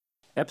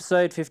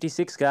Episode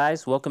 56,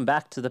 guys. Welcome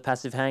back to the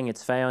Passive Hang.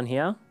 It's Fayon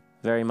here.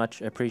 Very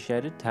much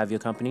appreciated to have your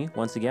company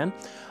once again.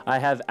 I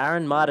have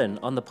Aaron Martin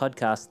on the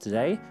podcast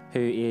today,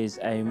 who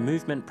is a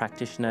movement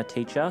practitioner,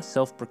 teacher,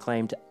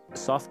 self-proclaimed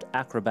soft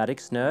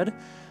acrobatics nerd,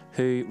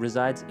 who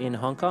resides in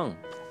Hong Kong.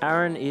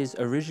 Aaron is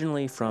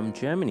originally from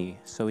Germany,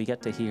 so we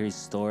get to hear his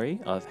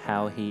story of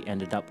how he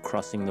ended up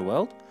crossing the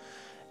world.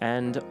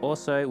 And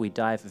also, we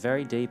dive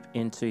very deep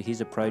into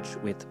his approach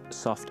with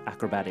soft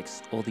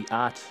acrobatics, or the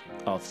art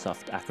of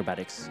soft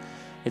acrobatics.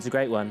 It's a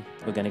great one.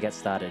 We're going to get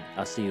started.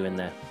 I'll see you in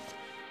there.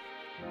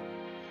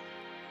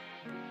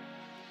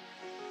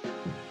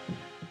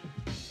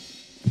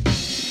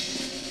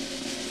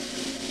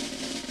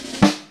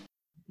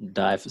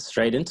 Dive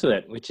straight into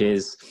it, which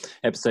is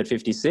episode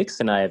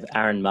 56. And I have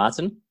Aaron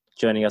Martin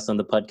joining us on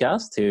the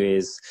podcast, who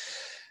is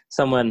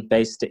someone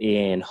based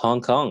in Hong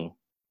Kong.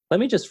 Let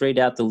me just read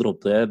out the little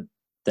blurb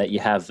that you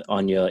have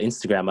on your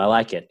Instagram. I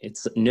like it.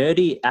 It's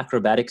nerdy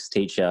acrobatics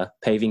teacher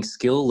paving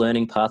skill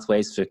learning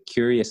pathways for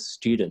curious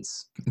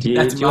students.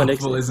 That's a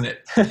mouthful, isn't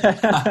it?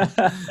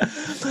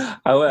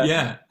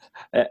 Yeah.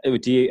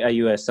 Are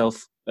you a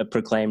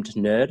self-proclaimed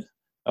nerd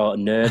or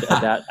nerd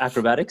about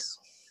acrobatics?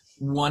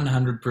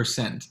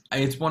 100%.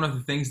 It's one of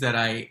the things that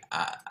I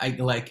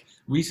like.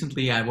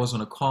 Recently, I was on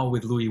a call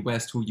with Louis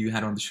West, who you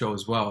had on the show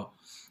as well.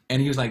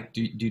 And he was like,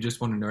 do you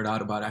just want to nerd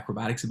out about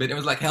acrobatics a bit? I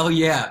was like, hell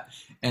yeah.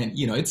 And,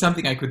 it's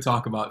something I could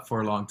talk about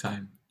for a long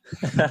time.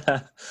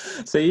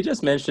 So you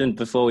just mentioned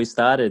before we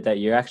started that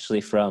you're actually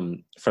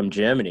from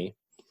Germany.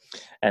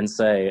 And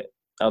so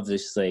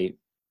obviously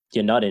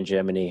you're not in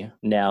Germany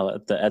now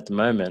at the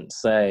moment.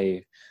 So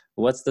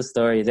what's the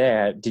story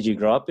there? Did you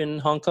grow up in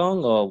Hong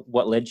Kong, or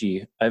what led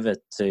you over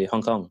to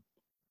Hong Kong?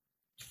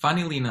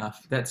 Funnily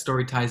enough, that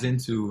story ties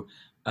into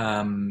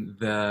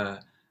the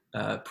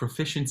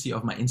proficiency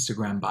of my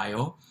Instagram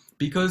bio,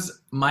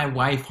 because my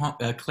wife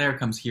Claire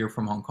comes here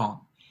from Hong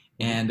Kong,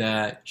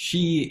 and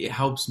she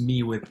helps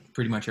me with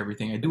pretty much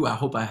everything I do. I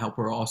hope I help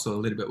her also a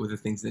little bit with the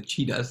things that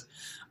she does.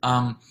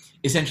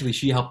 Essentially,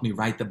 she helped me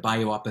write the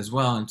bio up as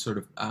well, and sort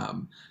of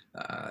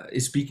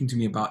is speaking to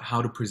me about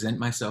how to present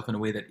myself in a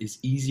way that is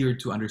easier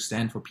to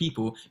understand for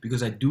people,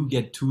 because I do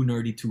get too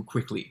nerdy too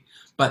quickly.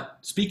 But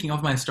speaking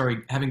of my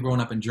story, having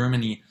grown up in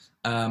Germany,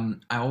 I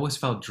always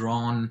felt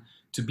drawn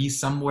to be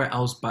somewhere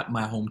else but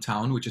my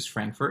hometown, which is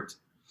Frankfurt.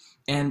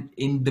 And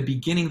in the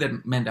beginning,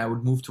 that meant I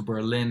would move to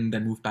Berlin,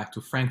 then move back to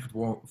Frankfurt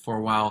for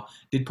a while,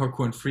 did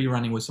parkour and free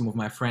running with some of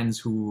my friends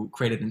who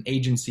created an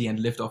agency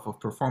and lived off of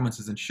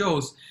performances and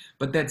shows.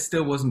 But that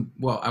still wasn't,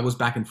 well, I was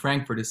back in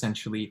Frankfurt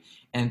essentially.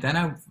 And then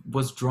I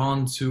was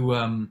drawn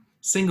to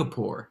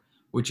Singapore,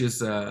 which is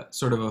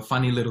sort of a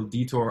funny little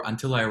detour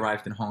until I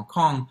arrived in Hong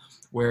Kong,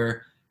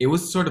 where it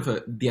was sort of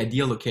the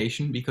ideal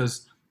location,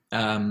 because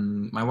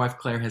my wife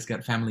Claire has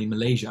got family in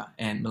Malaysia,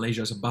 and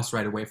Malaysia is a bus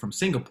ride away from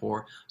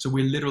Singapore. So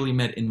we literally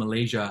met in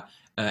Malaysia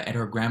at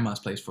her grandma's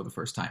place for the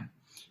first time.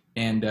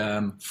 And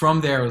from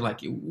there,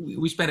 like,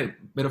 we spent a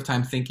bit of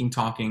time thinking,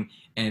 talking,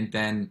 and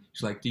then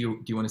she's like, do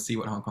you want to see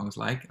what Hong Kong is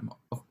like?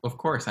 Of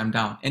course, I'm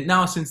down. And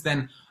now, since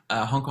then,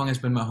 Hong Kong has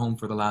been my home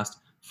for the last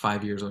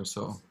 5 years or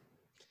so.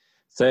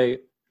 So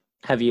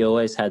have you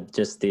always had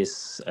just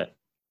this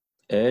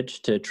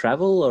urge to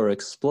travel or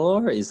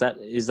explore? Is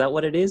that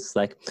what it is?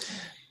 Like,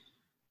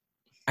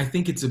 I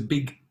think it's a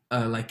big,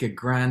 like a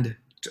grand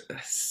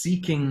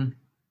seeking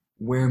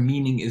where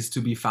meaning is to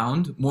be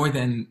found, more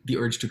than the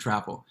urge to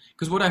travel.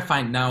 Because what I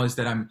find now is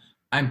that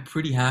I'm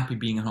pretty happy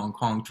being in Hong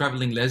Kong,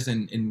 traveling less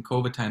in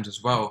COVID times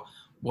as well.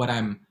 What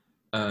I'm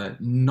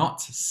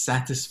not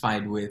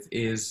satisfied with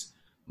is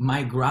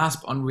my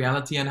grasp on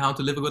reality and how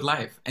to live a good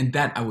life. And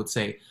that, I would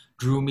say,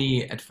 drew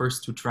me at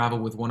first to travel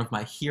with one of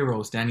my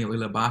heroes, Daniel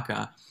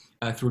Ilabaka,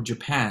 through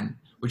Japan,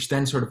 which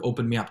then sort of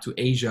opened me up to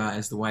Asia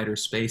as the wider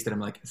space, that I'm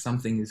like,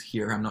 something is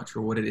here. I'm not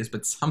sure what it is,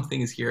 but something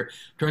is here.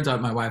 Turns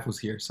out my wife was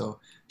here, so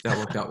that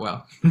worked out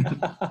well.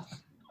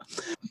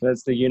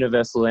 That's the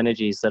universal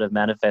energy sort of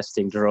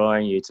manifesting,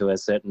 drawing you to a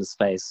certain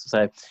space.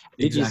 So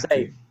did you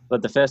say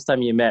that the first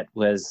time you met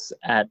was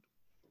at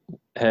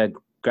her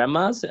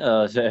grandma's,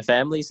 her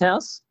family's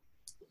house?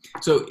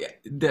 So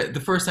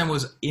the first time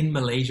was in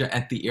Malaysia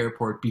at the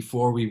airport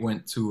before we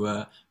went to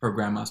her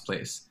grandma's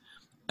place.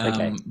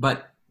 Okay.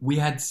 But we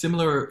had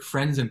similar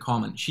friends in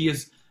common. She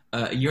is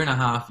a year and a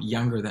half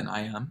younger than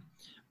I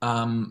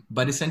am.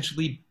 But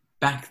essentially,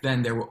 back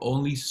then, there were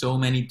only so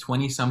many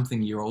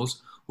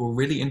 20-something-year-olds who were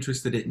really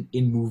interested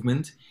in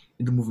movement,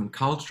 in the movement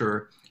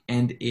culture,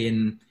 and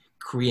in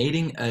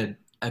creating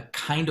a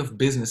kind of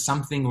business,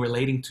 something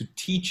relating to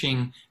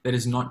teaching that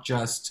is not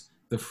just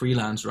the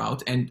freelance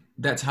route. And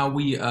that's how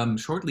we,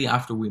 shortly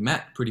after we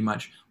met, pretty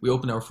much, we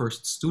opened our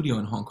first studio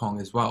in Hong Kong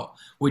as well,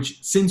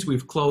 which, since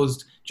we've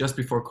closed just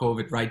before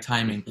COVID, right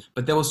timing.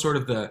 But that was sort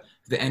of the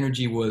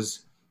energy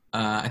was,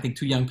 I think,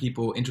 two young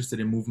people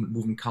interested in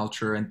movement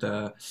culture, and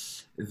the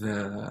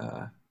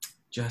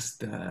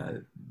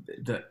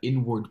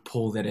inward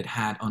pull that it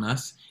had on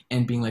us,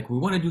 and being like, we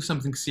want to do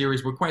something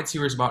serious. We're quite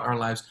serious about our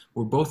lives.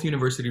 We're both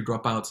university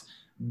dropouts.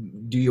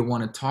 do you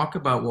want to talk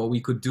about what we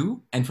could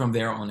do? And from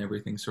there on,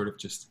 everything sort of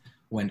just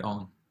went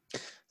on.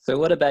 So,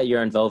 what about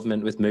your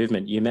involvement with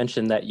movement? You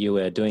mentioned that you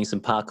were doing some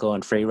parkour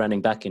and free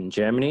running back in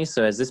Germany.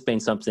 So, has this been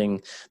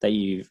something that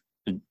you've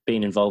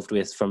been involved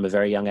with from a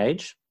very young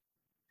age?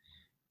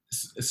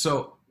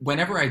 So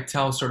whenever I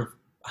tell sort of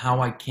how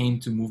I came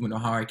to movement or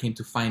how I came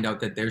to find out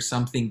that there's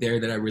something there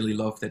that I really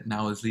love that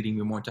now is leading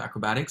me more to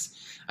acrobatics,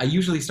 I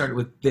usually start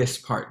with this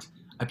part.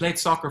 I played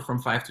soccer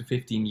from 5 to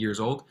 15 years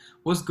old,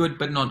 was good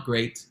but not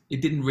great.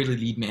 It didn't really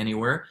lead me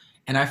anywhere.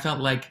 And I felt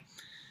like,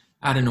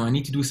 I don't know, I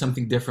need to do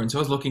something different. So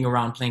I was looking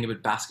around playing a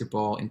bit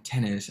basketball and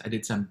tennis. I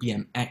did some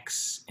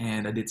BMX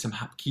and I did some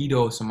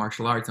Hapkido, some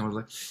martial arts. And I was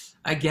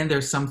like, again,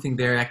 there's something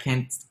there. I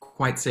can't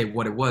quite say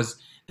what it was.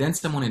 Then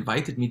someone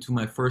invited me to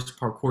my first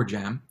parkour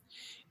jam.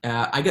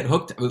 I got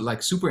hooked. It was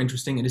like super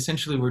interesting. And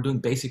essentially, we're doing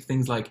basic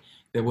things like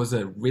there was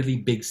a really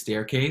big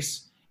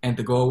staircase, and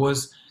the goal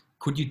was,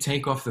 could you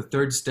take off the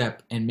third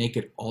step and make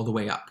it all the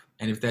way up?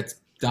 And if that's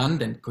done,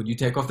 then could you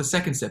take off the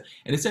second step?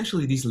 And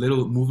essentially, these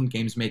little movement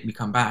games made me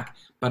come back.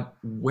 But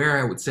where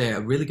I would say I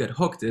really got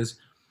hooked is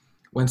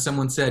when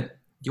someone said,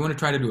 "Do you want to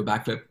try to do a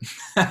backflip?"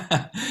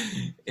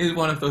 Is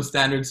one of those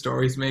standard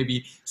stories,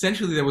 maybe.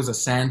 Essentially, there was a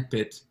sand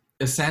pit,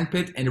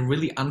 and a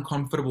really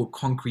uncomfortable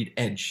concrete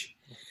edge.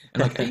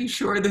 I'm like, are you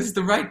sure this is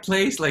the right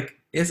place? Like,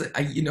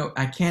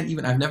 I can't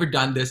even, I've never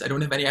done this. I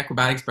don't have any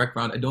acrobatics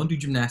background. I don't do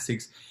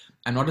gymnastics.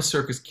 I'm not a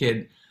circus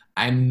kid.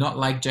 I'm not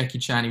like Jackie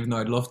Chan, even though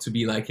I'd love to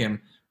be like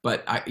him.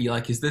 But you're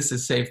like, is this a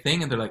safe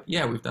thing? And they're like,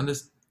 yeah, we've done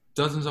this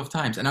dozens of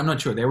times. And I'm not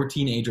sure. There were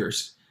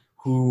teenagers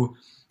who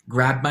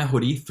grabbed my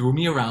hoodie, threw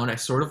me around. I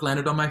sort of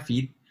landed on my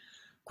feet,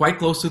 quite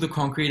close to the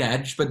concrete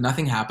edge, but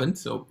nothing happened.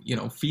 So,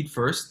 feet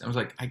first. I was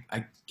like,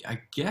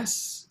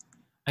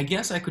 I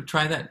guess I could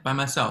try that by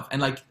myself.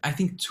 And like, I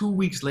think 2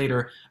 weeks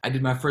later, I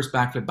did my first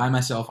backflip by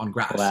myself on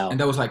grass. And Wow.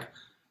 that was like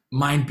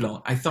mind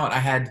blown. I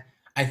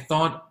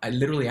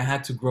literally, I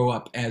had to grow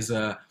up as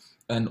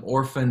an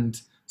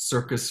orphaned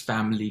circus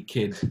family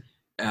kid,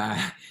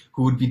 uh,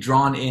 who would be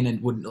drawn in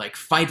and would like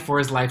fight for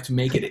his life to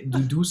make it, to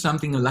do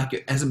something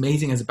like as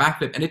amazing as a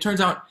backflip. And it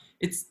turns out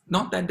it's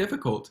not that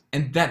difficult.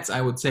 And that's,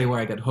 I would say, where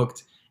I got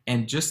hooked.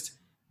 And just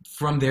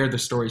from there, the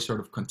story sort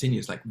of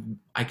continues. Like,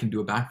 I can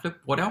do a backflip.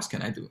 What else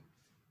can I do?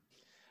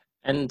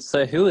 And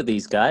so, who are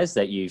these guys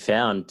that you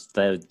found?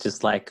 They're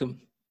just like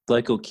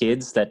local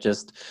kids that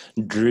just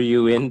drew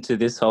you into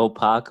this whole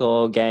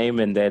parkour game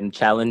and then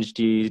challenged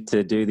you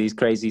to do these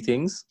crazy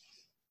things?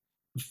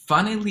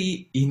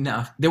 Funnily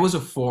enough, there was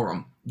a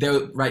forum.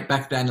 There, right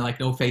back then,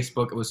 like no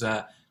Facebook. It was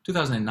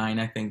 2009,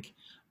 I think.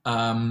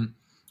 Um,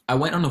 I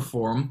went on a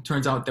forum.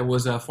 Turns out there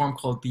was a forum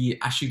called the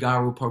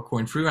Ashigaru Parkour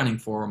and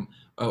Freerunning Forum,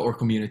 or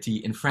community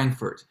in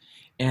Frankfurt.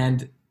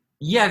 And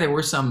yeah, there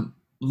were some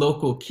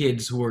local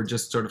kids who were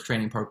just sort of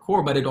training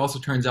parkour, but it also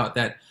turns out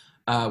that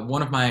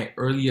one of my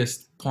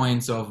earliest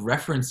points of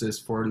references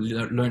for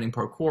learning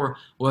parkour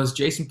was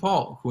Jason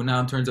Paul, who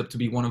now turns up to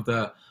be one of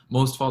the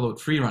most followed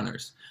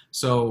freerunners.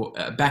 So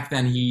back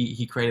then,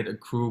 he created a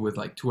crew with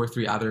like two or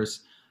three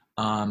others,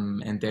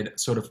 and they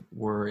sort of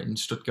were in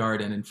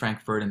Stuttgart and in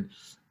Frankfurt. And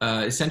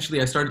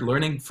essentially, I started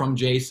learning from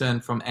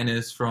Jason, from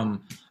Ennis,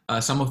 from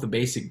some of the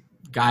basic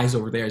guys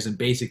over there. As in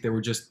basic, they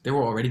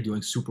were already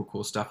doing super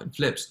cool stuff and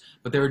flips,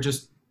 but they were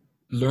just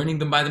learning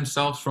them by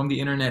themselves from the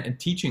internet and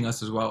teaching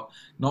us as well.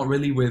 Not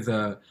really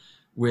yeah,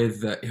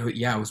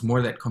 it was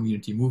more that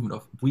community movement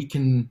of we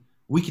can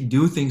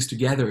do things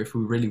together if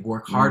we really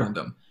work hard on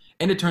them.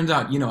 And it turns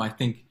out, I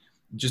think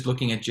just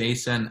looking at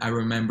Jason, I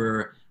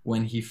remember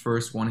when he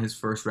first won his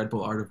first Red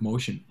Bull Art of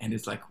Motion, and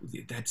it's like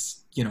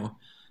that's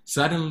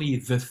suddenly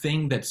the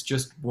thing that's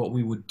just what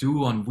we would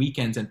do on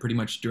weekends and pretty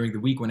much during the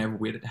week whenever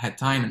we had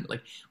time, and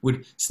like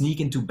would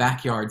sneak into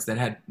backyards that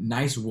had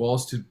nice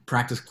walls to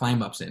practice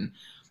climb ups in.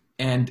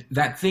 And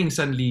that thing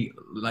suddenly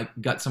like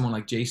got someone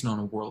like Jason on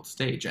a world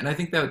stage. And I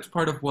think that's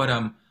part of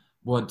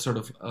what sort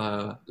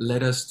of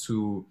led us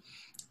to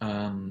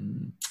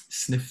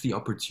sniff the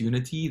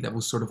opportunity that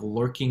was sort of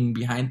lurking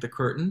behind the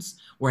curtains,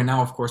 where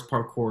now of course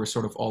parkour is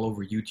sort of all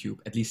over YouTube,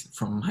 at least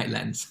from my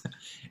lens.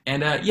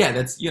 And yeah,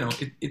 that's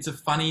it's a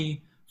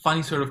funny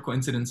sort of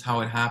coincidence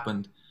how it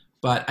happened.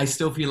 But I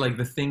still feel like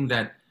the thing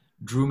that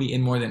drew me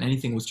in more than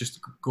anything was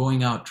just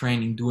going out,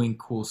 training, doing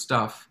cool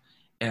stuff,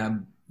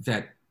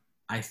 that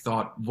I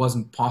thought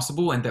wasn't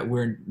possible and that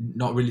we're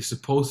not really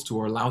supposed to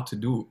or allowed to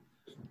do.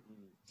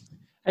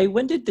 Hey,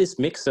 when did this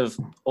mix of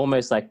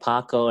almost like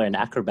parkour and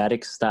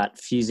acrobatics start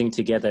fusing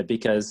together?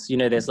 Because,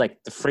 there's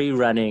like the free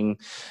running,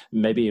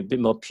 maybe a bit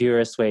more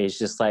purist way, it's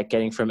just like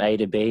getting from A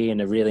to B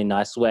in a really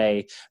nice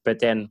way. But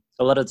then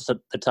a lot of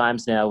the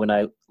times now when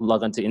I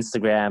log onto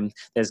Instagram,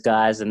 there's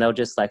guys and they'll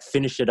just like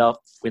finish it off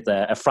with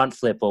a front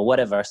flip or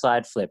whatever, a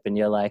side flip. And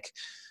you're like,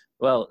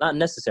 well, not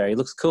necessary. It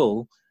looks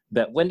cool.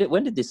 But when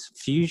did this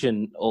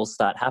fusion all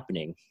start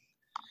happening?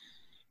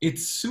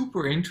 It's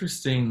super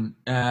interesting.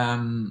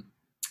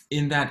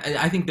 in that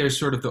I think there's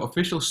sort of the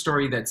official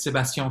story that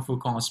Sébastien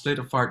Faucon split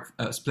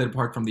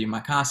apart from the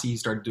Makasi. He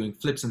started doing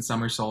flips and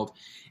somersault,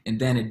 and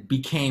then it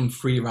became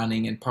free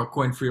running, and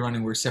parkour and free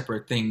running were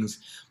separate things.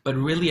 But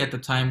really, at the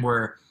time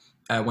where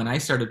when I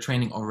started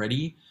training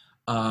already,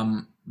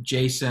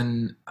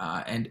 Jason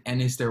and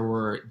Ennis, there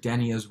were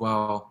Danny as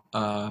well,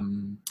 a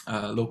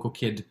local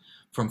kid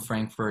from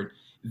Frankfurt.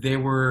 They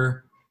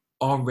were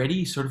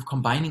already sort of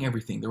combining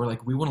everything. They were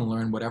like, we want to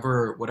learn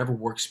whatever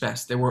works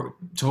best. They were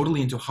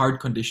totally into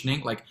hard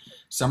conditioning. Like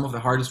some of the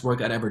hardest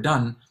work I'd ever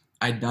done,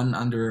 I'd done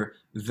under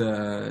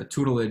the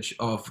tutelage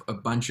of a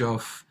bunch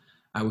of,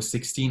 I was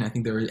 16, I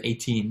think they were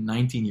 18,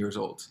 19 years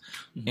old.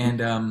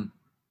 Mm-hmm. And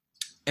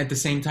at the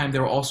same time, they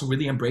were also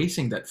really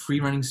embracing that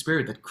free running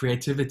spirit, that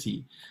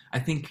creativity. I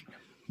think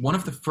one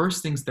of the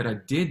first things that I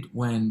did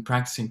when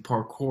practicing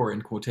parkour,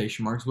 in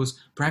quotation marks, was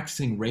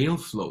practicing rail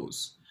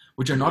flows,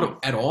 which are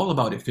not at all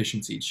about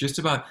efficiency. It's just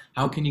about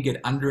how can you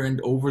get under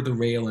and over the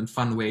rail in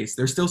fun ways.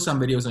 There's still some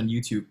videos on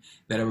YouTube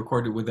that I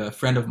recorded with a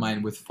friend of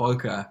mine, with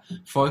Volker,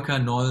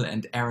 Noll,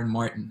 and Aaron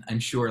Martin. I'm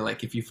sure,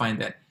 like, if you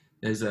find that,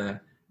 there's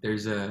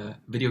a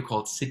video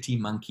called City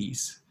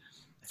Monkeys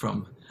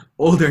from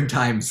older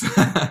times.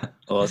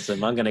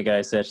 Awesome. I'm going to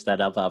go search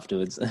that up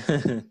afterwards.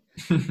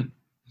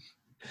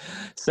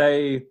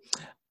 So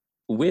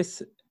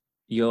with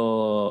we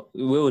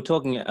were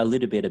talking a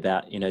little bit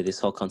about, this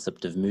whole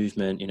concept of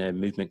movement,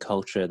 movement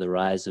culture, the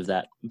rise of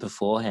that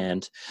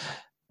beforehand.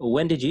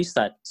 When did you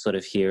start sort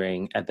of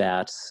hearing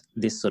about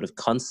this sort of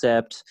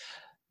concept?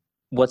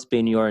 What's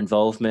been your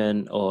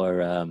involvement,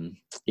 or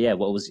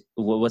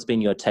what's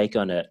been your take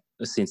on it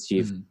since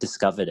you've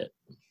discovered it?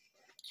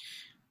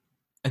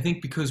 I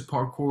think because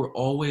parkour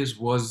always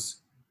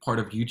was part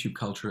of YouTube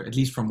culture, at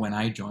least from when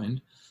I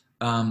joined,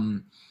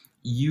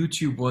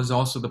 YouTube was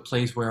also the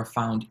place where I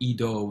found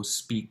Ido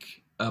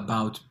speak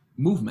about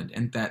movement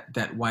and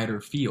that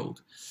wider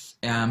field.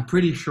 And I'm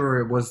pretty sure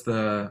it was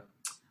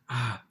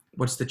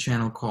what's the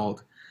channel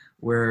called,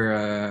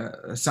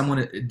 where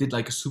someone did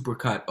like a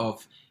supercut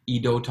of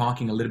Ido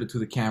talking a little bit to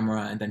the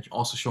camera, and then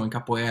also showing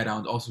capoeira,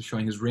 and also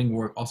showing his ring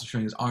work, also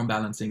showing his arm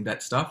balancing,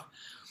 that stuff.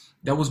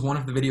 That was one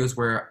of the videos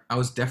where I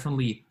was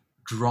definitely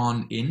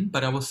drawn in,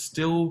 but I was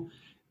still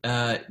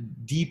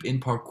deep in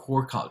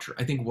parkour culture.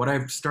 I think what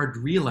I've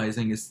started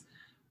realizing is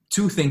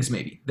two things,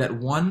 maybe. That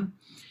one,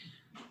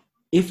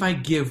 if I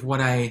give what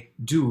I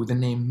do the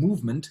name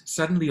movement,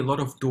 suddenly a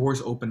lot of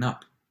doors open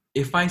up.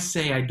 If I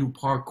say I do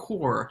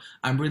parkour,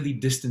 I'm really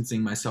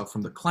distancing myself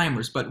from the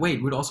climbers. But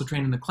wait, we'd also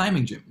train in the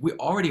climbing gym. We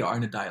already are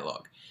in a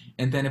dialogue.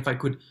 And then if I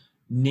could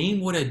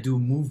name what I do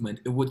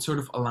movement, it would sort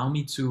of allow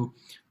me to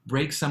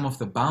break some of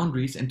the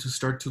boundaries and to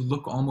start to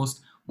look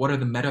almost, what are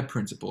the meta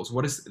principles?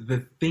 What is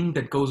the thing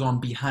that goes on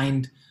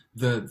behind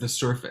the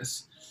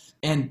surface?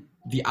 And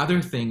the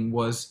other thing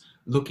was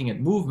looking at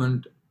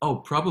movement. Oh,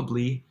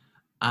 probably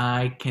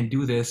I can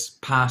do this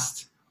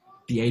past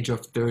the age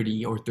of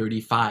 30 or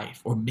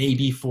 35 or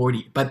maybe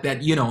 40. But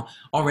that,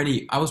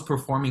 already I was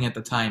performing at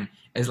the time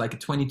as like a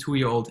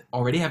 22-year-old,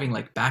 already having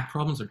like back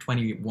problems, or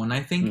 21, I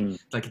think.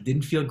 Like it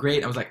didn't feel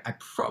great. I was like, I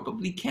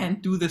probably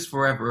can't do this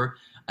forever.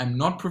 I'm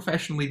not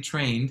professionally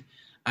trained.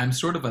 I'm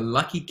sort of a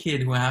lucky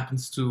kid who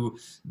happens to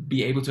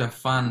be able to have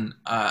fun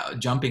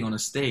jumping on a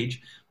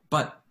stage,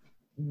 but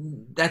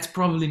that's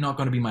probably not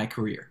going to be my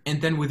career.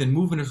 And then within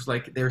movement, it's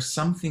like there's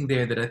something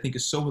there that I think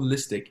is so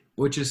holistic,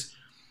 which is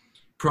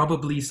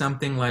probably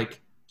something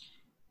like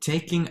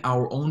taking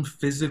our own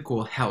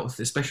physical health,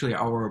 especially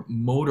our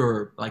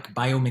motor, like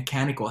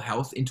biomechanical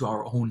health, into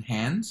our own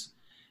hands.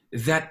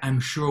 That I'm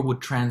sure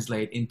would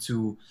translate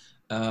into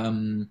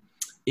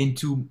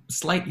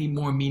slightly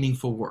more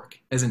meaningful work,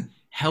 as in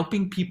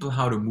helping people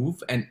how to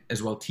move, and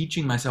as well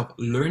teaching myself,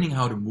 learning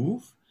how to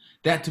move.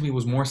 That to me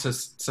was more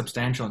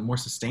substantial and more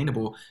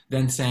sustainable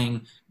than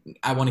saying,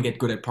 I want to get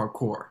good at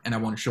parkour and I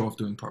want to show off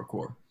doing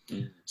parkour.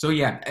 So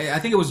yeah, I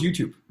think it was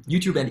YouTube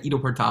and Ido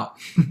Portal.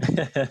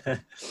 I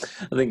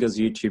think it was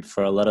YouTube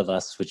for a lot of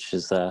us, which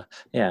is,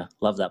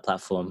 love that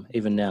platform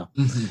even now.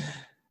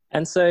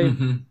 And so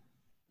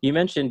you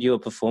mentioned you were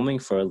performing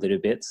for a little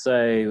bit.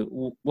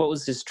 So what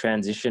was this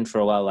transition for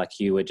a while? Like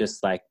you were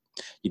just like,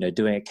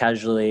 doing it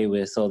casually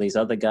with all these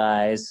other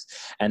guys,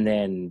 and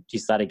then you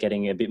started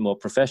getting a bit more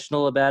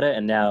professional about it.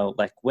 And now,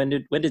 like, when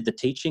did the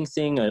teaching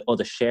thing or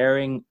the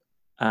sharing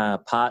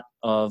part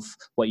of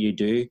what you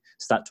do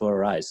start to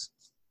arise?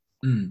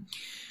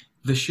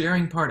 The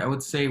sharing part, I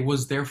would say,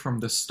 was there from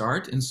the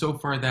start,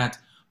 insofar that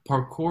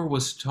parkour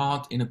was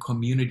taught in a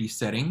community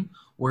setting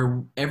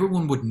where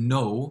everyone would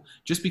know.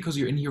 Just because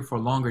you're in here for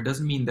longer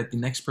doesn't mean that the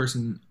next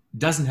person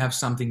doesn't have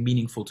something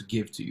meaningful to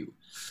give to you.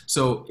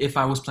 So if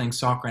I was playing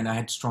soccer and I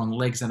had strong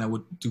legs and I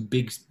would do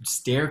big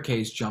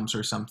staircase jumps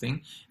or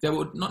something, that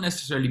would not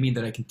necessarily mean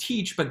that I can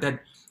teach, but that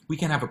we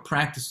can have a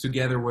practice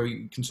together where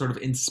you can sort of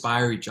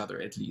inspire each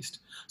other, at least.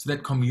 So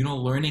that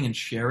communal learning and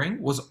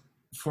sharing was,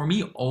 for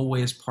me,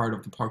 always part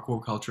of the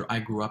parkour culture I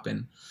grew up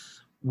in,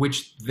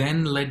 which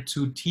then led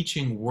to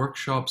teaching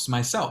workshops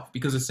myself,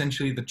 because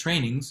essentially the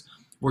trainings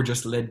were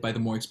just led by the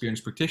more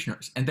experienced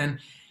practitioners. And then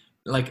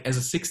like as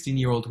a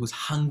 16-year-old who's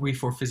hungry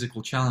for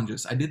physical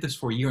challenges. I did this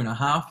for a year and a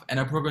half and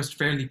I progressed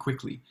fairly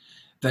quickly.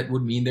 That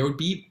would mean there would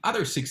be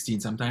other 16,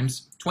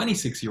 sometimes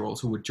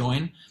 26-year-olds who would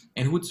join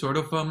and who would sort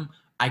of,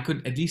 I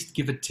could at least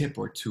give a tip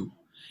or two.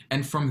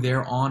 And from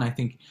there on, I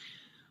think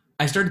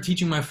I started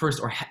teaching my first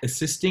or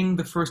assisting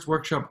the first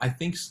workshop, I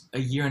think a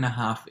year and a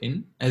half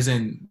in, as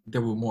in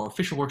there were more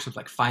official workshops,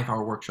 like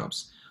 5-hour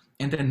workshops.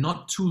 And then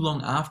not too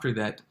long after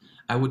that,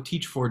 I would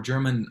teach for a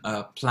German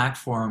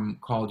platform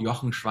called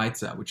Jochen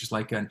Schweizer, which is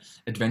like an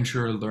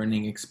adventure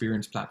learning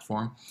experience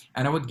platform.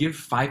 And I would give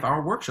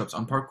 5-hour workshops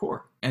on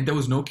parkour. And there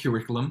was no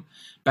curriculum.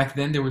 Back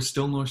then, there were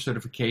still no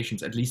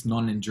certifications, at least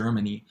none in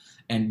Germany,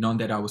 and none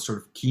that I was sort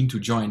of keen to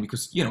join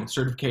because, you know,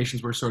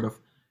 certifications were sort of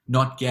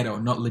not ghetto,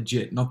 not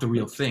legit, not the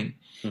real thing.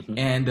 Mm-hmm.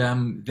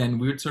 And then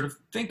we would sort of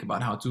think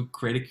about how to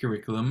create a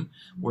curriculum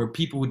where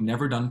people who'd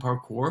never done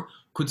parkour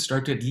could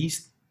start to at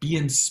least be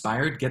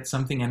inspired, get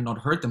something and not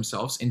hurt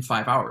themselves in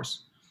 5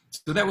 hours.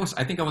 So that was,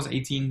 I think I was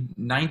 18,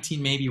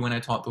 19 maybe when I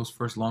taught those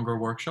first longer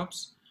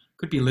workshops.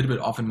 Could be a little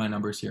bit off in my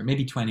numbers here,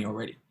 maybe 20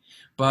 already.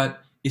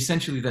 But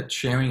essentially that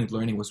sharing and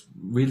learning was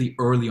really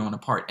early on a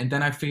part. And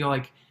then I feel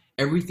like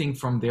everything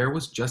from there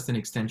was just an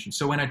extension.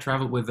 So when I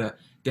traveled with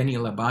Danny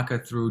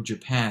Labaka through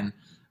Japan,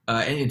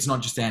 and it's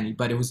not just Danny,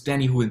 but it was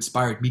Danny who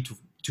inspired me to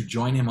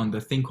join him on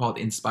the thing called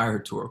Inspire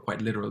Tour,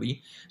 quite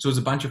literally. So it was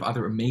a bunch of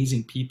other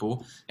amazing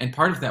people. And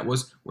part of that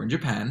was, we're in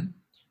Japan.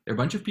 There are a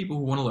bunch of people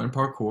who want to learn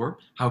parkour.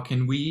 How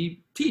can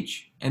we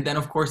teach? And then,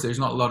 of course, there's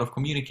not a lot of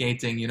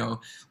communicating, you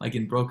know, like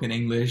in broken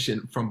English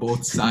and from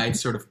both sides,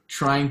 sort of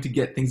trying to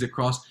get things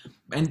across.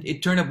 And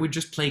it turned out we'd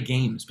just play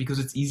games because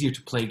it's easier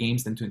to play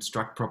games than to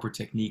instruct proper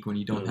technique when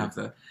you don't have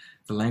the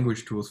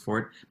language tools for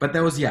it. But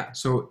that was, yeah.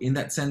 So in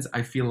that sense,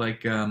 I feel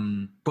like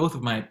both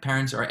of my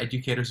parents are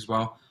educators as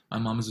well. My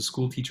mom is a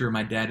school teacher.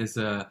 My dad is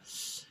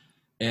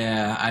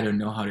I don't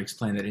know how to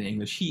explain that in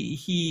English.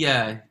 He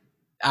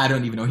I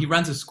don't even know. He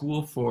runs a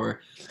school for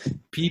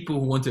people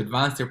who want to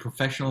advance their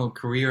professional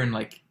career in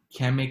like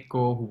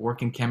who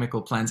work in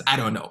chemical plants. I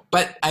don't know.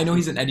 But I know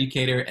he's an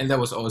educator, and that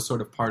was always sort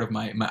of part of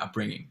my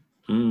upbringing.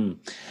 Mm.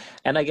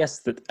 And I guess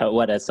that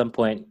at some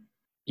point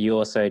you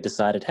also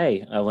decided,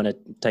 hey, I want to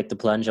take the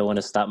plunge. I want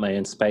to start my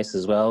own space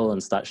as well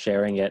and start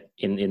sharing it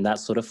in that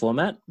sort of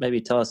format.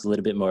 Maybe tell us a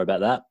little bit more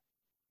about that.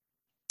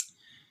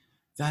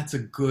 That's a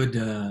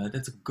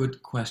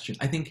good question.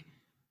 I think,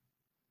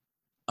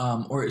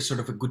 or sort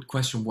of a good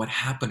question, what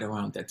happened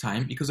around that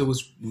time, because it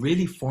was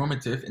really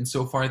formative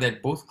insofar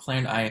that both Claire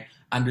and I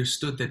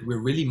understood that we're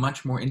really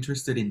much more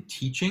interested in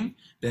teaching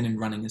than in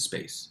running a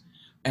space.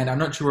 And I'm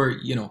not sure,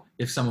 you know,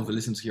 if some of the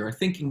listeners here are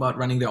thinking about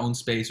running their own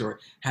space or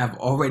have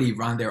already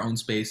run their own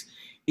space.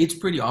 It's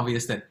pretty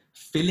obvious that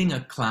filling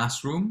a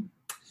classroom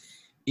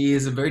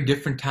is a very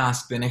different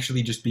task than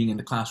actually just being in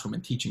the classroom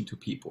and teaching to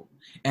people.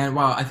 And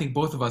while I think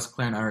both of us,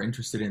 Claire and I, are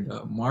interested in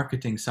the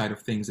marketing side of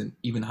things and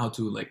even how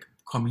to like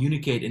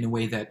communicate in a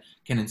way that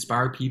can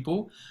inspire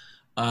people,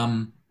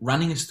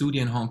 running a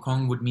studio in Hong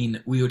Kong would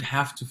mean we would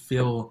have to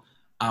fill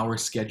our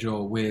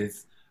schedule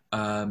with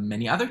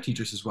many other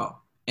teachers as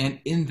well. And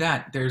in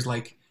that, there's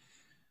like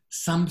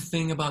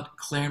something about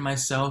Claire and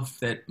myself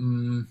that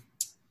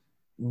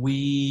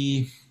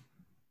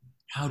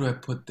how do I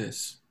put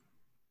this?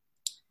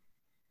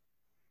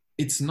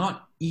 It's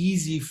not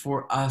easy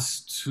for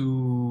us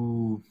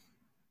to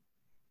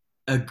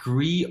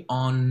agree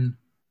on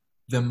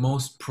the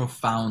most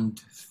profound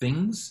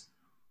things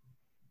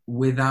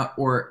without,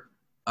 or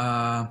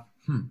Claire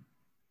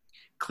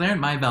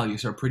and my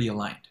values are pretty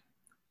aligned.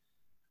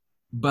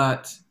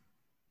 But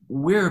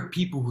we're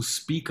people who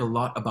speak a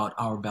lot about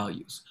our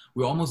values.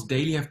 We almost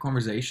daily have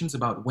conversations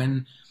about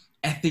when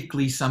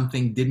ethically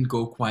something didn't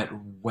go quite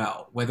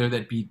well, whether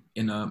that be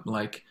in a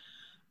like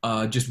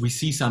just we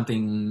see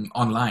something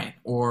online,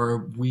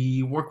 or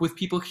we work with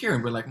people here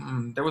and we're like,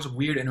 there was a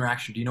weird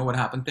interaction. Do you know what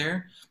happened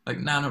there? Like,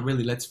 no, not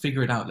really. Let's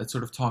figure it out. Let's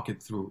sort of talk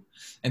it through.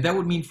 And that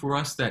would mean for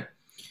us that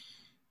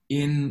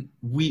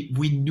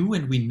we knew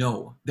and we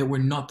know that we're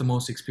not the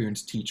most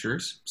experienced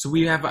teachers. So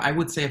we have, I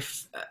would say,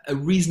 a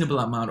reasonable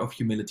amount of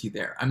humility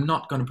there. I'm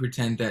not going to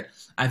pretend that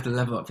I have the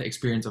level of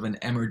experience of an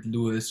Emmert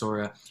Lewis or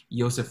a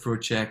Josef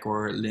Frucek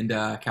or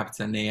Linda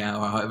Capitanea,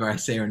 or however I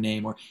say her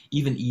name, or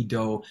even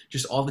Ido,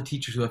 just all the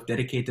teachers who have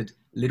dedicated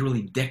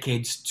literally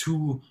decades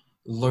to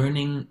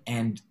learning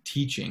and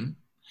teaching.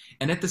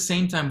 And at the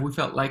same time, we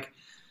felt like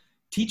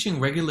teaching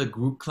regular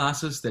group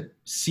classes that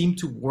seem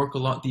to work a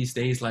lot these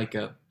days, like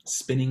a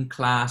spinning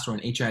class or an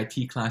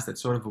HIT class that's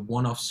sort of a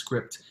one-off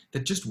script,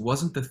 that just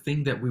wasn't the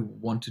thing that we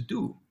want to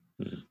do.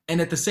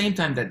 And at the same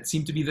time, that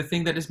seemed to be the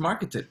thing that is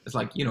marketed. It's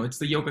like, you know, it's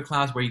the yoga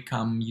class where you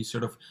come, you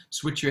sort of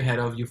switch your head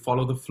off, you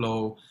follow the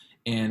flow,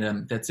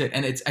 and that's it.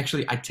 And it's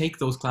actually, I take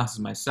those classes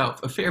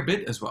myself a fair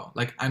bit as well.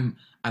 Like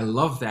I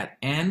love that.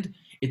 And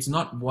it's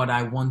not what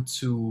I want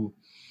to,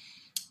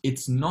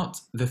 it's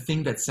not the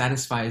thing that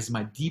satisfies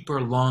my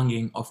deeper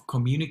longing of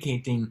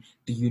communicating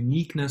the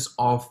uniqueness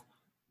of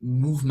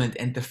movement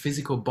and the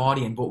physical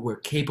body and what we're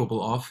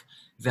capable of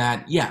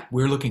that,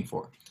 we're looking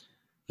for.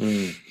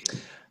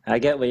 I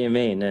get what you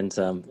mean. And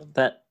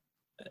that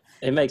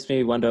It makes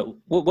me wonder,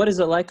 what is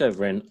it like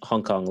over in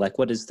Hong Kong? Like,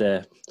 what is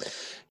the,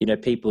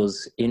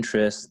 people's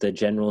interest, the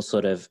general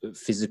sort of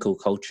physical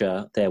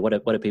culture there? What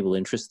are people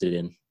interested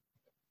in?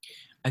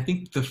 I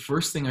think the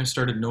first thing I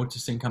started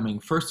noticing coming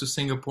first to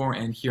Singapore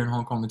and here in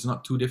Hong Kong, it's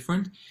not too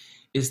different,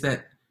 is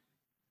that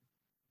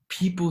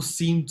people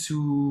seem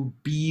to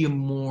be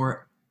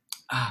more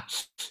ah,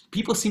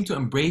 people seem to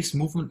embrace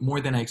movement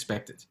more than I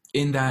expected.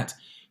 In that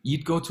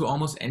you'd go to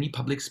almost any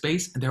public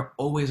space and there are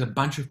always a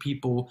bunch of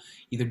people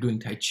either doing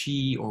Tai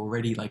Chi or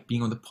already like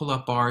being on the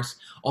pull-up bars.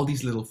 All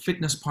these little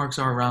fitness parks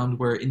are around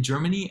where in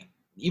Germany,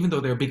 even though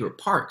they're bigger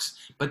parks,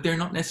 but they're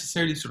not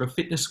necessarily sort of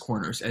fitness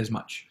corners as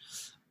much.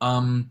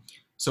 Um,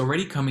 so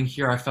already coming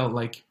here, I felt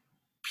like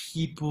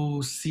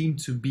people seem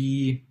to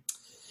be,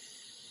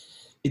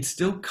 it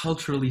still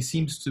culturally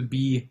seems to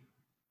be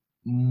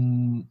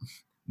mm,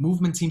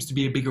 movement seems to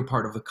be a bigger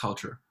part of the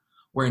culture.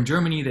 Where in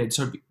Germany, they had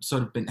sort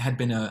of been had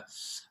been a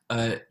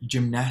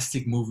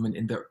gymnastic movement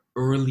in the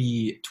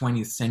early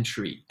 20th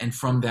century, and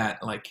from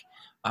that, like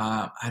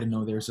I don't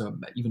know, there's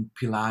even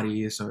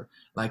Pilates or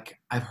like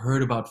I've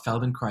heard about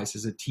Feldenkrais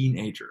as a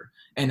teenager,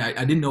 and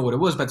I didn't know what it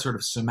was, but sort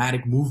of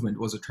somatic movement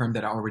was a term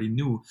that I already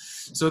knew.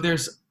 So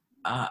there's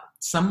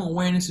some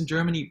awareness in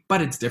Germany,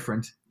 but it's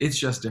different. It's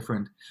just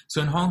different. So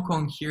in Hong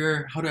Kong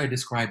here, how do I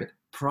describe it?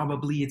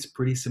 Probably it's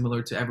pretty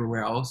similar to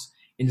everywhere else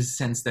in the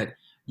sense that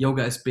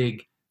yoga is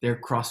big, there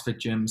are CrossFit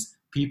gyms,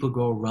 people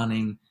go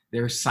running,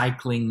 there's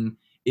cycling,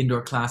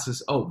 indoor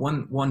classes. Oh,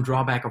 one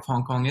drawback of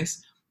Hong Kong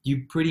is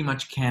you pretty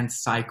much can't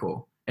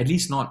cycle, at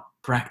least not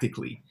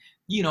practically.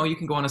 You know, you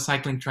can go on a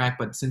cycling track,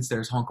 but since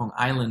there's Hong Kong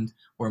Island,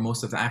 where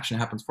most of the action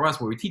happens for us,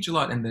 where we teach a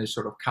lot, and there's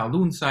sort of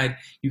Kowloon side,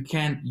 you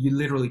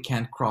literally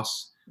can't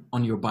cross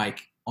on your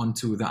bike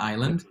onto the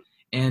island.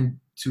 And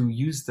to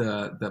use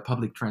the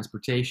public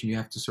transportation, you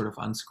have to sort of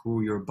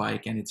unscrew your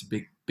bike, and it's a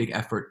big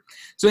effort.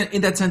 So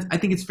in that sense, I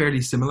think it's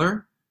fairly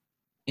similar,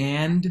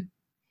 and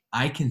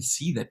I can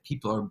see that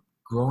people are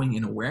growing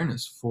in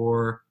awareness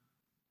for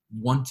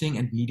wanting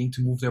and needing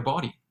to move their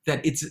body. That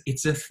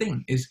it's a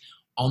thing. Is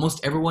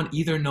almost everyone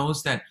either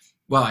knows that,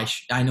 well,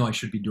 I know I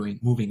should be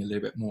moving a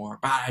little bit more,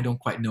 but I don't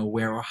quite know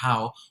where or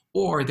how,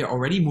 or they're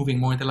already moving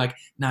more and they're like,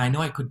 nah, I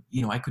know I could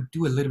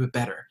do a little bit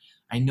better.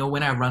 I know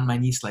when I run my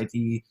knee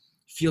slightly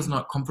feels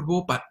not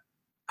comfortable, but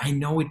I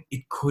know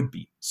it could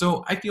be.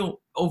 So I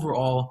feel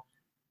overall,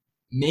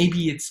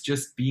 maybe it's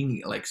just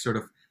being like sort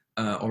of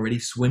already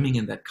swimming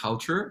in that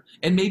culture,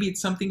 and maybe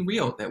it's something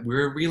real that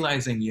we're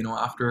realizing,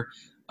 after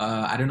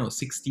I don't know,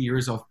 60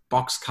 years of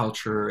box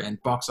culture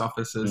and box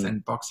offices Mm.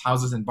 and box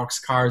houses and box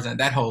cars and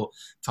that whole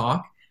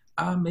talk.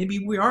 Maybe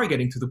we are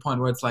getting to the point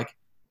where it's like,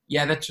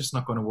 yeah, that's just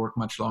not going to work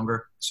much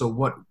longer. So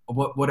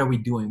what are we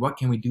doing? What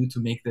can we do to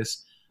make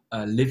this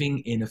living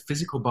in a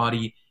physical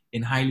body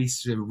in highly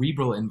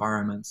cerebral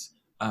environments?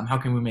 How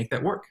can we make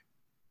that work?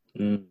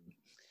 Mm.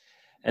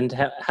 And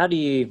how do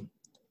you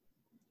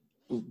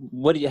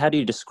how do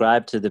you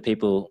describe to the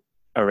people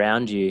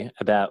around you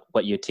about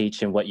what you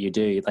teach and what you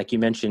do? Like you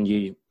mentioned,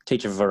 you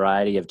teach a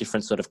variety of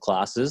different sort of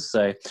classes.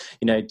 So,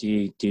 do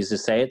you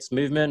just say it's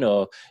movement,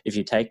 or if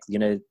you take,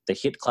 the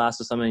HIIT class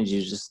or something,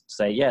 you just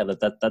say, yeah,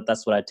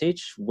 that's what I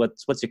teach?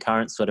 What's your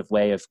current sort of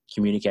way of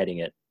communicating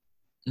it?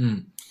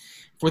 Mm.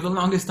 For the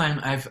longest time,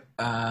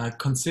 I've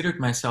considered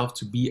myself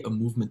to be a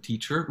movement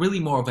teacher,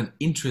 really more of an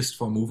interest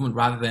for movement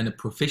rather than a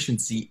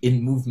proficiency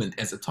in movement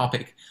as a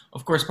topic.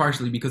 Of course,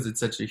 partially because it's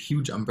such a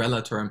huge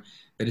umbrella term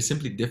that is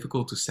simply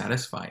difficult to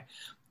satisfy.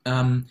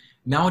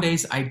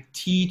 Nowadays, I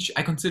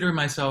consider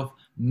myself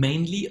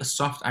mainly a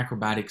soft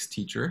acrobatics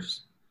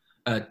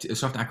a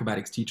soft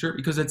acrobatics teacher,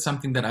 because that's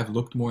something that I've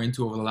looked more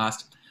into over the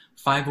last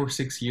 5 or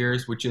 6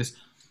 years, which is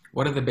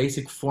what are the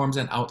basic forms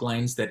and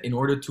outlines that in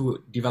order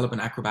to develop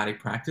an acrobatic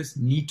practice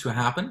need to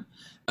happen.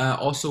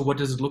 Also, what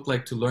does it look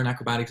like to learn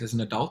acrobatics as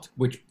an adult,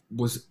 which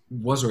was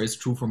or is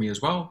true for me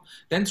as well.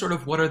 Then sort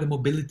of what are the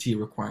mobility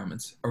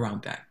requirements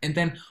around that, and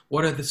then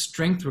what are the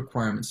strength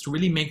requirements to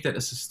really make that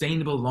a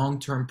sustainable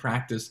long-term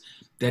practice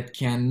that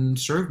can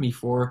serve me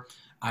for,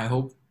 I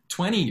hope,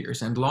 20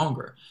 years and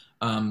longer.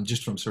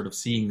 Just from sort of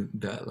seeing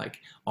the like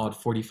odd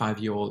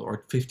 45-year-old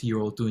or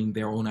 50-year-old doing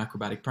their own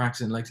acrobatic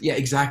practice, and like, yeah,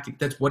 exactly,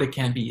 that's what it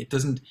can be. It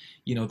doesn't,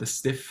 the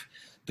stiff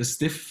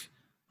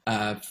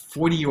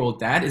 40-year-old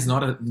dad is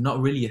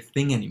not really a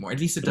thing anymore.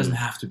 At least it doesn't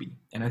have to be.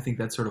 And I think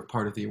that's sort of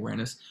part of the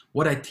awareness.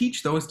 What I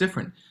teach though is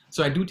different.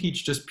 So I do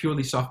teach just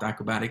purely soft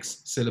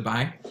acrobatics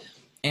syllabi,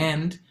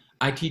 and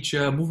I teach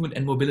a movement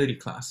and mobility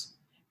class.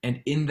 And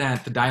in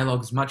that, the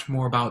dialogue is much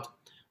more about,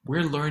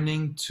 we're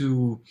learning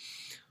to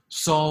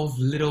solve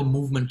little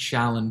movement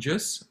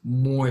challenges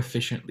more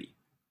efficiently.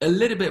 A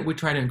little bit we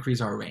try to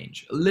increase our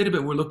range. A little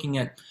bit we're looking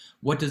at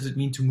what does it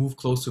mean to move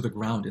close to the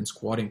ground in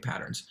squatting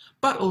patterns.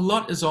 But a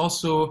lot is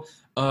also,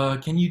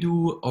 can you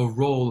do a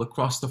roll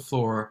across the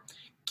floor,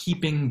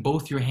 keeping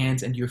both your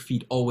hands and your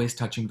feet always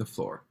touching the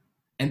floor?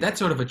 And that's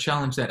sort of a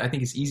challenge that I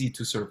think is easy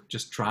to sort of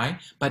just try.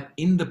 But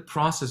in the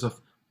process of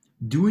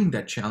doing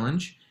that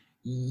challenge,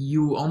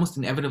 you almost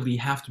inevitably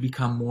have to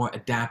become more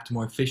adept,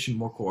 more efficient,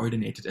 more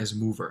coordinated as a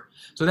mover.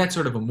 So that's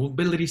sort of a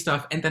mobility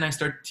stuff. And then I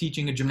start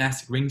teaching a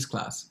gymnastic rings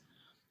class.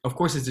 Of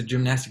course, it's a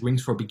gymnastic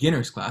rings for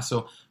beginners class.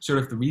 So sort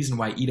of the reason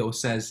why Ido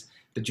says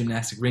the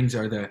gymnastic rings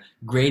are the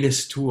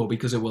greatest tool,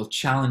 because it will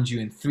challenge you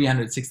in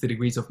 360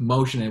 degrees of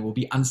motion. It will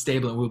be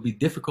unstable and will be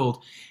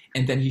difficult.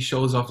 And then he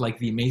shows off like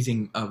the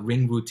amazing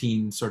ring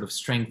routine sort of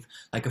strength,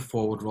 like a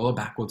forward roll, a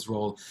backwards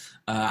roll,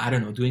 I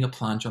don't know, doing a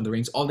planche on the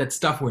rings, all that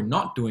stuff we're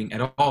not doing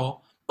at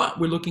all. But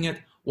we're looking at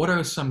what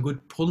are some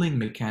good pulling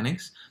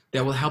mechanics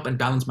that will help and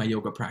balance my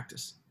yoga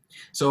practice.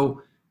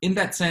 So in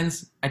that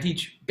sense, I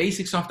teach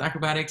basic soft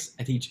acrobatics,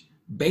 I teach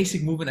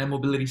basic movement and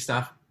mobility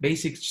stuff,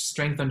 basic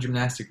strength on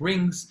gymnastic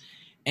rings,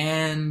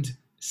 and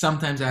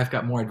sometimes I've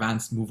got more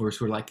advanced movers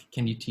who are like,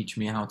 can you teach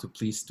me how to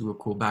please do a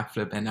cool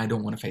backflip? And I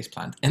don't want to face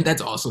plant. And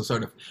that's also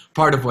sort of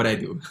part of what I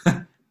do.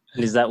 And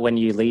is that when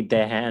you lead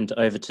their hand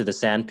over to the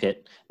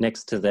sandpit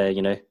next to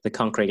the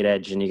concrete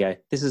edge and you go,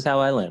 this is how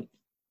I learn?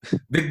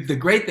 The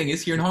great thing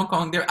is here in Hong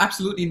Kong, there are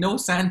absolutely no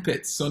sand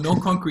pits, so no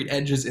concrete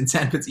edges in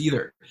sand pits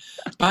either.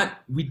 But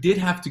we did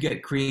have to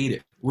get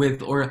creative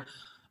with, or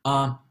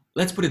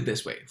let's put it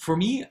this way. For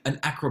me, an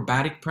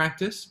acrobatic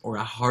practice or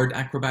a hard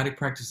acrobatic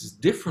practice is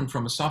different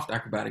from a soft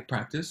acrobatic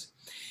practice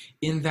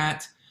in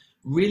that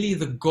really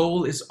the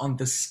goal is on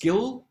the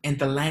skill and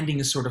the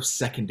landing is sort of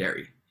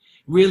secondary.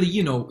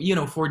 Really,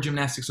 for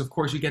gymnastics, of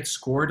course, you get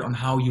scored on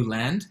how you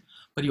land,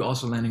 but you're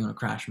also landing on a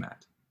crash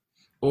mat.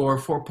 Or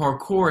for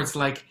parkour, it's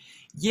like,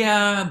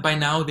 yeah, by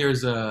now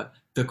the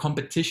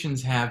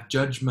competitions have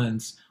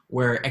judgments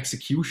where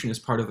execution is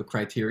part of the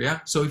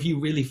criteria. So if you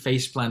really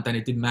face plant, then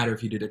it didn't matter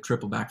if you did a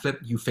triple backflip,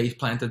 you face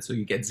planted, so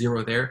you get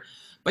 0 there,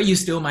 but you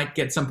still might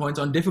get some points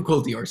on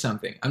difficulty or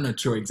something. I'm not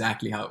sure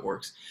exactly how it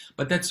works,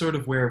 but that's sort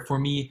of where, for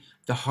me,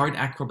 the hard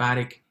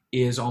acrobatic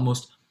is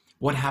almost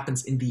what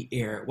happens in the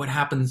air, what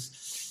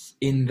happens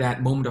in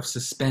that moment of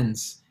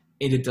suspense.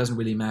 It doesn't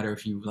really matter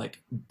if you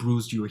like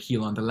bruised your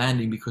heel on the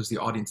landing because the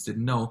audience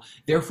didn't know.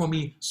 Therefore,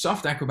 me,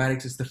 soft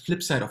acrobatics is the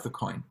flip side of the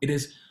coin. It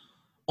is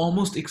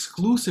almost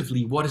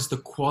exclusively what is the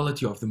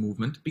quality of the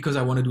movement, because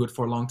I want to do it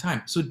for a long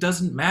time. So it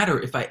doesn't matter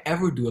if I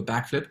ever do a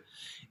backflip,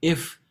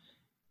 if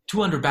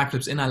 200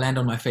 backflips in I land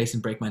on my face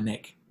and break my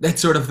neck.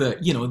 That's sort of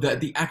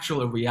the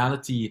actual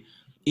reality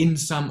in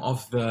some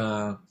of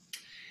the,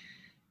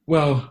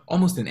 well,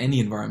 almost in any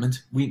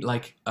environment.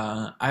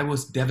 I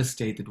was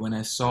devastated when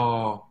I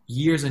saw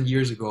years and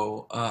years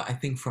ago, I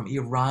think from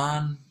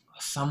Iran,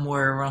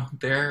 somewhere around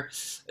there,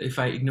 if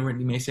I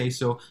ignorantly may say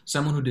so,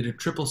 someone who did a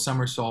triple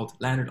somersault,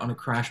 landed on a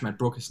crash mat,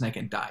 broke his neck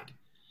and died.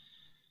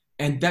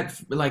 And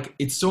that,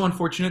 it's so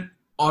unfortunate.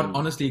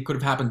 Honestly, it could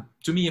have happened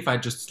to me if I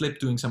just slipped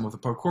doing some of the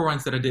parkour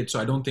runs that I did. So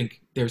I don't think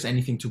there's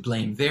anything to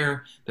blame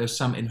there. There's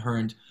some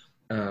inherent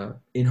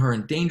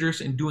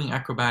dangers in doing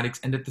acrobatics.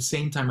 And at the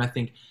same time, I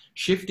think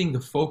shifting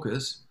the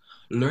focus,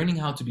 learning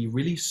how to be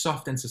really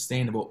soft and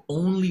sustainable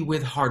only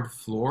with hard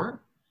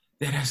floor,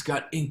 that has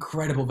got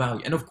incredible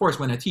value. And of course,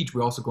 when I teach,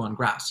 we also go on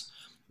grass.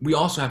 We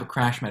also have a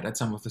crash mat at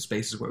some of the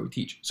spaces where we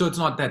teach. So it's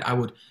not that I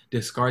would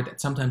discard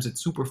that. Sometimes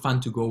it's super fun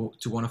to go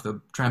to one of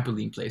the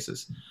trampoline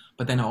places.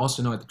 But then I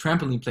also know at the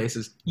trampoline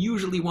places,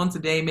 usually once a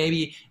day,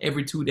 maybe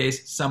every 2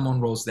 days,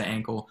 someone rolls their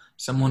ankle,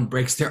 someone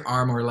breaks their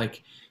arm, or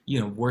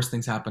worse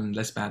things happen,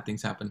 less bad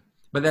things happen.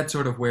 But that's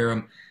sort of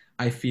where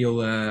I feel,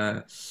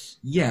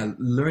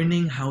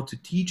 learning how to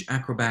teach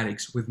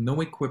acrobatics with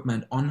no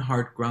equipment on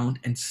hard ground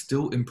and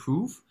still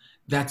improve,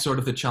 that's sort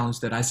of the challenge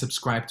that I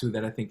subscribe to,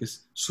 that I think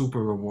is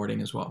super rewarding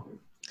as well.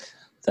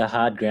 The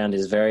hard ground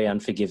is very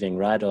unforgiving,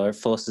 right? Or it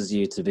forces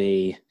you to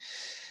be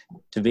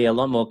a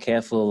lot more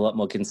careful, a lot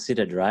more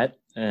considered, right?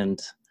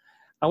 And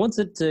I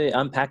wanted to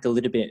unpack a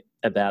little bit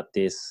about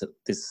this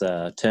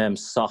term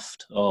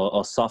soft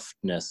or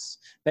softness.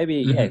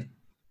 Maybe,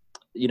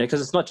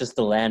 because it's not just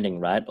the landing,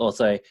 right?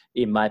 Also,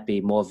 it might be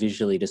more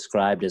visually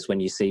described as when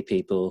you see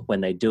people,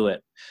 when they do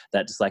it,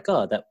 that's like,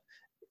 that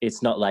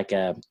it's not like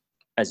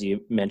as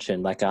you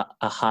mentioned, like a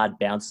hard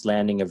bounce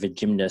landing of a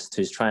gymnast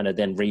who's trying to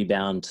then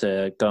rebound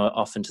to go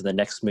off into the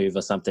next move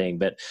or something.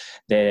 But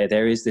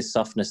there is this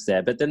softness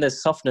there. But then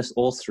there's softness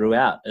all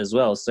throughout as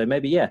well. So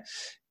maybe, can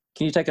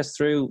you take us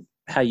through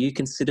how you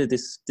consider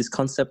this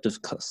concept of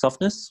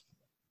softness?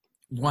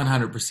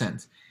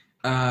 100%.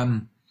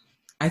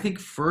 I think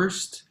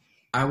first,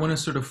 I want to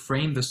sort of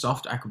frame the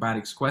soft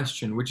acrobatics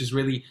question, which is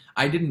really,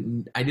 I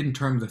didn't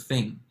term the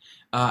thing.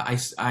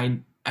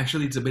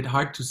 Actually, it's a bit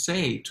hard to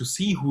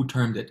see who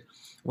termed it.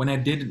 When I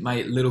did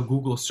my little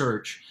Google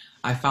search,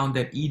 I found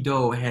that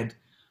Ido had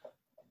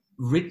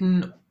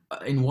written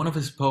in one of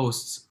his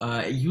posts,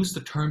 used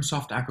the term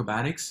soft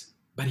acrobatics,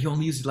 but he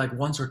only used it like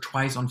once or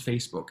twice on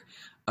Facebook.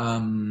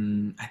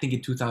 I think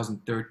in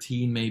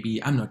 2013,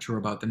 maybe. I'm not sure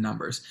about the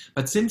numbers.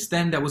 But since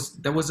then, that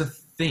was a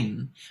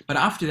thing. But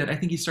after that, I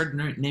think he started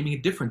naming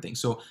it different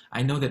things. So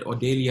I know that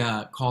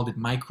Odelia called it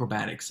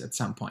microbatics at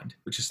some point,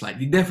 which is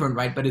slightly different,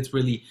 right? But it's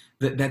really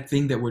that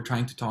thing that we're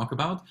trying to talk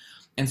about.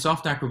 And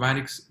soft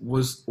acrobatics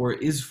was, or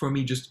is for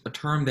me, just a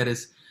term that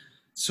is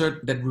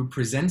that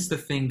represents the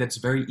thing that's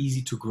very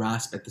easy to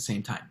grasp at the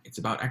same time. It's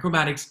about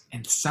acrobatics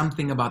and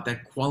something about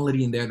that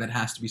quality in there that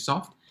has to be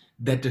soft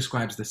that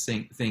describes the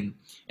same thing.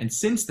 And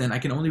since then, I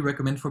can only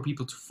recommend for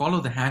people to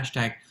follow the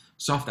hashtag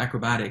soft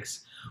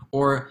acrobatics,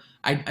 or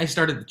I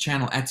started the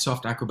channel at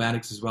Soft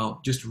Acrobatics as well,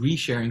 just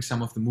resharing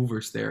some of the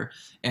movers there,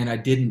 and I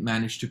didn't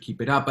manage to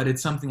keep it up, but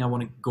it's something I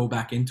want to go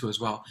back into as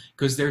well,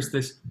 because there's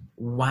this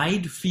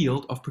wide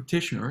field of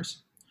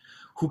practitioners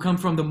who come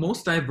from the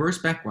most diverse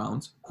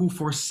backgrounds, who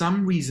for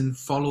some reason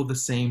follow the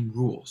same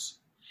rules.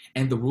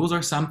 And the rules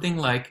are something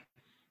like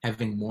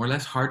having more or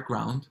less hard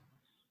ground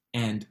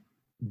and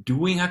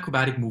doing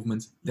acrobatic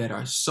movements that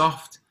are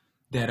soft,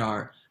 that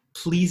are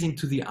pleasing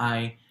to the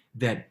eye,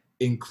 that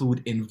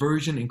include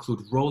inversion,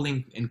 include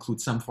rolling, include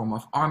some form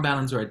of arm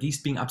balance, or at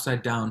least being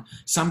upside down,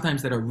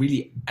 sometimes that are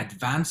really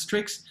advanced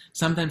tricks,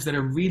 sometimes that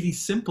are really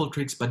simple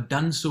tricks, but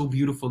done so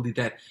beautifully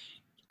that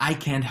I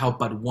can't help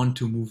but want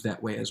to move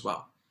that way as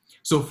well.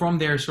 So from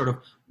there, sort of,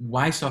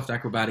 why soft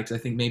acrobatics? I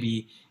think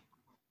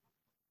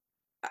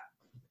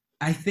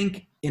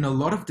in a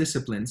lot of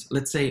disciplines,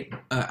 let's say,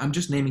 I'm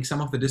just naming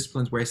some of the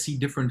disciplines where I see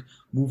different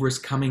movers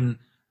coming,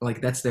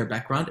 like that's their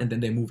background, and then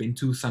they move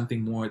into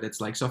something more that's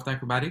like soft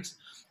acrobatics,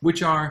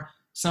 which are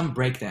some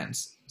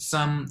breakdance,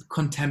 some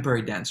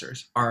contemporary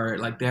dancers are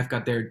like, they've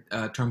got their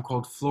term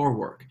called floor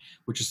work,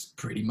 which is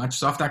pretty much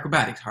soft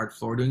acrobatics, hard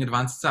floor, doing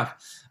advanced stuff.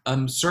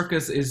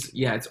 Circus is,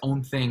 yeah, its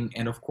own thing.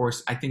 And of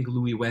course, I think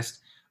Louis West,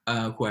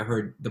 who I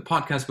heard the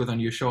podcast with on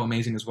your show,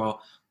 amazing as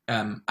well.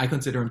 I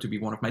consider him to be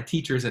one of my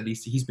teachers, at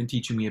least he's been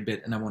teaching me a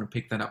bit, and I want to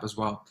pick that up as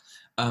well.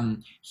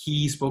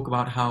 He spoke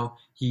about how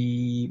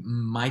he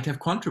might have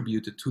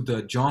contributed to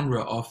the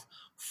genre of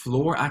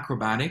floor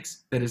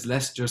acrobatics that is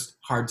less just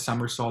hard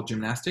somersault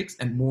gymnastics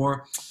and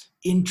more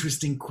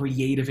interesting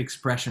creative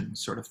expression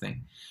sort of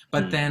thing.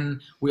 But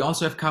then we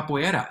also have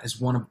capoeira as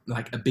one of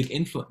like a big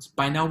influence.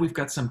 By now we've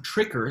got some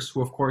trickers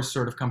who of course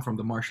sort of come from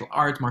the martial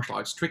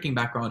arts tricking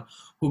background,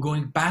 who are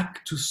going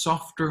back to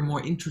softer,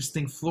 more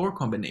interesting floor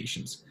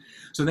combinations.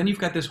 So then you've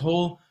got this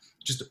whole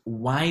just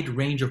wide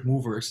range of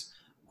movers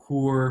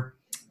who are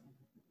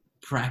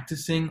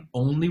practicing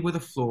only with a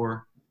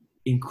floor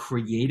in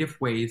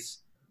creative ways,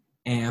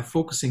 and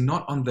focusing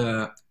not on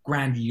the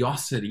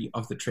grandiosity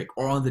of the trick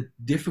or on the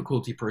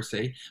difficulty per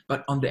se,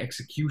 but on the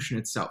execution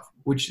itself,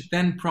 which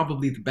then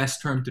probably the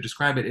best term to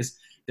describe it is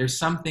there's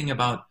something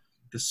about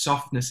the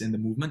softness in the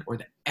movement or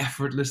the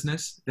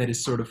effortlessness that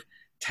is sort of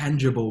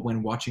tangible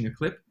when watching a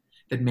clip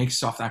that makes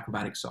soft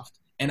acrobatics soft.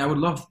 And I would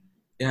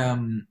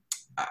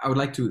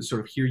like to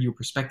sort of hear your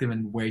perspective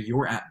and where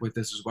you're at with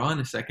this as well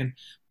in a second.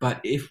 But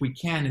if we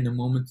can, in a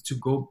moment, to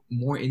go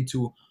more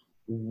into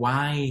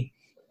why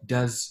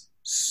does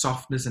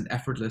softness and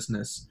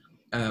effortlessness,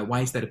 why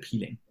is that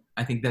appealing?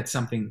 I think that's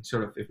something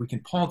sort of, if we can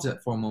pause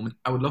that for a moment.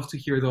 I would love to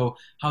hear though,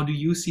 how do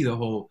you see the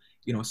whole,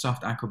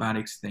 soft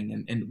acrobatics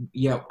thing? And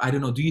yeah, I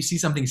don't know, do you see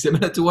something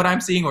similar to what I'm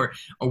seeing, or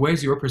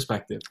where's your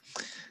perspective?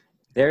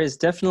 There is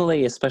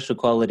definitely a special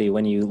quality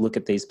when you look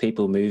at these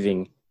people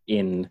moving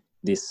in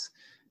this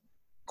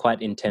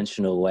quite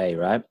intentional way,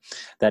 right?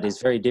 That is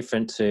very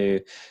different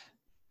to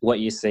what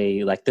you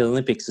see, like the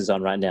Olympics is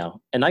on right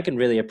now. And I can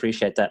really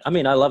appreciate that. I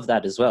mean, I love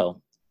that as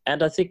well.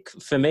 And I think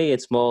for me,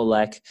 it's more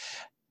like,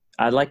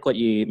 I like what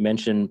you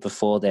mentioned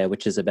before there,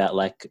 which is about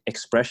like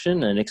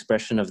expression and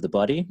expression of the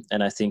body.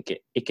 And I think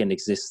it can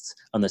exist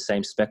on the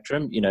same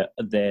spectrum.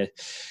 There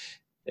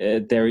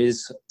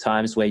is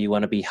times where you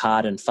want to be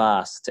hard and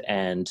fast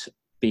and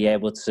be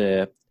able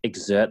to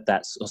exert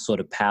that sort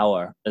of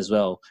power as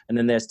well. And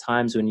then there's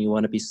times when you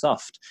want to be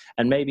soft.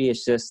 And maybe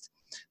it's just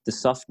the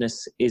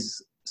softness is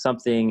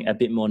something a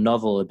bit more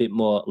novel, a bit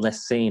more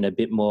less seen, a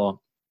bit more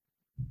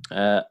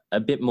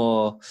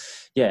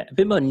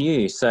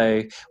new.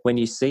 So when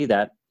you see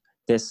that,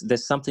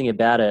 there's something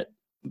about it.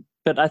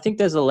 But I think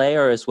there's a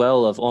layer as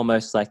well of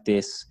almost like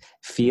this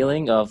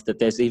feeling of that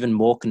there's even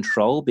more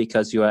control,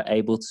 because you are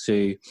able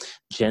to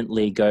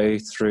gently go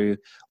through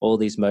all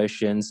these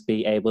motions,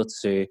 be able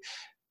to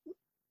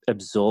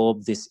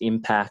absorb this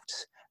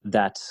impact.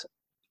 That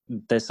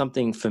there's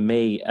something for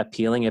me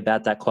appealing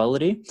about that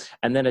quality.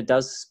 And then it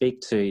does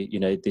speak to,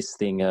 this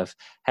thing of,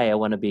 hey, I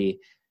want to be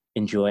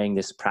enjoying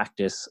this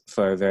practice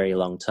for a very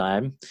long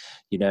time.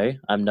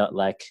 I'm not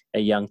like a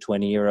young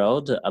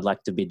 20-year-old. I'd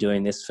like to be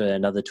doing this for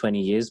another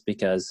 20 years,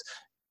 because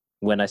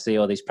when I see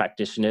all these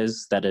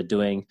practitioners that are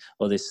doing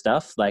all this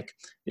stuff, like,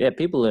 yeah,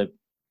 people are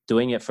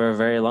doing it for a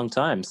very long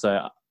time.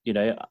 So,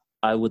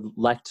 I would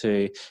like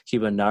to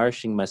keep on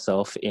nourishing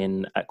myself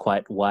in a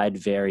quite wide,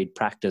 varied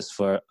practice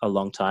for a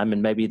long time.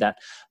 And maybe that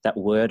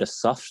word of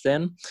soft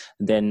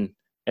then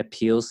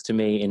appeals to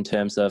me in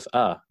terms of,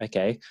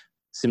 okay,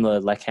 similar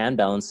like hand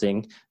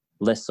balancing,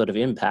 less sort of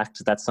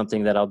impact. That's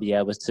something that I'll be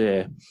able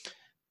to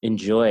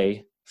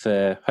enjoy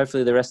for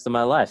hopefully the rest of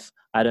my life.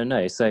 I don't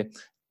know. So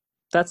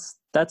that's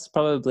that's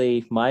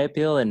probably my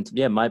appeal. And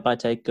yeah, my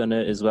take on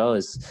it as well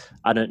is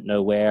I don't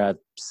know where I've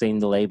seen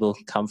the label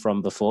come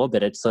from before,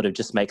 but it sort of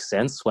just makes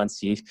sense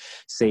once you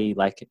see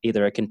like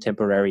either a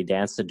contemporary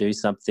dancer do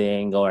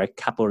something or a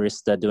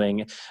capoeirista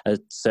doing a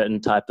certain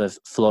type of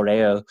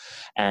floreo,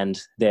 and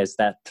there's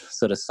that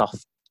sort of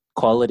soft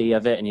quality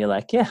of it, and you're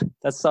like, yeah,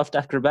 that's soft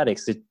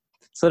acrobatics. It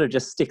sort of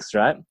just sticks,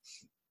 right?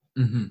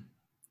 Hmm.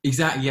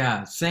 Exactly.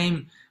 Yeah.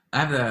 Same. I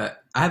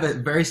have a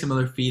very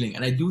similar feeling,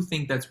 and I do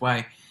think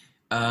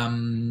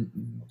um,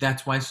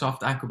 that's why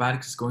soft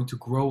acrobatics is going to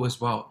grow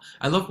as well.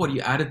 I love what you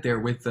added there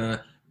with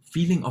the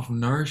feeling of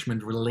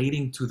nourishment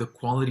relating to the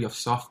quality of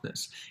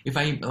softness. If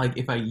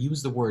I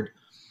use the word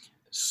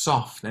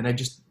soft and I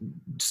just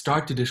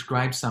start to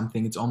describe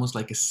something, it's almost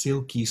like a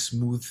silky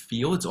smooth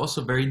feel. It's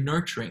also very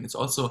nurturing. It's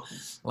also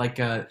like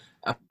a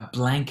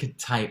blanket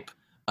type,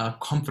 a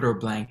comforter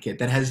blanket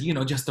that has,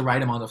 just the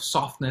right amount of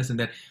softness. And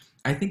that,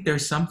 I think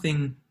there's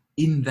something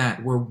in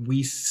that where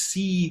we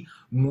see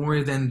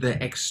more than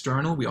the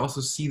external, we also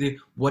see the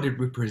what it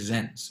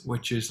represents,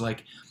 which is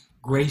like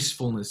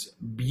gracefulness,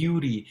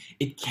 beauty.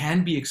 It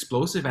can be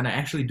explosive, and I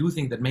actually do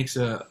think that makes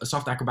a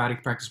soft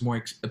acrobatic practice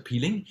more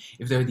appealing.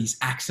 If there are these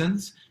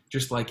accents,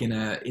 just like in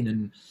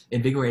an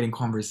invigorating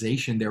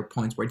conversation, there are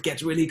points where it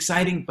gets really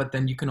exciting, but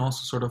then you can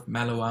also sort of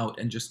mellow out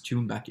and just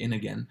tune back in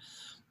again.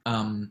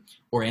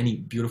 Or any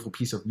beautiful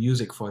piece of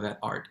music for that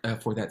art,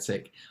 for that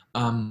sake.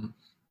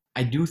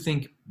 I do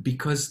think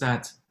because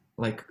that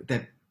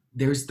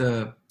there's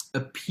the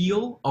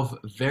appeal of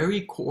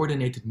very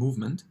coordinated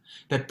movement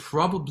that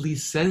probably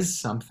says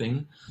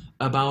something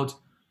about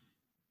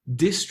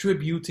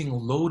distributing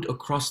load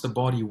across the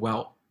body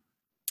well.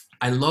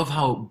 I love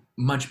how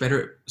much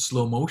better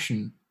slow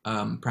motion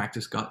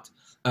practice got,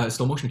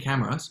 slow motion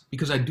cameras,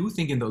 because I do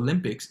think in the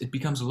Olympics it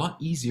becomes a lot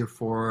easier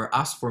for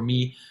us, for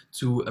me,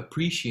 to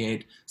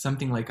appreciate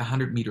something like a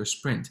 100-meter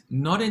sprint.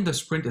 Not in the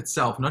sprint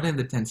itself, not in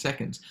the 10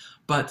 seconds,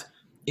 but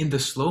in the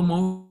slow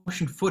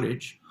motion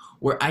footage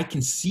where I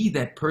can see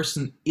that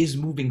person is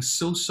moving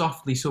so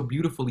softly, so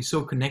beautifully,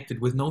 so connected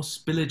with no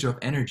spillage of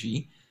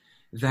energy,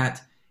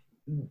 that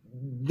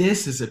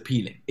this is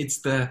appealing. It's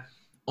the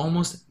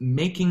almost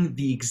making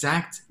the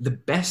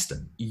best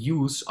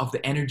use of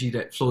the energy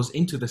that flows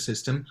into the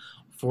system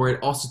for it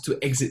also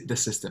to exit the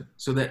system,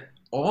 so that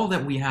all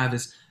that we have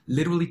is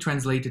literally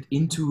translated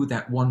into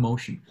that one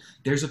motion.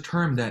 There's a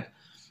term that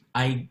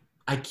I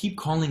keep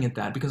calling it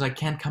that because I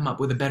can't come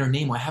up with a better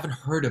name, or I haven't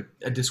heard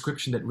a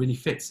description that really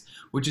fits,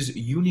 which is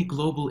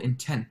uniglobal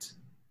intent.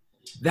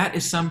 That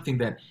is something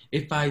that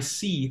if I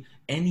see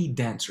any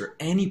dancer,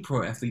 any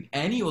pro athlete,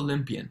 any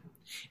Olympian,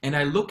 and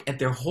I look at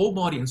their whole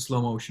body in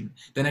slow motion,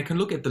 then I can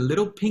look at the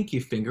little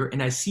pinky finger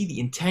and I see the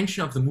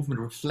intention of the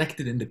movement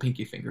reflected in the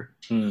pinky finger.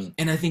 Mm.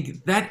 And I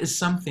think that is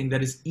something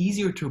that is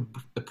easier to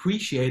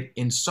appreciate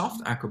in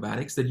soft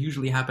acrobatics that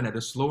usually happen at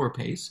a slower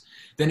pace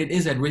than it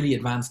is at really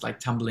advanced, like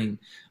tumbling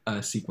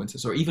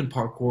sequences, or even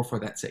parkour for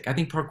that sake. I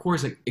think parkour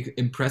is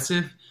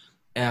impressive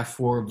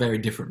for very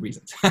different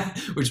reasons,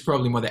 which is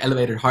probably more the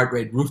elevated heart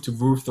rate, roof to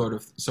roof sort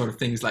of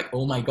things. Like,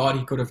 oh my God,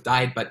 he could have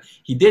died, but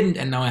he didn't,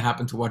 and now I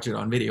happen to watch it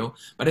on video.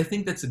 But I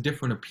think that's a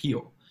different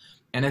appeal,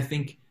 and I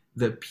think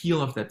the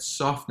appeal of that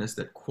softness,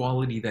 that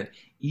quality, that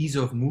ease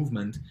of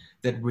movement,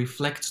 that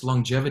reflects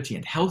longevity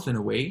and health in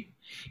a way,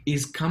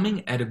 is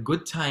coming at a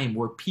good time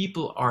where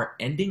people are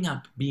ending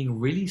up being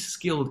really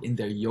skilled in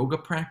their yoga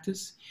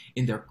practice,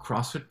 in their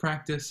CrossFit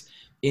practice,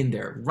 in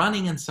their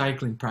running and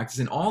cycling practice,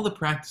 in all the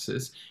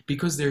practices,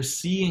 because they're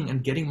seeing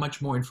and getting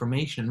much more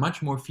information,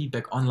 much more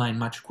feedback online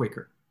much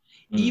quicker.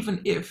 Mm.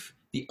 Even if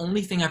the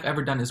only thing I've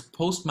ever done is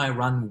post my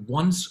run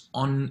once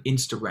on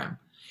Instagram.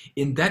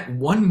 In that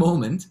one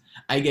moment,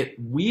 I get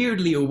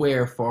weirdly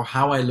aware for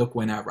how I look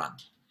when I run.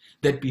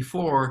 That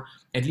before,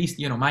 at least,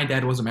 my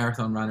dad was a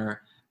marathon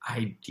runner.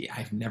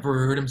 I've never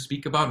heard him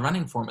speak about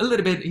running form. A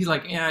little bit, he's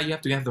like, yeah, you have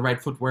to have the right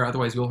footwear,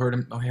 otherwise you'll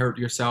hurt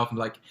yourself. And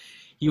like,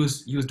 he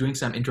was doing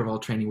some interval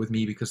training with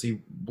me because he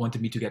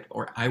wanted me to get,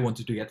 or I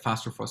wanted to get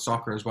faster for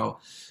soccer as well.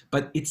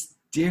 But it's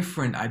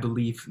different, I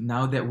believe,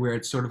 now that we're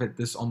at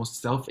this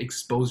almost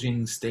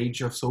self-exposing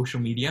stage of social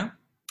media.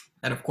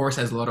 That of course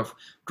has a lot of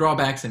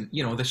drawbacks, and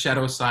the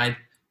shadow side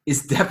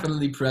is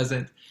definitely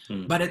present.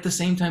 Mm. But at the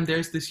same time,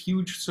 there's this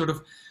huge sort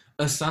of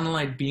a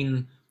sunlight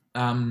being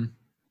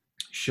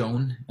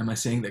shown. Am I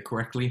saying that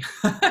correctly?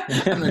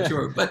 I'm not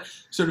sure, but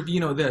sort of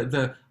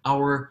the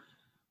our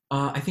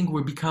I think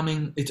we're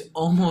becoming. It's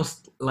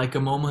almost like a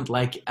moment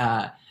like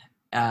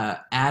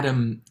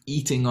Adam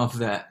eating of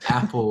the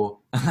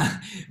apple,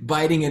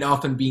 biting it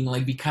off, and being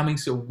like becoming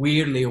so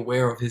weirdly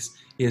aware of his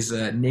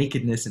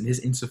nakedness and his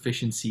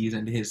insufficiencies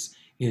and his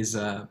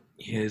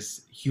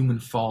human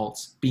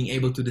faults, being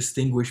able to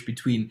distinguish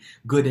between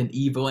good and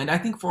evil. And I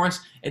think for us,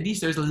 at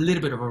least, there's a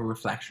little bit of a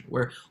reflection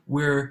where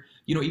we're,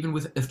 even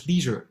with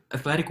athleisure,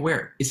 athletic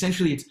wear,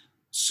 essentially it's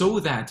so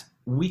that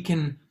we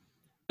can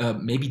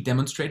maybe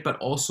demonstrate, but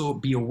also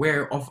be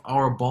aware of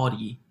our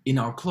body in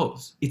our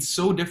clothes. It's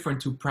so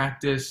different to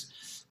practice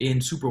in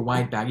super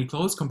wide baggy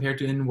clothes compared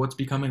to in what's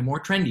becoming more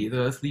trendy,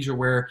 the athleisure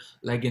wear,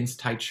 leggings,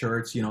 tight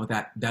shirts,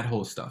 that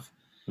whole stuff.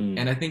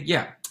 And I think,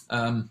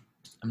 I'm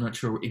not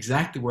sure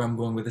exactly where I'm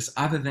going with this,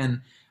 other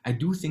than I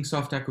do think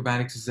soft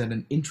acrobatics is at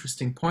an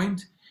interesting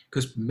point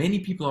because many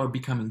people are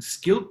becoming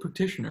skilled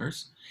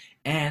practitioners,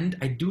 and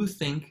I do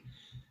think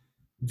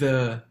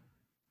the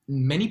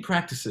many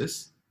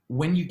practices,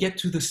 when you get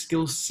to the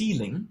skill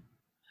ceiling,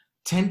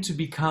 tend to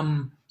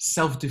become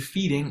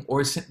self-defeating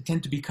or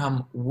tend to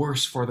become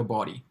worse for the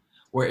body.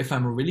 Where if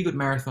I'm a really good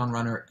marathon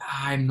runner,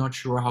 I'm not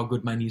sure how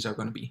good my knees are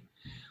going to be.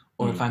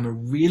 Or if I'm a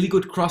really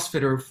good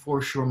CrossFitter,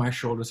 for sure my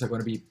shoulders are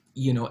going to be,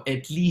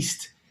 at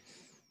least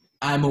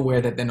I'm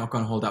aware that they're not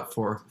going to hold up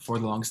for the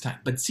longest time.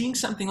 But seeing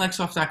something like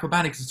soft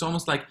acrobatics, it's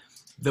almost like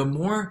the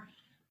more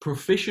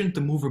proficient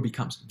the mover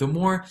becomes, the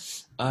more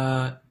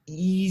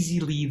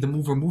easily the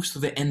mover moves to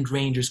the end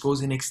ranges,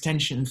 goes in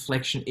extension,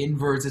 flexion,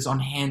 inverts, is on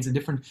hands in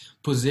different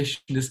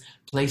positions, is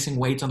placing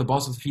weights on the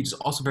balls of the feet, is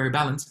also very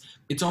balanced.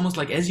 It's almost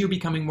like as you're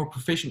becoming more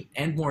proficient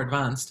and more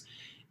advanced,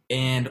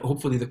 and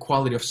hopefully the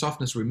quality of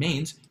softness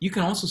remains, you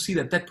can also see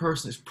that that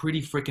person is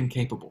pretty freaking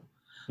capable.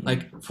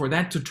 Like, for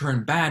that to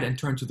turn bad and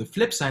turn to the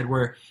flip side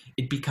where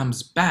it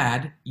becomes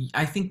bad,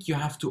 I think you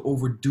have to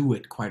overdo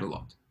it quite a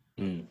lot.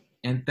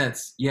 And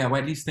that's, well, I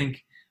at least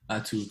think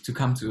to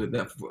come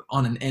to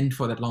on an end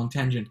for that long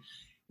tangent.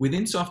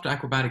 Within soft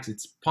acrobatics,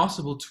 it's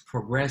possible to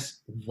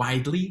progress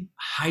widely,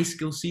 high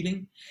skill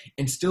ceiling,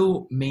 and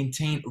still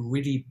maintain a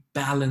really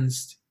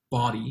balanced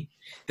body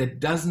that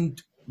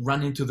doesn't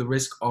run into the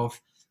risk of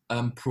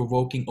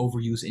provoking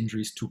overuse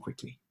injuries too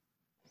quickly.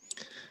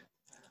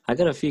 I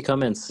got a few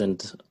comments,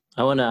 and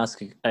I want to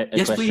ask a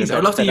yes, question. Please.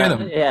 I'd love to hear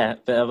them. Yeah,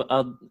 but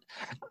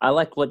I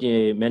like what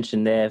you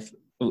mentioned there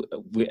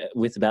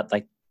with about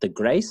like the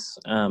grace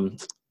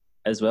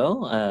as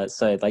well.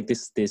 So like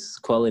this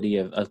quality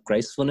of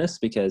gracefulness,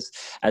 because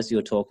as you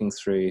were talking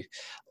through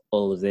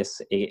all of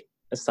this, it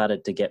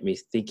started to get me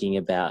thinking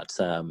about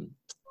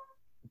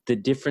the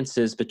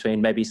differences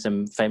between maybe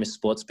some famous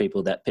sports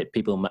people that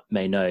people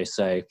may know.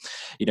 So,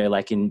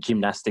 like in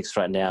gymnastics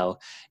right now,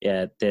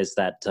 there's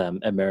that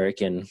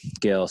American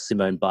girl,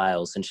 Simone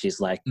Biles, and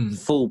she's like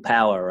full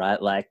power, right?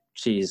 Like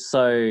she's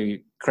so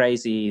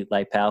crazy,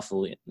 like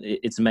powerful.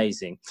 It's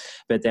amazing.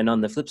 But then on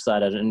the flip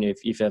side, I don't know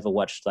if you've ever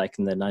watched like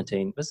in the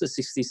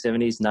 60s,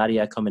 70s,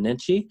 Nadia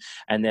Comaneci,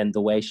 and then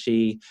the way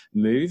she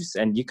moves,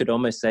 and you could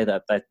almost say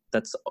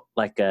that's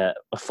like a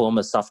form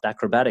of soft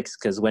acrobatics,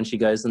 because when she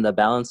goes in the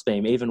balance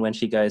beam, even when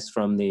she goes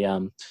from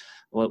the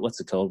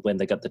what's it called, when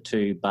they got the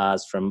two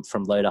bars from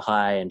low to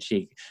high and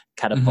she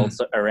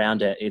catapults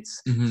around it,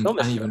 it's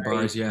almost uneven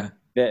bars,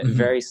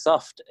 very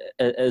soft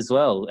as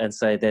well. And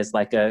so there's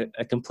like a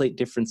complete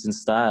difference in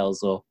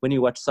styles. Or when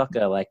you watch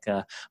soccer, like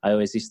I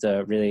always used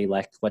to really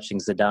like watching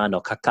Zidane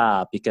or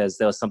Kaká, because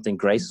there was something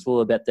graceful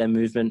about their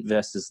movement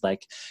versus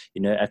like,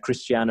 a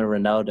Cristiano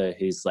Ronaldo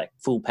who's like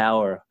full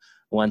power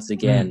once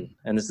again.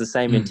 And it's the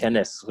same in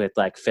tennis with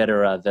like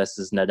Federer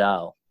versus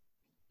Nadal.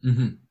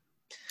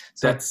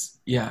 So that's,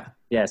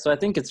 yeah, so I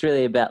think it's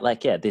really about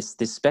like, this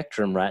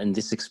spectrum, right, and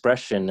this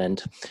expression,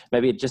 and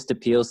maybe it just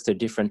appeals to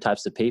different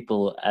types of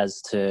people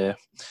as to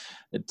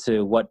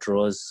what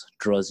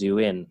draws you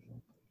in.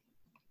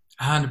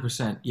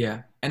 100%,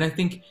 yeah. And I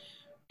think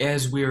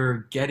as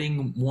we're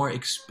getting more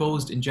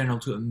exposed in general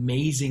to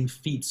amazing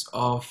feats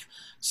of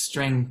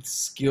strength,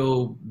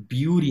 skill,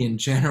 beauty in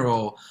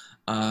general,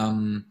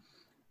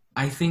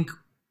 I think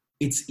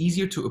it's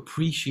easier to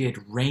appreciate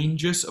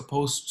ranges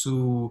opposed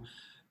to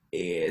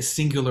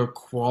singular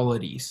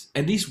qualities,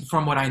 at least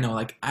from what I know.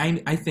 Like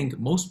I think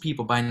most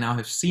people by now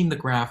have seen the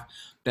graph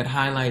that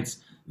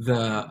highlights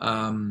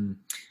the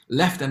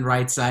left and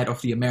right side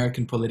of the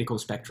American political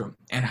spectrum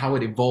and how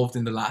it evolved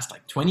in the last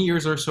like 20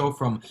 years or so,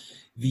 from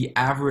the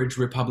average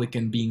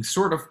Republican being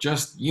sort of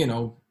just,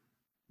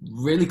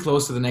 really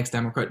close to the next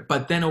Democrat,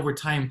 but then over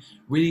time,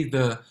 really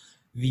the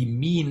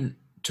mean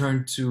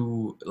turned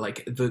to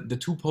like the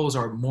two poles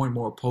are more and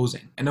more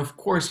opposing. And of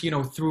course,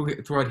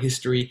 throughout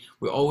history,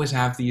 we always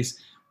have these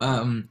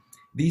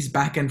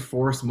back and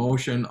forth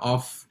motion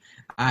of,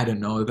 I don't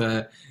know,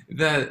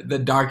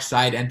 the dark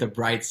side and the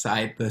bright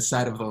side, the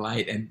side of the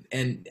light,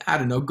 and I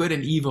don't know, good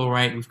and evil,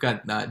 right? We've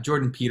got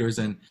Jordan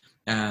Peterson,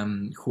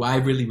 who I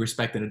really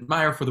respect and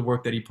admire for the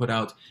work that he put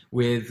out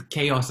with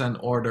chaos and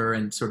order,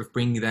 and sort of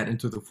bringing that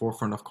into the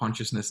forefront of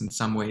consciousness in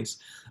some ways.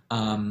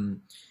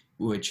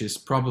 Which is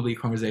probably a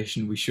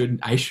conversation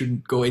I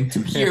shouldn't go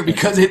into here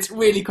because it's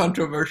really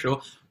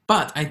controversial.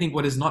 But I think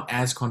what is not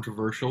as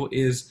controversial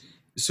is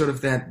sort of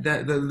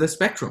the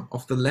spectrum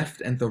of the left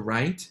and the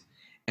right,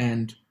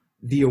 and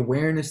the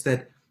awareness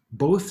that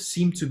both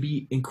seem to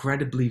be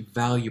incredibly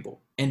valuable.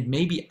 And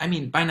maybe, I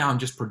mean, by now I'm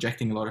just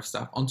projecting a lot of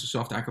stuff onto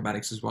soft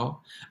acrobatics as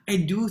well. I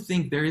do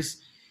think there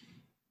is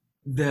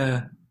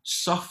the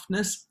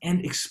softness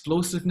and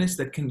explosiveness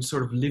that can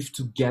sort of live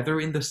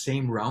together in the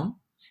same realm.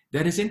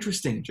 That is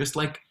interesting, just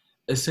like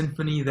a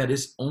symphony that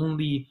is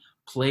only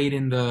played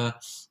in the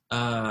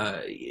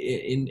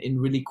in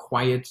really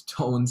quiet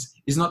tones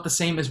is not the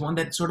same as one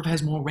that sort of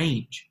has more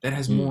range, that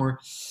has more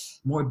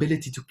more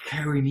ability to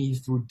carry me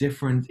through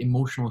different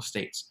emotional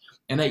states.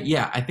 And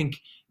I think,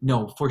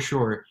 no, for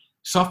sure,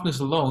 softness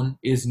alone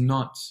is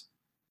not,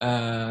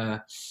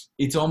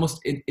 it's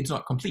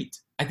not complete.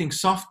 I think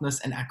softness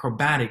and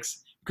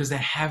acrobatics, because they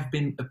have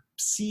been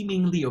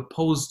seemingly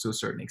opposed to a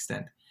certain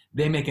extent,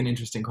 they make an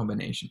interesting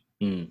combination.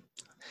 Mm.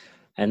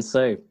 And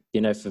so,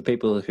 for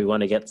people who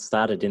want to get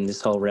started in this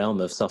whole realm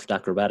of soft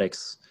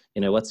acrobatics,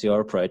 what's your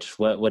approach?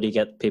 What do you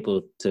get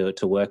people to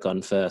work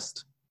on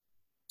first?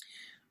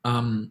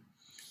 I'm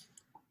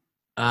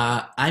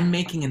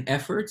making an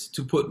effort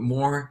to put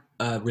more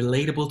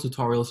relatable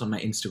tutorials on my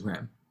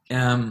Instagram.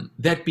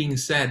 That being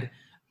said,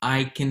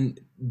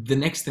 the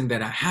next thing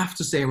that I have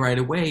to say right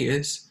away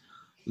is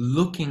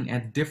looking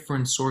at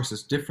different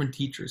sources, different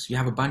teachers. You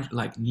have a bunch,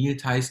 like Neil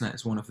Teisner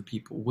is one of the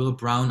people. Will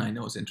Brown, I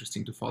know, is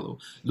interesting to follow.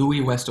 Louis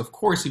West, of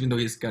course, even though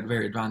he's got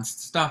very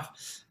advanced stuff.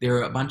 There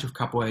are a bunch of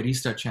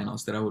capoeirista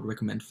channels that I would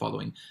recommend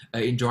following.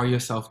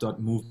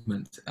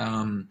 Enjoyyourself.movement.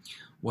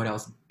 What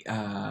else?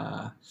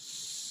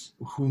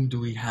 Whom do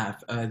we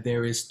have?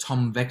 There is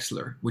Tom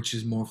Wexler, which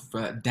is more of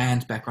a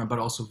dance background, but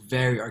also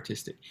very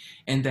artistic.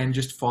 And then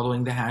just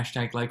following the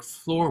hashtag like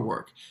floor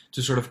work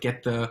to sort of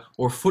get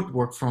or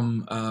footwork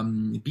from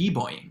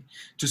b-boying,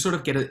 to sort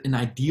of get an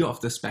idea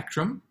of the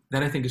spectrum.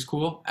 That I think is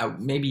cool.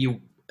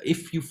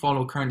 If you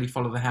currently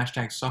follow the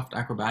hashtag soft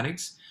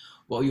acrobatics,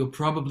 what you'll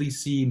probably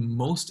see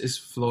most is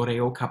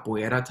floreo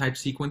capoeira type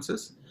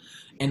sequences.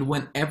 And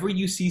whenever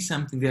you see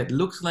something that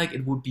looks like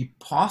it would be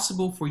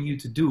possible for you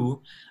to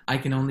do, I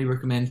can only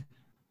recommend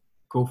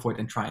go for it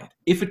and try it.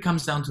 If it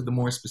comes down to the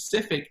more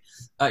specific,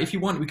 if you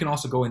want, we can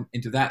also go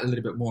into that a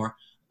little bit more.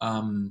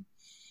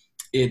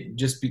 It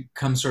just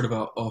becomes sort of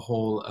a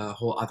whole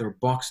other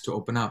box to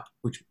open up,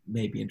 which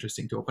may be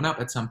interesting to open up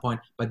at some point.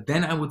 But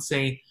then I would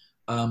say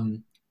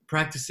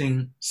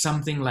practicing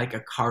something like a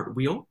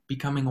cartwheel,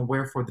 becoming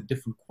aware for the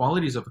different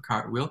qualities of a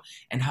cartwheel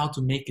and how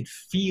to make it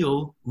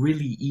feel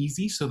really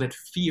easy so that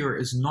fear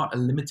is not a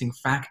limiting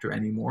factor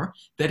anymore.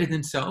 That in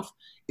itself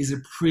is a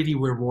pretty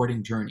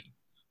rewarding journey.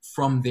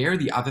 From there,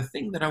 the other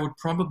thing that I would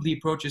probably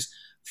approach is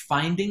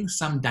finding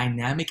some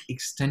dynamic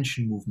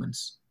extension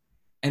movements.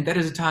 And that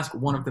is a task.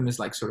 One of them is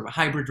like sort of a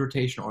hybrid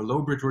rotation or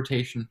low bridge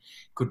rotation.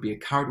 Could be a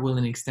cartwheel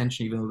and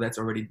extension, even though that's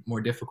already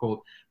more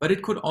difficult. But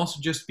it could also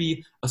just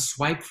be a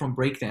swipe from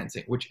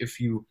breakdancing, which if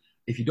you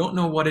don't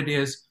know what it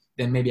is,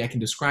 then maybe I can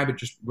describe it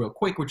just real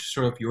quick, which is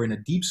sort of you're in a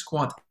deep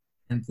squat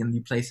and then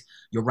you place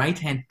your right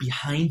hand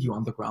behind you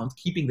on the ground,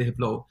 keeping the hip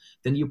low.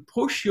 Then you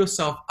push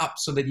yourself up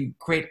so that you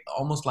create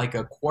almost like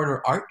a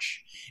quarter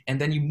arch.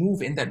 And then you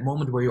move in that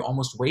moment where you're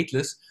almost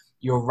weightless,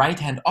 your right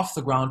hand off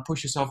the ground,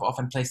 push yourself off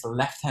and place the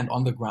left hand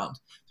on the ground.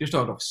 So you're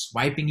sort of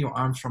swiping your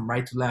arms from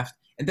right to left.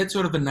 And that's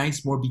sort of a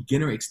nice, more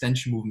beginner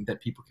extension movement that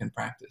people can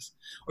practice.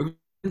 Or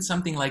even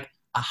something like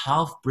a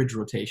half bridge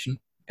rotation.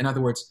 In other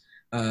words,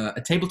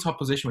 a tabletop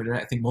position, which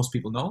I think most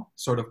people know,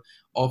 sort of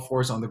all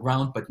fours on the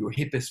ground, but your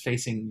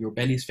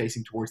belly is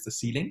facing towards the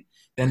ceiling.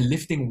 Then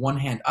lifting one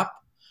hand up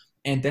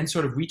and then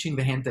sort of reaching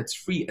the hand that's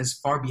free as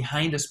far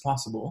behind as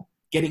possible.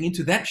 Getting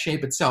into that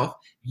shape itself,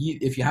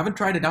 if you haven't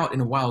tried it out in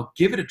a while,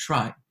 give it a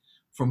try.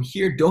 From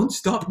here, don't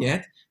stop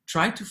yet.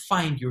 Try to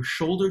find your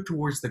shoulder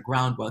towards the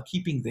ground while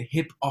keeping the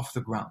hip off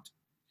the ground.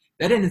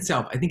 That in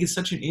itself, I think, is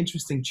such an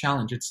interesting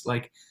challenge. It's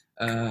like,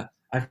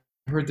 I've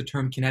heard the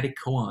term kinetic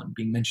koan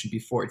being mentioned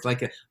before. It's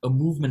like a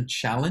movement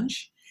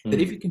challenge that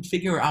if you can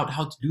figure out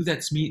how to do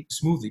that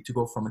smoothly, to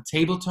go from a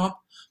tabletop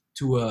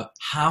to a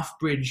half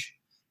bridge,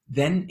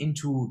 then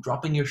into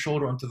dropping your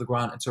shoulder onto the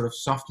ground and sort of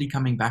softly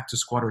coming back to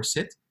squat or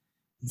sit,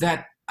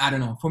 that, I don't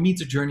know, for me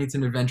it's a journey, it's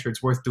an adventure,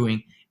 it's worth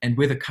doing. And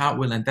with a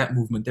cartwheel and that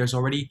movement, there's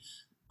already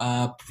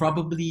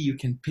probably you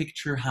can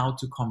picture how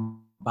to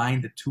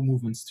combine the two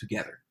movements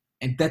together.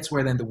 And that's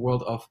where then the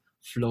world of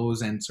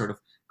flows and sort of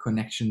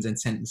connections and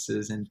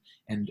sentences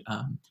and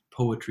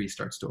poetry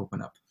starts to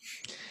open up.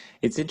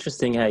 It's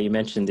interesting how you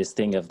mentioned this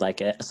thing of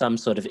like some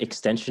sort of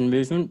extension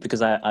movement,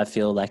 because I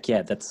feel like,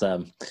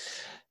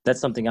 that's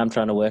something I'm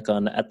trying to work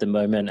on at the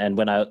moment. And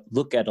when I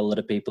look at a lot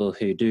of people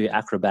who do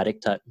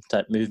acrobatic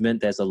type movement,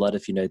 there's a lot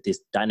of, this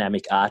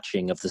dynamic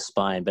arching of the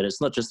spine, but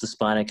it's not just the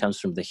spine, it comes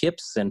from the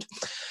hips. And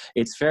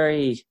it's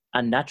very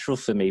unnatural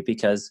for me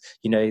because,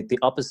 the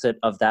opposite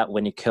of that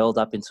when you're curled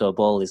up into a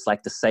ball is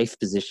like the safe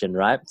position,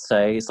 right? So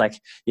it's like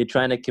you're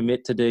trying to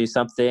commit to do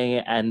something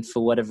and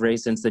for whatever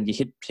reasons, then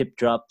your hip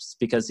drops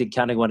because you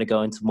kind of want to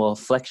go into more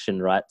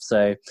flexion, right?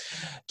 So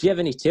do you have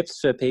any tips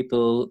for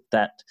people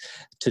that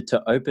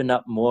to open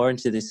up more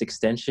into this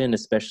extension,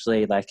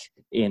 especially like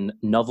in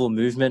novel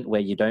movement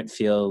where you don't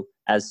feel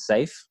as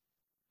safe?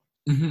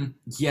 Mm-hmm.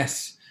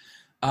 Yes.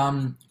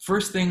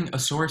 First thing, a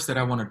source that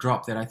I want to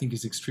drop that I think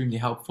is extremely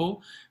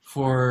helpful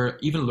for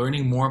even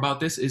learning more about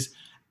this is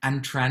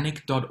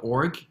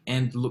antranic.org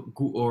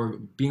or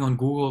being on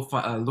Google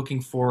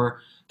looking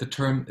for the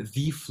term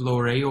the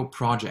Floreo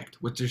Project,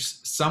 which is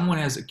someone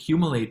has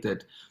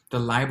accumulated the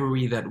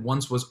library that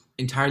once was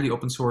entirely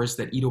open source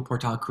that Ido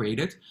Portal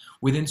created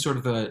within sort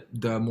of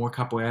the more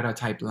capoeira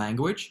type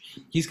language.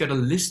 He's got a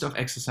list of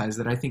exercises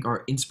that I think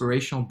are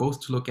inspirational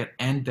both to look at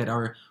and that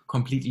are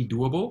completely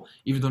doable,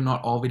 even though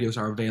not all videos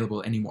are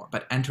available anymore.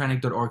 But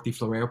antranic.org, the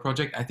Floreo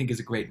project, I think is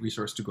a great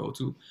resource to go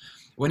to.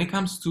 When it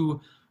comes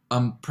to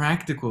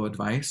practical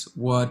advice,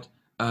 what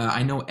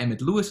I know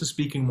Emmett Lewis is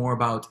speaking more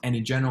about, and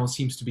in general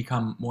seems to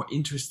become more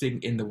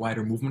interesting in the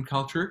wider movement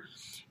culture,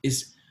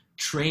 is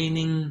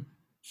training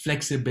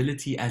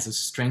flexibility as a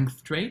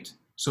strength trait.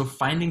 So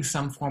finding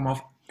some form of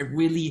a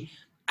really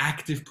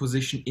active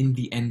position in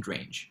the end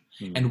range.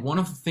 And one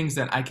of the things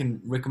that I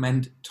can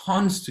recommend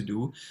tons to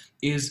do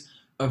is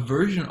a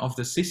version of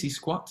the sissy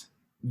squat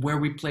where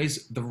we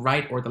place the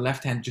right or the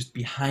left hand just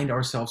behind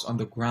ourselves on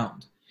the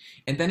ground.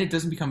 And then it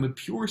doesn't become a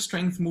pure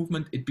strength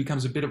movement. It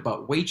becomes a bit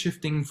about weight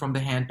shifting from the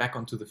hand back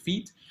onto the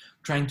feet,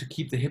 trying to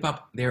keep the hip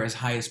up there as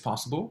high as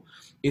possible.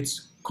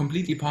 It's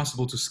completely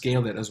possible to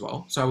scale that as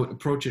well. So I would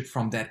approach it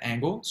from that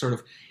angle, sort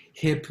of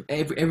hip,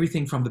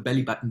 everything from the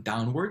belly button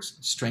downwards,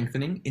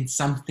 strengthening in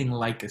something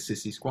like a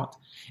sissy squat.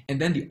 And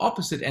then the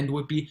opposite end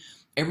would be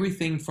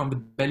everything from the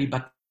belly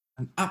button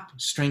up,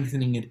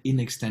 strengthening it in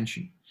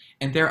extension.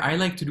 And there I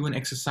like to do an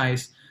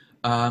exercise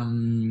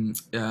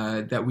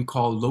that we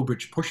call low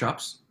bridge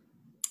push-ups,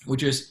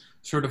 which is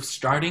sort of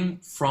starting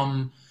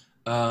from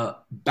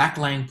back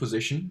lying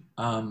position,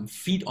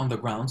 feet on the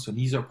ground, so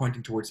knees are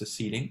pointing towards the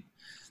ceiling,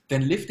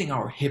 then lifting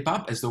our hip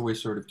up as though we're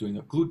sort of doing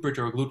a glute bridge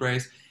or a glute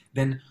raise,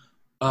 then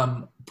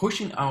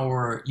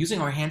using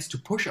our hands to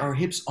push our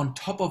hips on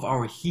top of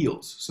our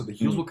heels. So the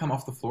heels will come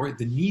off the floor,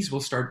 the knees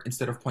will start,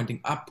 instead of pointing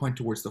up, point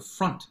towards the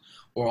front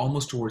or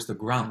almost towards the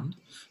ground.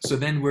 So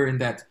then we're in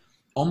that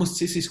almost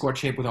sissy squat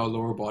shape with our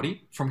lower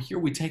body. From here,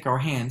 we take our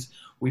hands,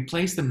 we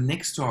place them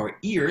next to our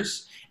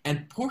ears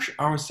and push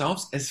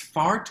ourselves as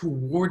far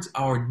towards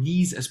our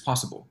knees as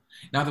possible.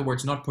 In other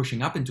words, not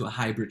pushing up into a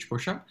high bridge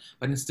push-up,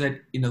 but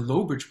instead in a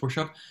low bridge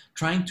push-up,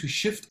 trying to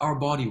shift our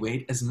body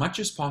weight as much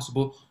as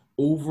possible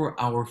over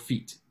our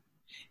feet.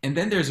 And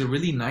then there's a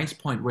really nice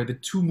point where the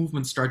two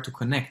movements start to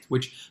connect,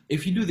 which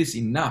if you do this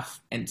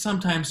enough, and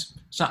sometimes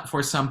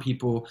for some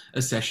people,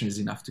 a session is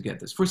enough to get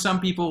this. For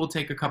some people, it will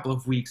take a couple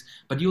of weeks,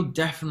 but you'll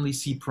definitely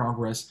see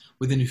progress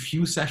within a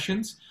few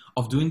sessions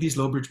of doing these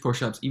low bridge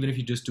push-ups, even if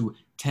you just do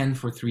 10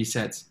 for 3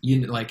 sets.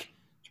 You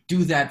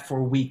do that for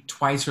a week,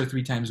 twice or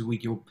 3 times a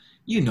week, you'll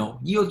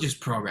just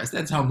progress.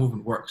 That's how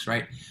movement works,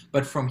 right?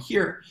 But from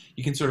here,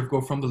 you can sort of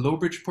go from the low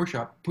bridge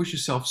push-up, push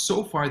yourself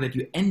so far that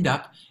you end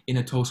up in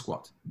a toe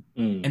squat.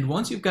 And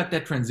once you've got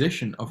that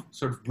transition of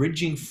sort of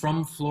bridging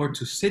from floor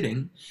to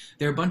sitting,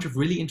 there are a bunch of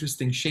really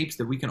interesting shapes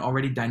that we can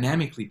already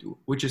dynamically do,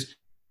 which is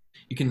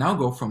you can now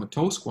go from a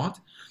toe squat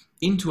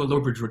into a low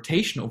bridge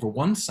rotation over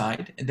one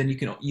side, and then you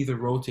can either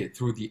rotate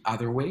through the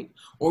other way,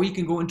 or you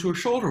can go into a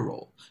shoulder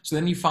roll. So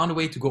then you found a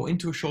way to go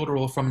into a shoulder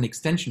roll from an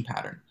extension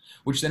pattern,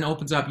 which then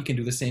opens up, you can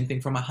do the same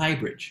thing from a high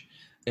bridge,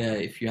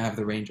 if you have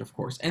the range, of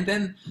course. And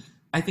then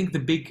I think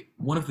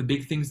one of the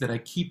big things that I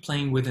keep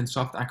playing with in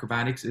soft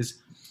acrobatics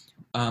is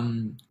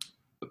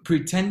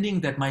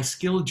pretending that my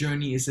skill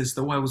journey is as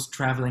though I was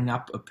traveling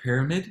up a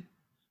pyramid,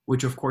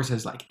 which of course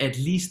has at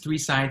least 3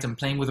 sides. I'm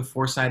playing with a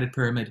 4-sided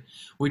pyramid,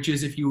 which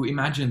is, if you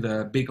imagine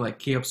the big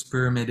Cheops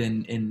pyramid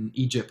in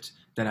Egypt,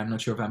 that I'm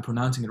not sure if I'm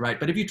pronouncing it right,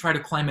 but if you try to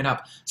climb it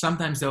up,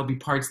 sometimes there'll be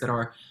parts that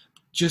are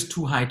just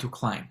too high to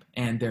climb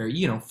and they're,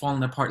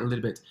 falling apart a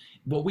little bit.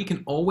 What we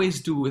can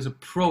always do is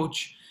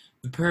approach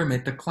the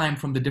pyramid, the climb,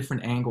 from the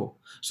different angle.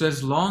 So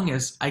as long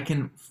as I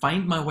can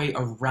find my way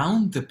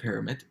around the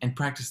pyramid and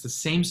practice the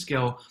same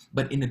skill,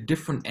 but in a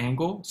different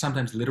angle,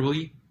 sometimes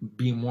literally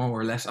being more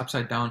or less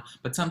upside down,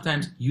 but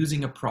sometimes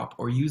using a prop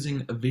or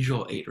using a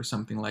visual aid or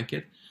something like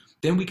it,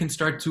 then we can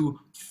start to,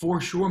 for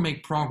sure,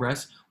 make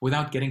progress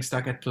without getting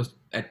stuck at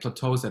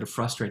plateaus at a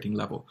frustrating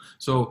level.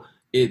 So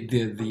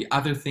the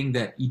other thing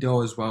that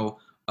Ido as well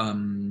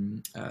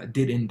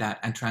did in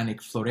that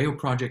Antranic Floreo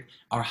project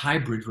are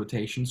hybrid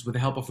rotations with the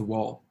help of the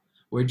wall.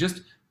 We're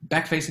just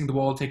back facing the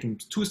wall, taking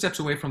 2 steps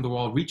away from the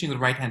wall, reaching the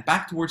right hand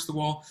back towards the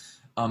wall,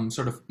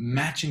 sort of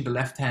matching the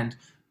left hand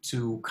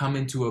to come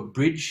into a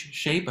bridge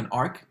shape, an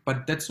arc,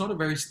 but that's not a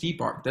very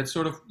steep arc. That's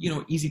sort of,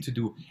 easy to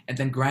do, and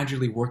then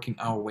gradually working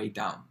our way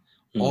down.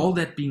 All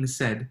that being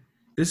said,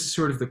 this is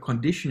sort of the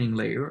conditioning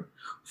layer.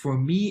 For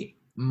me,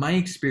 my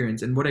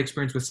experience and what I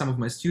experience with some of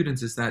my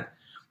students is that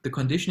the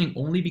conditioning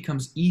only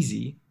becomes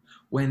easy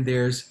when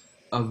there's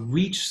a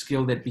reach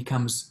skill that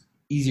becomes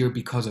easier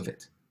because of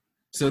it.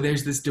 So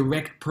there's this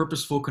direct,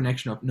 purposeful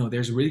connection of, no,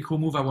 there's a really cool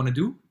move I want to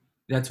do.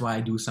 That's why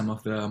I do some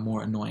of the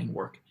more annoying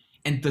work.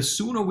 And the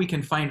sooner we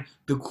can find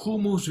the cool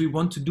moves we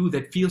want to do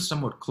that feel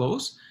somewhat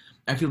close,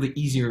 I feel the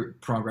easier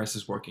progress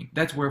is working.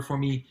 That's where, for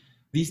me,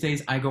 these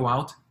days I go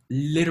out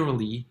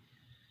literally,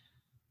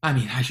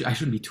 I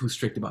shouldn't be too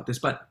strict about this,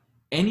 but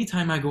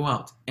anytime I go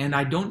out and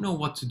I don't know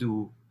what to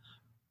do,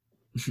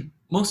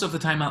 most of the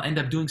time I'll end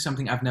up doing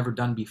something I've never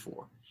done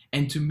before.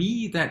 And to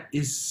me, that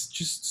is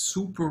just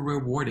super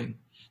rewarding.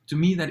 To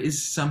me, that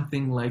is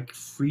something like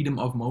freedom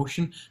of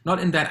motion. Not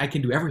in that I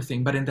can do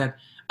everything, but in that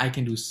I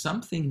can do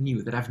something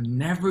new that I've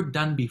never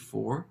done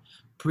before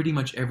pretty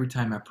much every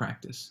time I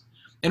practice.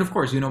 And of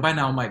course, by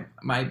now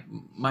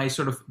my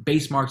sort of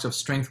base marks of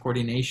strength,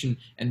 coordination,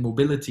 and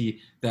mobility,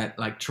 that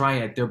like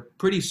triad, they're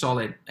pretty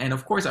solid. And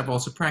of course, I've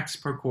also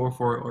practiced parkour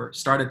or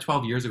started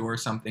 12 years ago or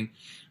something.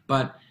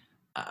 But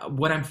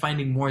what I'm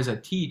finding more as I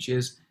teach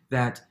is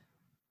that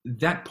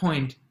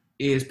point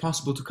is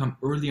possible to come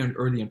earlier and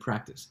earlier in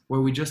practice, where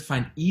we just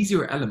find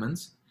easier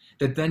elements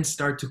that then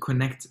start to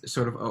connect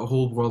sort of a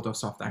whole world of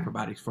soft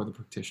acrobatics for the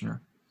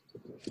practitioner.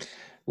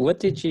 What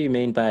did you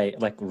mean by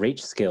like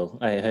reach skill?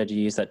 I heard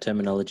you use that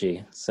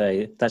terminology.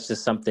 So that's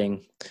just something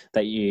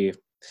that you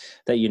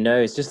know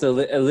is just a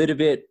little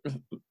bit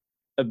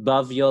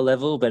above your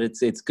level, but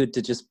it's good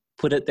to just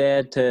put it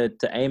there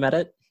to aim at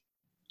it.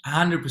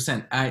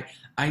 100%.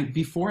 I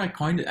before I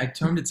coined it, I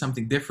termed it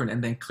something different,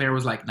 and then Claire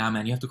was like, "Nah,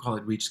 man, you have to call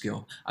it reach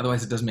skill.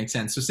 Otherwise, it doesn't make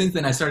sense." So since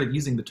then, I started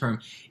using the term.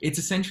 It's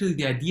essentially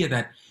the idea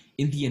that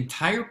in the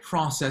entire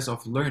process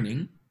of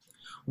learning,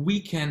 we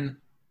can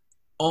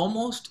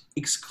almost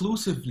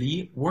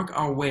exclusively work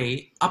our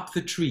way up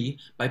the tree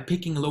by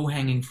picking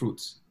low-hanging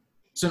fruits.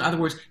 So in other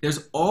words,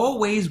 there's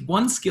always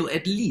one skill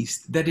at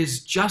least that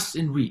is just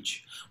in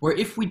reach, where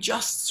if we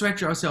just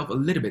stretch ourselves a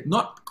little bit,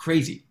 not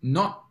crazy,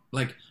 not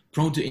like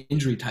prone to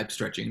injury type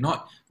stretching,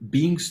 not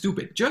being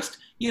stupid, just,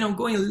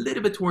 going a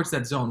little bit towards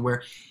that zone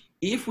where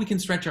if we can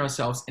stretch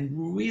ourselves and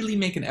really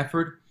make an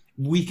effort,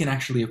 we can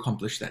actually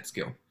accomplish that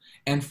skill.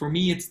 And for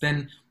me, it's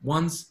then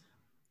once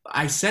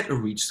I set a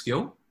reach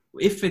skill,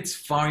 if it's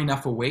far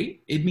enough away,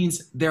 it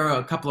means there are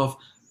a couple of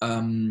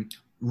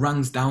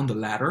rungs down the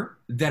ladder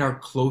that are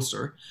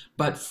closer.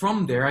 But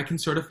from there,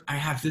 I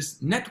have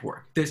this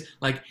network.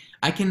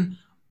 I can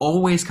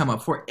always come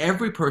up for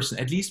every person,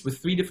 at least with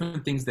 3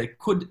 different things they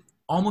could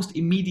almost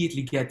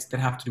immediately get that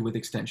have to do with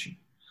extension.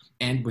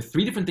 And with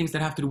 3 different things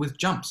that have to do with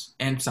jumps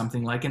and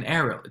something like an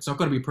aerial. It's not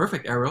going to be a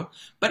perfect aerial,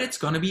 but it's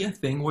going to be a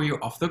thing where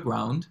you're off the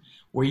ground,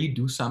 where you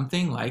do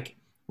something like,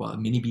 a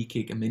mini B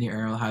kick, a mini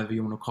aerial, however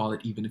you want to call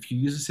it. Even if you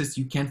use assist,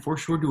 you can for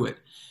sure do it.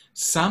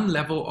 Some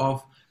level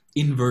of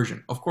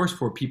inversion. Of course,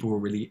 for people who are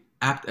really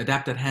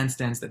adept at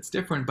handstands, that's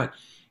different, but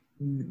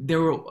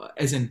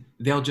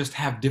they'll just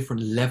have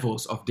different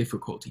levels of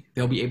difficulty.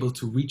 They'll be able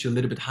to reach a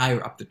little bit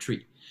higher up the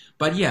tree.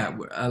 But yeah,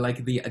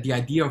 like the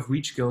idea of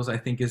reach skills, I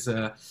think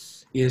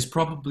is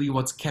probably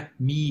what's kept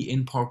me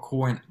in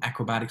parkour and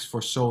acrobatics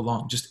for so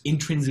long, just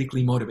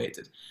intrinsically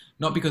motivated.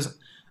 Not because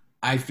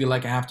I feel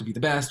like I have to be the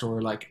best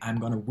or like I'm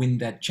going to win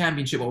that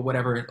championship or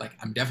whatever. Like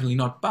I'm definitely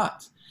not,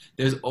 but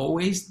there's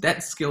always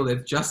that skill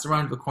that's just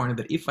around the corner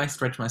that if I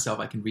stretch myself,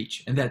 I can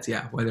reach. And that's,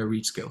 why they're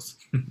reach skills.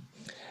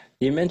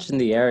 You mentioned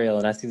the aerial,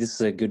 and I think this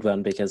is a good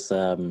one because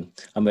I'm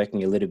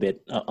working a little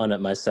bit on it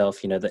myself.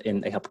 That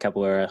in a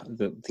couple where I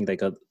think they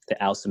got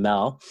the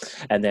Mal,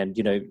 and then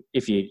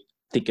if you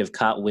think of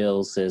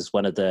cartwheels as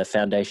one of the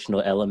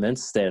foundational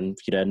elements, then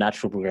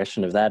natural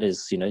progression of that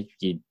is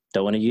you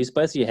don't want to use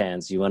both your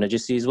hands. You want to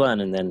just use one,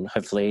 and then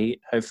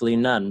hopefully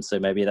none. So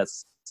maybe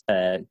that's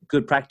a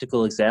good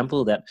practical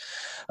example that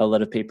a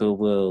lot of people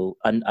will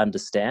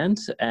understand.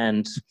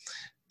 And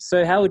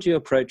so how would you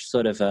approach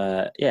sort of,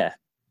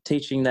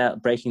 teaching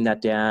that, breaking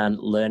that down,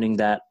 learning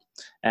that?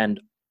 And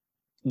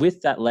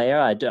with that layer,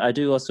 I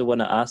do also want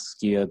to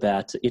ask you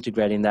about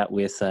integrating that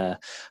with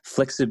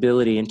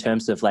flexibility in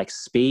terms of like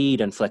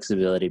speed and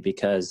flexibility,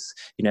 because,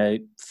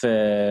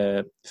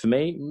 for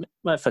me,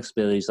 my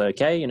flexibility is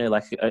okay.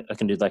 Like I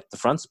can do like the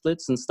front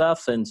splits and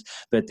stuff,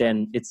 but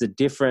then it's a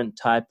different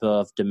type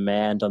of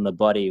demand on the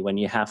body when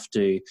you have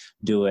to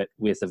do it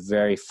with a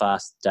very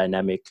fast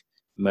dynamic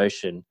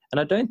motion.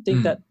 And I don't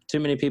think that too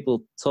many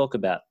people talk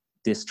about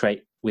this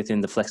trait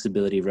within the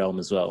flexibility realm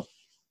as well.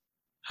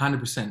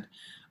 100%.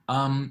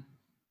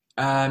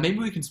 Maybe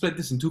we can split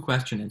this in 2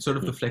 questions. And sort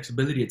of the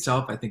flexibility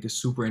itself, I think, is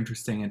super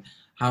interesting, and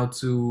how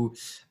to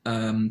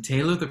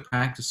tailor the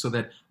practice so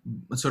that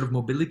sort of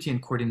mobility and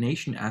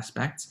coordination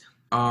aspects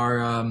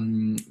are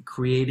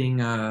creating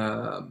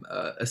a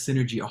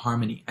synergy, a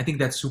harmony. I think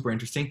that's super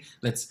interesting.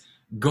 Let's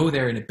go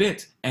there in a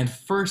bit. And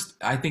first,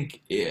 I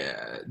think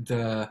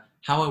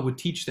how I would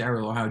teach the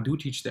aerial, or how I do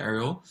teach the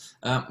aerial,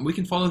 we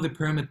can follow the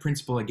pyramid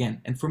principle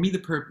again. And for me, the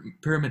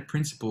pyramid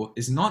principle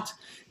is not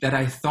that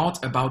I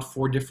thought about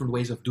 4 different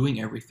ways of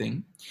doing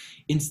everything.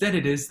 Instead,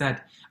 it is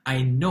that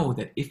I know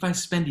that if I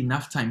spend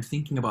enough time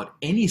thinking about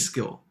any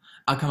skill,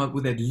 I'll come up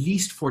with at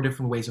least 4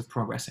 different ways of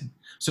progressing.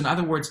 So in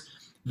other words,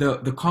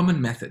 the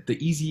common method, the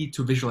easy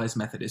to visualize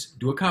method is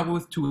do a cartwheel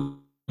with 2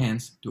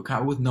 hands, do a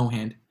cartwheel with no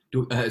hand,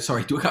 do a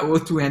cartwheel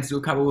with 2 hands, do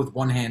a cartwheel with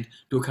 1 hand,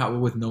 do a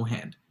cartwheel with no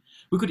hand.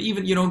 We could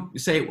even,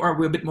 say, or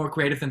we're a bit more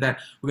creative than that.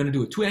 We're going to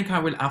do a 2-hand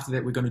cartwheel. After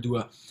that, we're going to do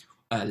a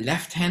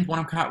left hand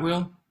 1-arm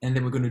cartwheel. And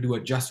then we're going to do a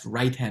just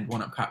right hand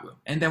 1-arm cartwheel.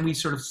 And then we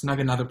sort of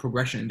snug another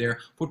progression in there.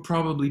 Would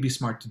probably be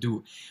smart to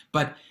do.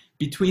 But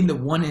between the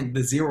 1 and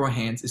the 0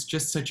 hands is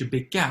just such a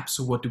big gap.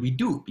 So what do we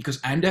do? Because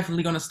I'm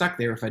definitely going to stuck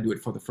there if I do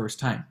it for the first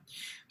time.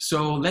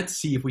 So let's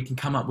see if we can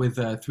come up with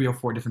 3 or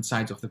 4 different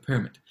sides of the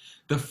pyramid.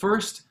 The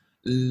first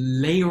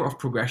layer of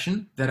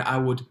progression that I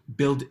would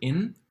build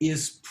in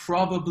is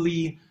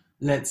probably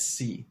let's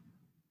see.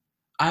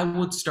 I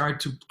would start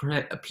to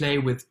play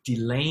with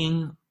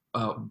delaying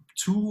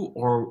two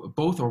or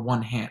both or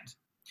one hand.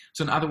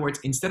 So in other words,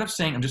 instead of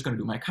saying I'm just going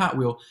to do my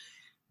cartwheel,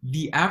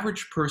 the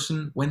average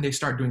person, when they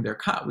start doing their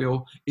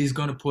cartwheel, is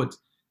going to put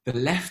the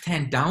left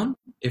hand down,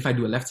 if I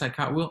do a left side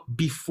cartwheel,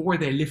 before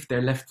they lift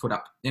their left foot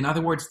up. In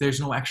other words, there's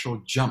no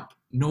actual jump,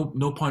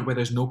 no point where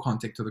there's no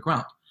contact to the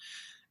ground.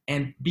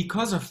 And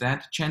because of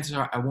that, chances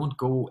are I won't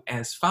go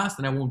as fast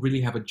and I won't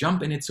really have a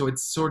jump in it. So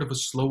it's sort of a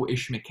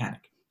slow-ish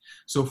mechanic.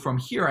 So from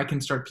here, I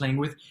can start playing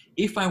with,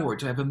 if I were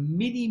to have a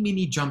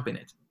mini jump in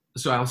it.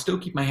 So I'll still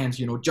keep my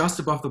hands, just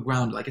above the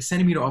ground, like a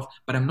centimeter off,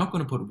 but I'm not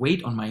going to put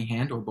weight on my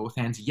hand or both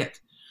hands yet.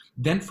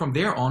 Then from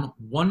there on,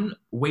 one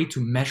way to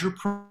measure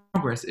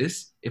progress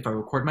is, if I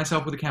record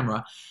myself with a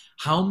camera,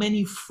 how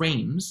many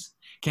frames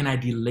can I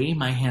delay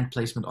my hand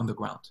placement on the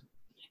ground?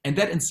 And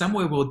that in some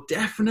way will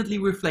definitely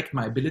reflect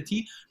my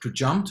ability to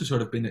jump, to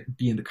sort of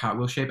be in the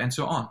cartwheel shape and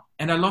so on.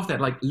 And I love that,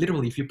 like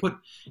literally, if you put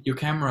your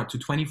camera to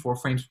 24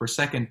 frames per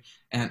second,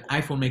 and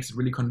iPhone makes it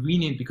really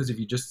convenient because if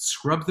you just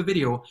scrub the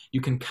video,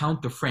 you can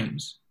count the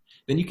frames.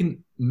 Then you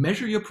can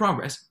measure your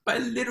progress by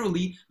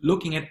literally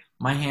looking at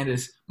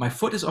my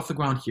foot is off the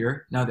ground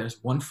here. Now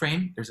there's one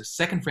frame, there's a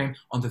second frame.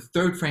 On the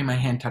third frame, my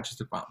hand touches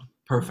the ground.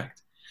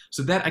 Perfect.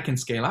 So that I can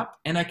scale up,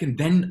 and I can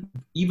then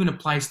even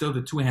apply still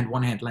the two-hand,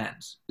 one-hand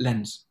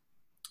lens.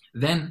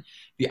 Then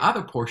the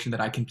other portion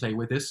that I can play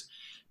with is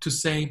to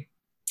say,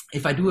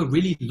 if I do a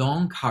really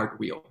long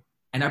cartwheel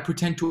and I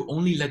pretend to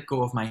only let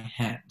go of my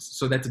hands,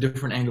 so that's a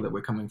different angle that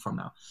we're coming from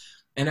now.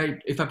 And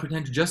if I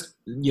pretend to just,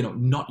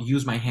 not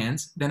use my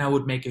hands, then I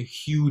would make a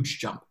huge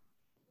jump.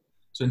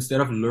 So instead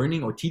of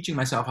learning or teaching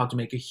myself how to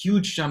make a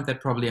huge jump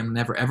that probably I'm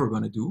never ever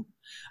going to do,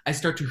 I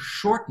start to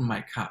shorten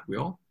my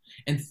cartwheel,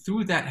 and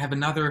through that have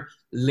another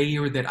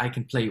layer that I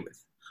can play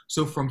with.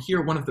 So from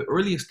here, one of the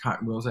earliest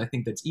cartwheels I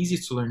think that's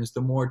easiest to learn is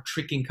the more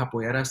tricking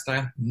capoeira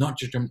style, not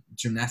just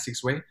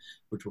gymnastics way,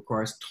 which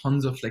requires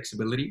tons of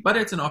flexibility, but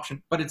it's an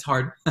option, but it's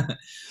hard.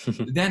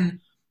 Then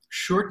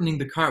shortening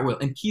the cartwheel,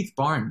 and Keith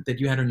Barn that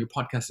you had on your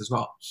podcast as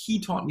well, he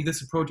taught me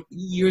this approach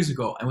years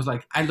ago and was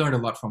like, I learned a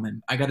lot from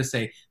him. I got to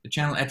say, the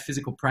channel at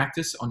Physical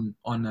Practice on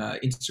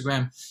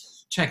Instagram,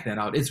 check that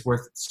out. It's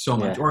worth so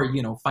much. Or,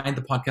 find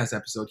the podcast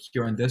episode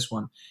here on this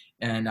one.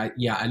 And I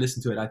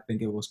listened to it. I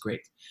think it was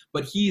great.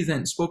 But he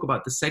then spoke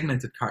about the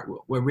segmented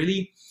cartwheel, where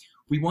really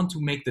we want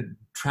to make the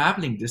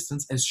traveling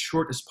distance as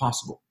short as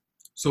possible.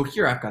 So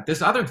here I've got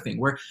this other thing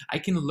where I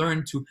can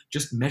learn to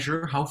just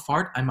measure how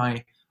far am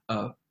I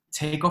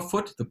takeoff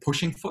foot, the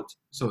pushing foot,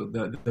 so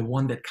the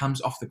one that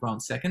comes off the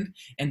ground second,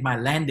 and my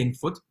landing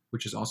foot,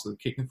 which is also the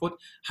kicking foot,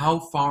 how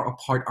far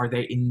apart are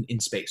they in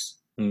space?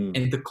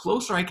 And the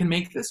closer I can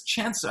make this,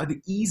 chances are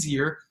the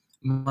easier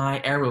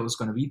my arrow is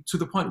going to be, to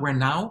the point where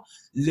now,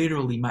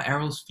 literally, my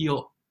arrows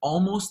feel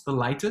almost the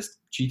lightest,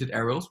 cheated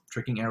arrows,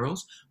 tricking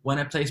arrows, when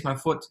I place my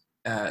foot,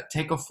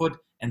 takeoff foot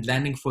and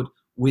landing foot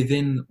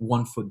within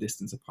 1 foot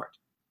distance apart.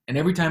 And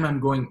every time I'm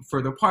going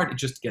further apart, it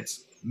just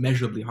gets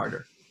measurably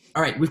harder.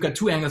 All right, we've got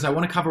 2 angles. I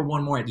want to cover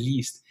one more at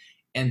least,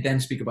 and then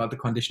speak about the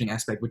conditioning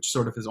aspect, which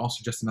sort of is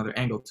also just another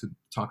angle to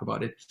talk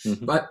about it.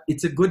 Mm-hmm. But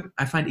it's a good,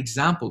 I find,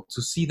 example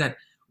to see that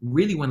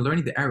really when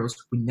learning the arrows,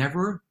 we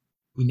never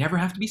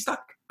have to be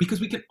stuck, because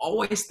we can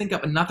always think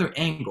up another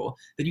angle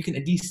that you can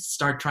at least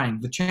start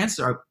trying. The chances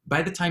are,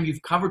 by the time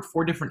you've covered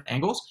 4 different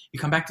angles, you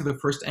come back to the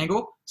first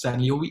angle,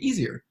 suddenly it'll be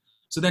easier.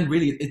 So then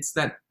really it's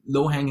that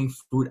low-hanging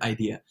fruit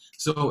idea.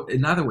 So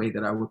another way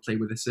that I would play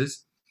with this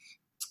is,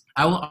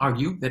 I will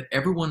argue that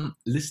everyone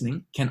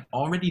listening can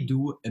already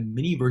do a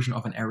mini version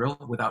of an aerial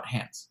without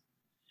hands.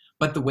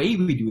 But the way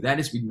we do that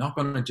is we're not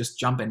going to just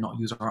jump and not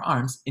use our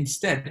arms.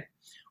 Instead,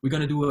 we're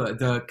going to do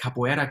the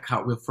capoeira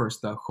cartwheel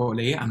first, the jole.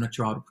 I'm not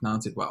sure how to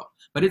pronounce it well.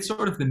 But it's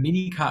sort of the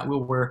mini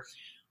cartwheel where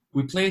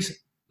we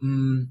place,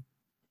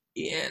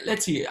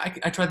 let's see,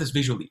 I try this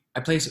visually.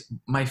 I place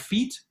my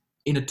feet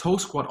in a toe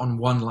squat on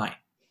one line.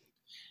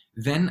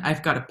 Then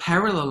I've got a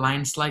parallel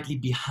line slightly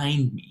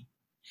behind me.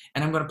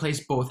 And I'm going to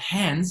place both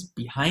hands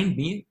behind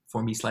me,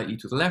 for me slightly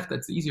to the left,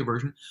 that's the easier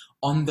version,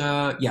 on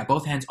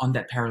both hands on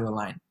that parallel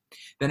line.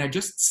 Then I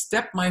just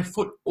step my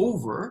foot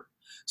over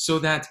so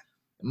that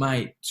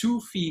my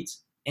 2 feet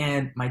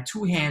and my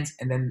 2 hands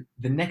and then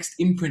the next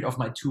imprint of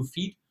my 2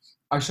 feet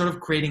are sort of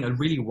creating a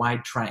really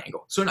wide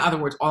triangle. So in other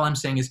words, all I'm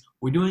saying is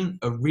we're doing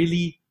a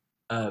really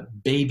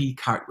baby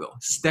cartwheel,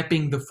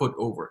 stepping the foot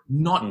over,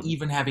 not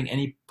even having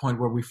any point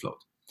where we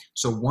float.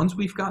 So once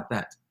we've got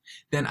that,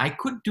 then I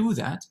could do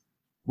that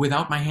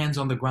without my hands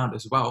on the ground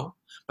as well,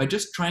 by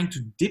just trying to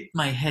dip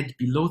my head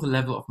below the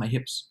level of my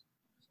hips.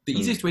 The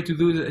easiest way to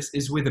do this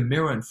is with a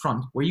mirror in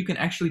front, where you can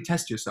actually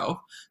test yourself.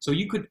 So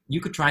you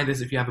could try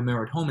this if you have a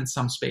mirror at home in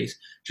some space.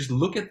 Just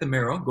look at the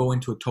mirror, go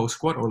into a toe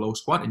squat or low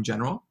squat in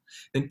general,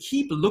 then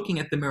keep looking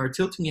at the mirror,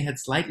 tilting your head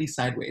slightly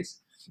sideways,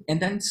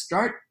 and then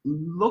start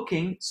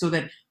looking so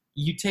that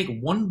you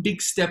take one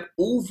big step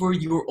over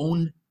your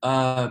own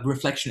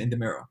reflection in the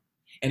mirror.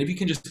 And if you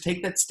can just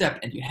take that step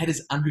and your head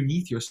is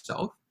underneath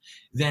yourself,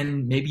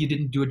 then maybe you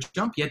didn't do a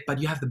jump yet, but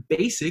you have the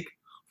basic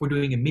for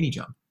doing a mini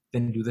jump.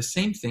 then do the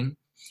same thing,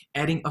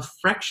 adding a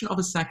fraction of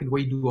a second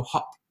where you do a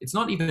hop. It's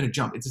not even a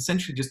jump. It's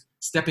essentially just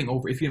stepping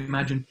over. If you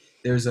imagine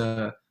there's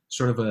a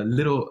sort of a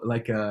little,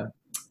 like a,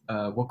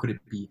 what could it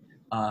be?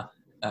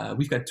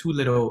 We've got two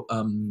little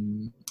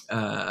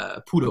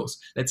poodles.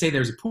 Let's say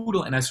there's a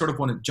poodle and I sort of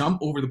want to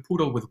jump over the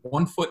poodle with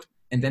one foot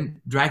and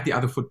then drag the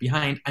other foot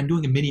behind. I'm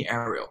doing a mini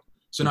aerial.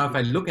 So now if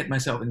I look at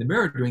myself in the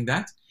mirror doing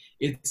that,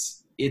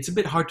 it's a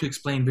bit hard to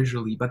explain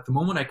visually, but the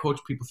moment I coach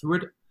people through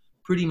it,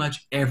 pretty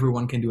much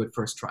everyone can do it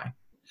first try.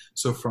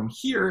 So from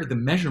here, the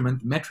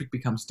metric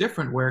becomes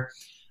different, where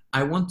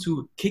I want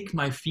to kick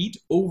my feet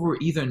over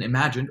either an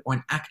imagined or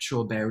an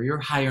actual barrier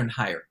higher and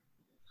higher.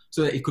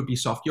 So it could be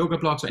soft yoga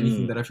blocks or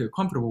anything that I feel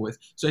comfortable with.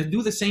 So I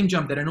do the same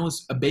jump that I know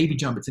is a baby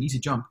jump. It's an easy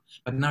jump.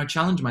 But now I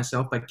challenge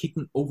myself by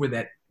kicking over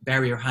that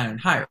barrier higher and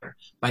higher.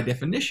 By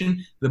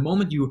definition, the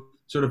moment you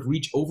sort of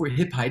reach over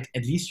hip height,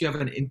 at least you have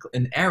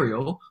an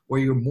aerial where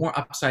you're more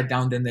upside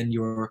down than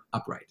you're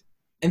upright.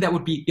 And that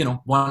would be,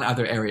 one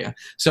other area.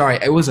 Sorry,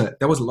 that was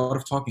a lot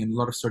of talking and a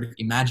lot of sort of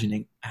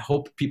imagining. I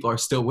hope people are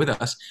still with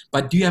us.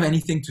 But do you have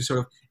anything to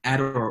sort of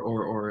add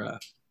or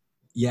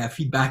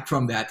feedback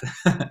from that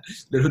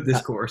little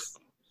discourse?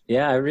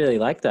 Yeah, I really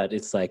like that.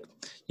 It's like,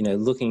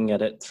 looking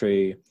at it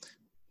through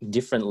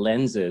different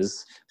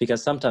lenses,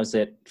 because sometimes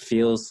it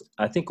feels,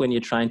 I think when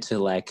you're trying to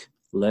like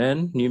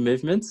learn new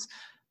movements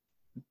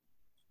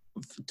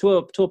to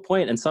a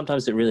point, and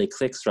sometimes it really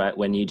clicks, right,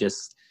 when you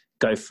just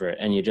go for it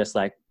and you're just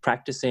like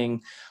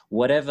practicing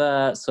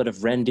whatever sort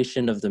of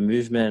rendition of the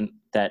movement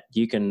that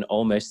you can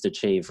almost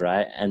achieve,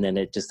 right? And then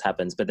it just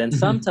happens. But then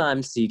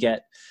sometimes you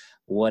get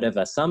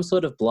some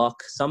sort of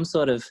block,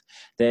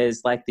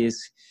 there's like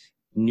this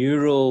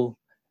neural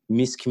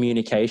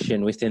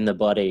miscommunication within the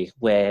body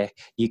where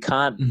you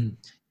can't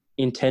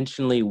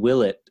intentionally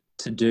will it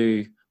to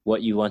do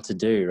what you want to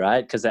do,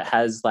 right? Because it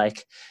has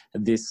like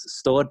this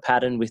stored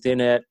pattern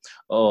within it,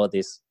 or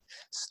this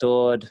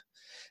stored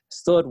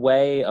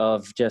way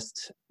of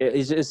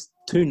it's just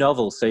too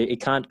novel, so you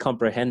can't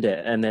comprehend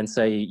it, and then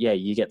so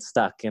you get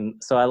stuck. And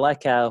so I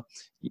like how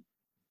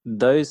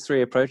those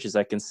three approaches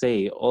I can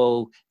see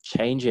all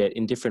change it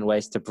in different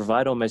ways to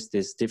provide almost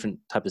this different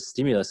type of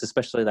stimulus,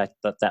 especially like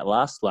that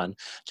last one,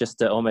 just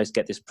to almost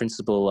get this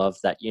principle of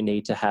that you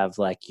need to have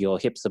like your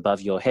hips above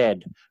your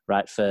head,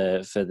 right,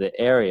 for the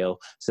aerial,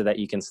 so that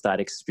you can start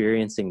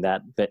experiencing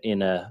that, but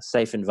in a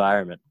safe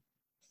environment.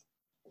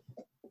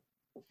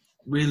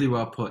 Really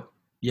well put.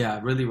 Yeah,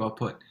 really well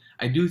put.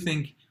 I do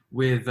think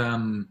with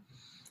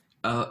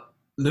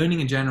learning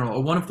in general,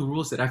 or one of the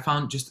rules that I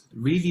found just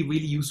really,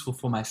 really useful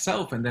for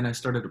myself, and then I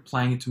started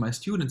applying it to my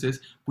students, is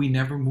we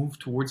never move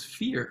towards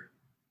fear.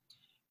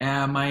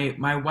 And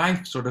my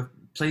wife sort of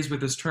plays with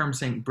this term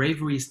saying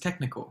bravery is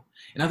technical.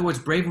 In other words,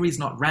 bravery is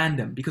not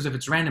random, because if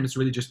it's random, it's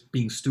really just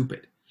being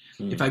stupid.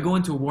 If I go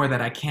into a war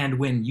that I can't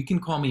win, you can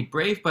call me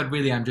brave, but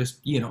really I'm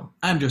just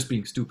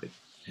being stupid.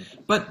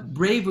 But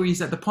bravery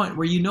is at the point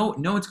where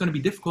know it's going to be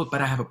difficult,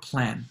 but I have a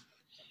plan.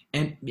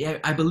 And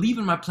I believe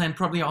in my plan,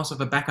 probably also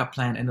have a backup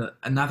plan and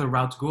another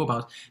route to go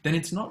about. Then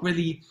it's not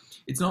really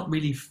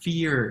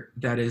fear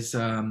that is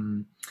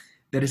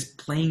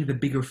playing the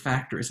bigger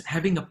factors.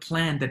 Having a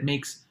plan that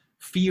makes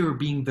fear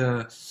being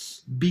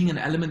an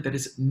element that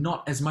is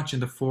not as much in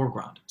the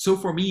foreground. So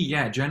for me,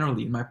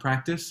 generally in my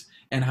practice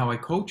and how I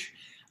coach,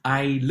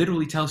 I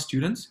literally tell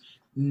students,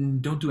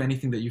 don't do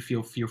anything that you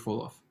feel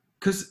fearful of.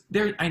 Because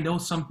I know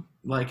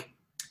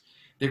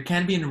there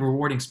can be a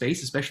rewarding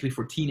space, especially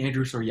for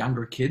teenagers or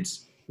younger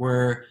kids,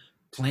 where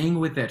playing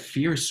with that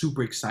fear is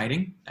super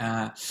exciting.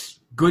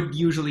 Good,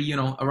 usually,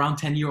 around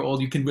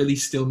 10-year-old, you can really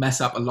still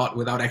mess up a lot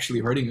without actually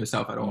hurting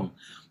yourself at all.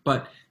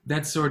 But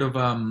that's sort of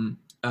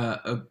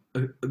a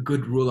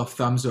good rule of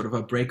thumb, sort of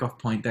a break-off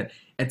point, that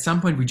at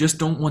some point we just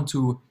don't want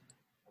to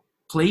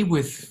play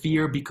with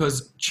fear,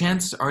 because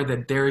chances are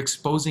that they're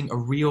exposing a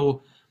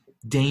real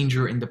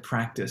danger in the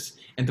practice.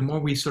 And the more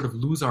we sort of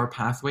lose our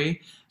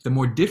pathway, the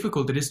more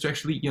difficult it is to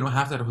actually,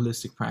 have that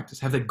holistic practice,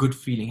 have that good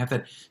feeling, have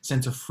that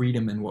sense of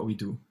freedom in what we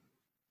do.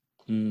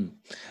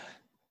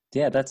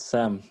 Yeah, that's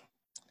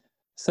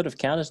sort of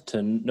counter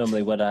to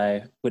normally what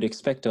I would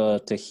expect or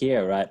to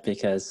hear, right?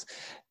 Because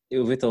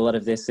with a lot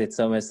of this,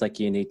 it's almost like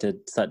you need to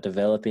start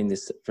developing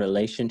this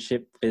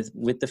relationship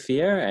with the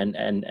fear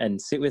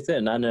and sit with it.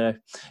 And I know,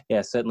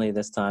 certainly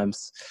there's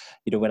times,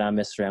 when I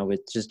mess around with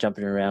just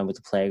jumping around with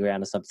the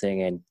playground or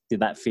something, and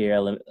that fear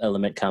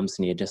element comes,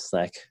 and you're just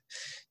like,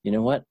 you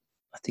know what?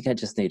 I think I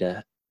just need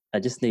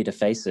to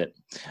face it.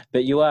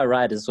 But you are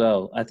right as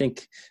well. I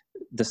think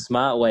the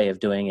smart way of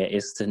doing it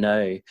is to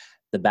know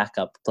the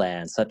backup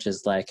plan, such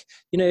as like,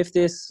 if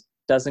this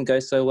doesn't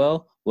go so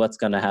well, what's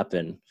going to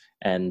happen?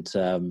 And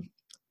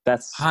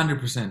that's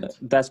 100%.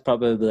 That's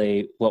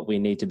probably what we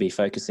need to be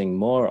focusing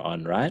more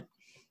on, right?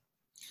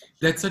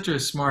 That's such a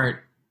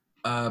smart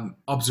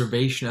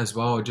observation as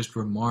well, or just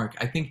remark.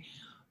 I think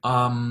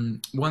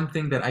one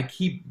thing that I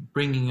keep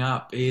bringing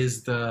up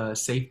is the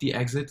safety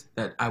exit,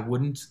 that I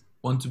wouldn't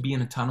want to be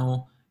in a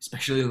tunnel,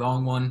 especially a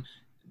long one,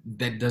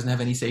 that doesn't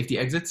have any safety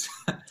exits.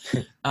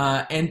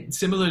 And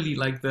similarly,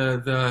 like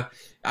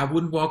I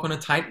wouldn't walk on a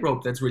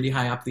tightrope that's really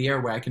high up the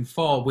air where I can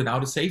fall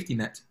without a safety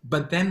net.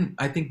 But then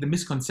I think the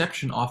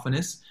misconception often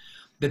is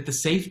that the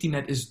safety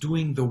net is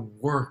doing the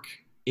work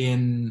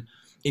in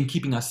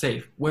keeping us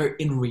safe, where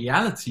in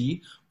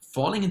reality,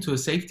 falling into a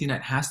safety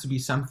net has to be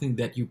something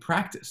that you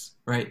practice,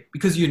 right?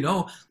 Because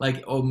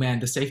like, oh man,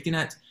 the safety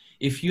net,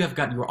 if you have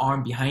got your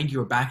arm behind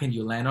your back and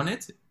you land on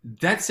it,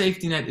 that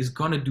safety net is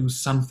gonna do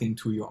something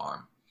to your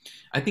arm.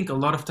 I think a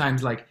lot of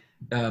times, like,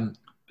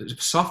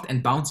 soft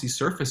and bouncy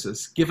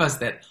surfaces give us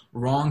that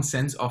wrong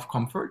sense of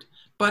comfort.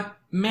 But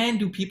man,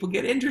 do people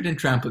get injured in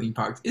trampoline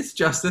parks? It's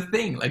just a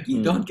thing. Like,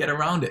 you don't get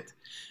around it.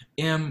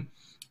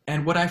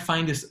 And what I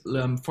find is,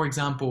 for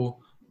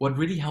example, what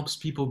really helps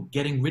people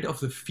getting rid of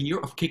the fear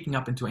of kicking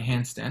up into a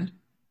handstand,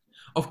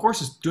 of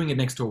course, is doing it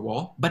next to a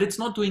wall, but it's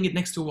not doing it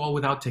next to a wall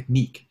without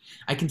technique.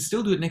 I can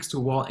still do it next to a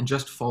wall and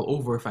just fall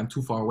over if I'm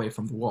too far away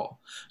from the wall.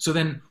 So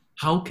then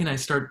how can I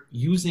start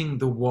using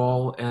the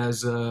wall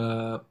as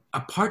a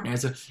partner,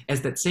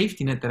 as that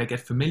safety net that I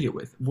get familiar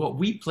with? What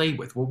we play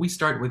with, what we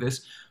start with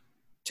is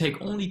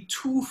take only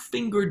 2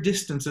 finger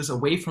distances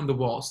away from the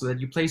wall so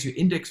that you place your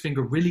index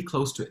finger really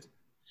close to it.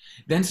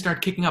 Then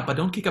start kicking up, but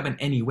don't kick up in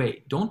any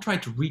way. Don't try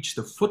to reach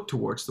the foot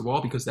towards the wall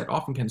because that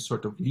often can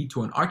sort of lead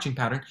to an arching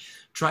pattern.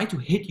 Try to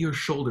hit your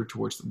shoulder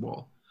towards the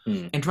wall.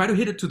 And try to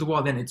hit it to the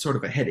wall. Then it's sort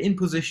of a head-in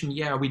position.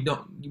 Yeah, we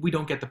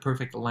don't get the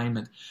perfect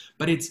alignment,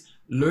 but it's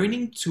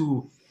learning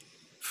to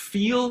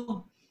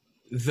feel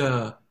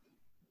the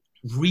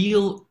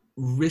real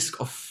risk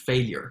of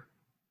failure,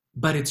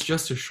 but it's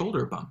just a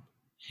shoulder bump.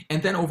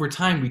 And then over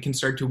time, we can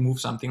start to move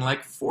something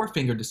like 4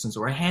 finger distance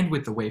or a hand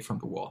width away from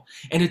the wall.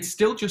 And it's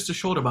still just a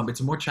shoulder bump.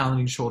 It's a more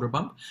challenging shoulder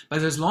bump.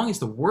 But as long as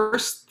the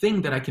worst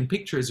thing that I can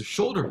picture is a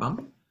shoulder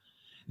bump,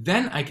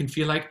 then I can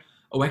feel like,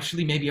 oh,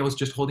 actually, maybe I was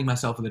just holding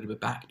myself a little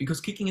bit back. Because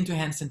kicking into a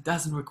handstand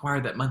doesn't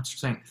require that much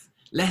strength.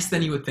 Less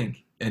than you would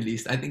think, at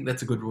least. I think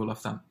that's a good rule of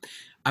thumb.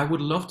 I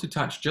would love to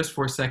touch just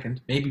for a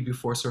second, maybe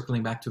before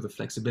circling back to the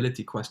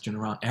flexibility question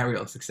around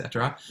aerials,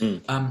 etc.,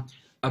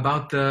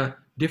 about the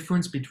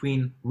difference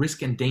between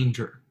risk and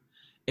danger.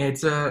 I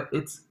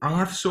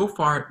have so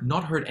far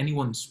not heard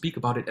anyone speak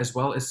about it as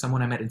well as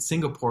someone I met in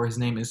Singapore. His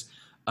name is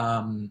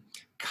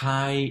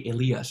Kai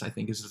Elias, I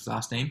think is his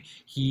last name.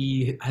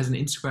 He has an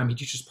Instagram. He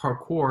teaches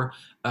parkour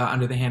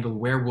under the handle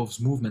Werewolves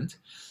Movement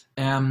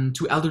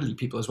to elderly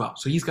people as well.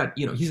 So he's got,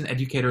 he's an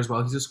educator as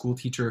well. He's a school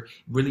teacher,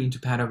 really into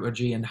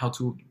pedagogy and how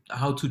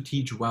to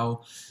teach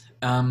well.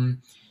 And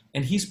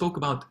he spoke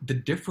about the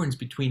difference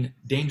between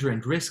danger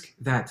and risk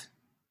that.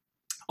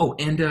 Oh,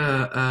 and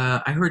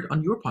I heard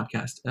on your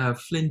podcast,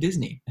 Flynn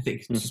Disney, I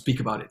think, to speak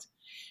about it,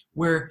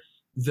 where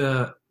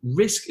the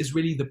risk is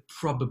really the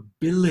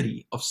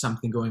probability of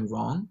something going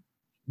wrong.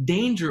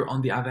 Danger,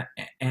 on the other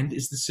end,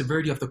 is the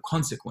severity of the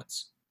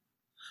consequence.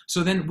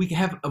 So then we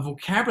have a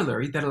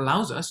vocabulary that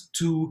allows us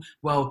to,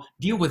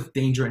 deal with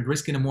danger and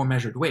risk in a more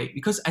measured way.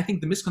 Because I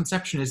think the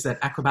misconception is that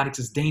acrobatics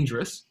is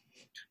dangerous,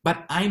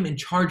 but I'm in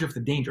charge of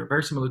the danger,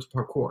 very similar to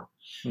parkour,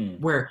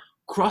 where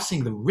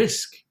crossing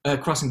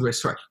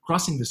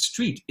the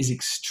street is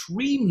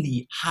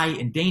extremely high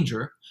in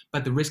danger,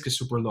 but the risk is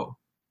super low.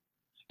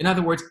 In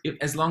other words,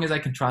 as long as I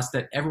can trust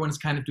that everyone's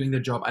kind of doing their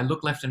job, I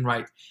look left and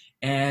right,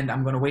 and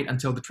I'm going to wait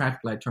until the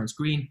traffic light turns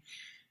green,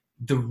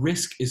 the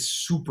risk is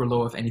super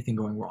low of anything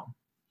going wrong.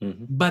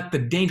 But the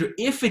danger,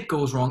 if it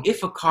goes wrong,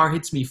 if a car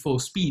hits me full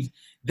speed,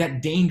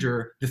 that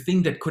danger, the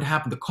thing that could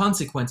happen, the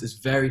consequence is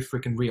very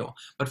freaking real.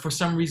 But for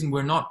some reason,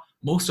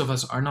 most of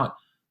us are not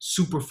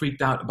super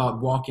freaked out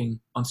about walking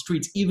on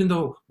streets, even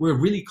though we're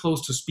really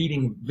close to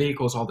speeding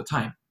vehicles all the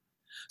time.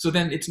 So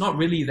then it's not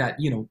really that,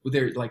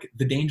 they're like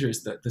the danger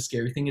is the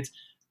scary thing. It's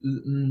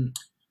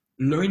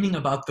learning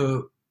about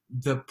the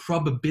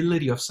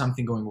probability of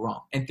something going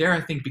wrong. And there,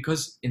 I think,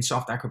 because in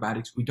soft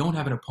acrobatics, we don't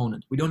have an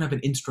opponent, we don't have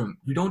an instrument,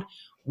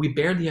 we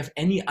barely have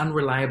any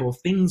unreliable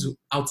things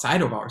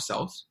outside of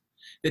ourselves.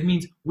 That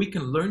means we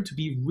can learn to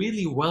be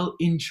really well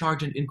in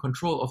charge and in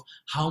control of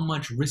how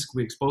much risk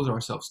we expose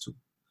ourselves to.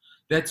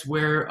 That's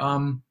where,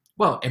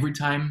 every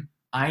time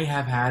I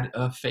have had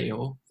a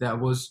fail that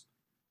was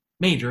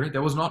major,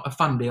 that was not a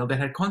fun fail, that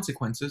had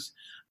consequences,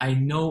 I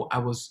know I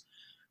was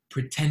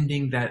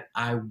pretending that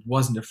I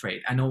wasn't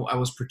afraid. I know I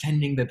was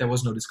pretending that there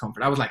was no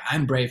discomfort. I was like,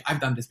 I'm brave. I've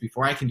done this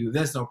before. I can do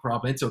this. No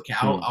problem. It's okay.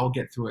 I'll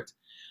get through it.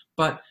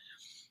 But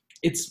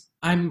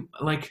I'm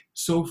like,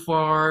 so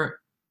far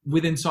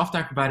within soft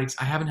acrobatics,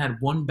 I haven't had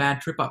one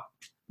bad trip up.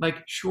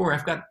 Like, sure,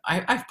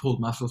 I've pulled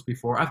muscles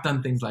before. I've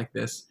done things like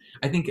this.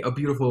 I think a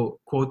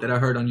beautiful quote that I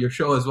heard on your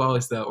show as well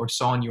or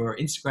saw on your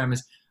Instagram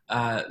is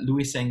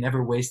Louis saying,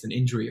 never waste an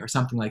injury or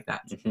something like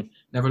that.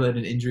 Never let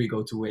an injury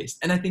go to waste.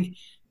 And I think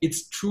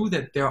it's true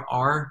that there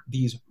are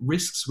these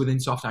risks within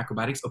soft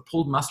acrobatics. A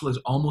pulled muscle is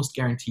almost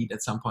guaranteed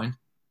at some point.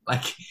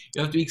 Like,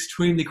 you have to be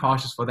extremely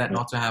cautious for that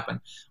not to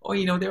happen. Or,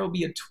 there will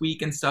be a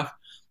tweak and stuff.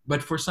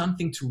 But for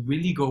something to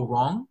really go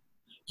wrong,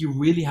 you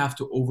really have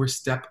to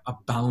overstep a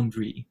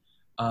boundary.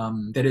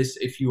 That is,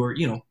 if you're,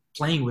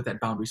 playing with that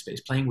boundary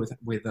space, playing with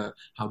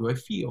how do I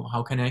feel?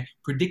 How can I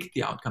predict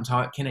the outcomes?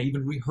 How can I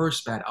even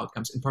rehearse bad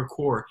outcomes? In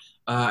parkour,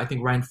 I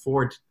think Ryan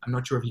Ford, I'm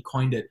not sure if he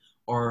coined it,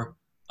 or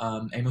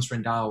Amos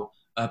Rendao,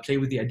 play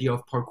with the idea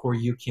of parkour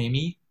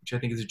yukemi, which I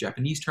think is a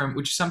Japanese term,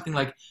 which is something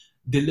like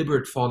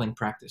deliberate falling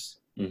practice.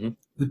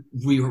 Mm-hmm.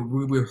 We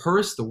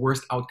rehearse the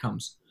worst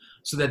outcomes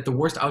so that the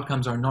worst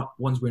outcomes are not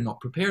ones we're not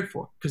prepared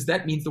for. Because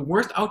that means the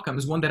worst outcome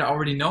is one that I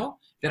already know,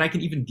 that I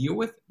can even deal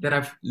with, that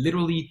I've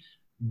literally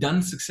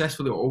done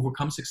successfully or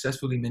overcome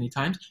successfully many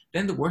times.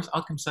 Then the worst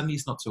outcome suddenly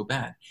is not so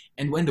bad.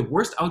 And when the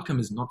worst outcome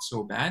is not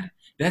so bad,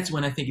 that's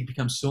when I think it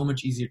becomes so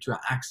much easier to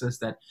access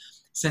that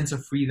sense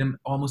of freedom,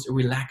 almost a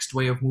relaxed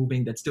way of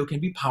moving that still can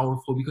be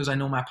powerful, because I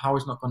know my power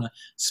is not going to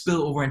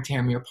spill over and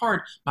tear me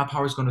apart. My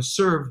power is going to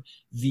serve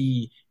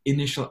the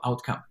initial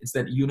outcome. It's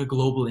that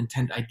uniglobal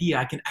intent idea.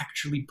 I can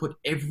actually put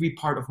every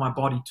part of my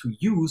body to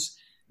use.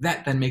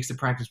 That then makes the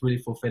practice really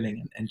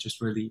fulfilling and just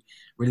really,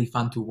 really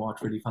fun to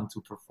watch, really fun to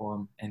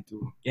perform and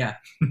to, yeah.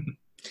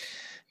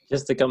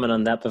 Just to comment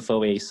on that before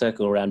we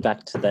circle around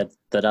back to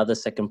that other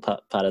second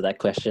part of that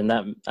question,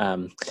 that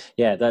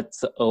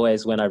that's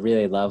always when I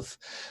really love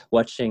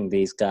watching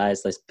these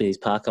guys, these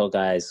parkour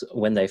guys,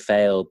 when they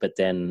fail, but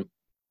then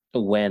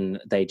when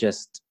they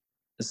just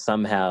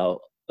somehow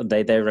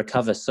they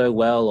recover so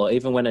well, or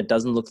even when it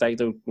doesn't look like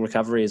the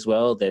recovery is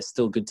well, they're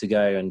still good to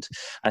go. And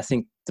I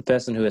think the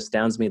person who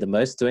astounds me the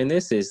most doing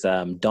this is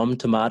Dom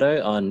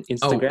Tomato on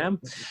Instagram.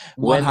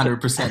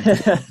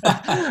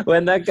 100%.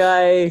 When that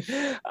guy,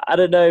 I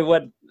don't know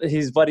what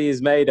his body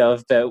is made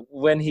of, but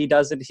when he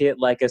doesn't hit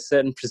like a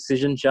certain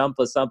precision jump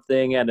or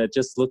something, and it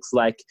just looks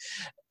like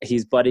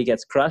his body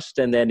gets crushed,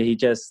 and then he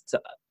just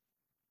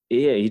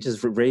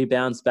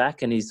rebounds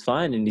back and he's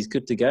fine and he's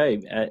good to go.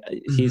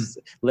 His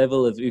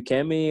level of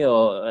ukemi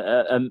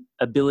or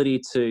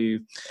ability to,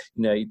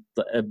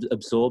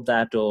 absorb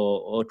that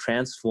or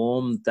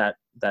transform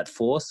that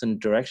force and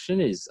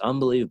direction is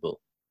unbelievable.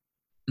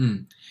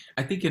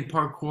 I think in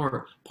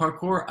parkour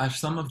are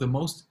some of the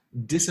most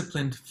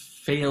disciplined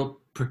fail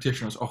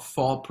practitioners or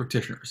fall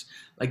practitioners.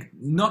 Like,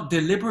 not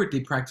deliberately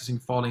practicing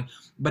falling,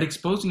 but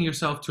exposing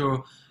yourself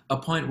to a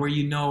point where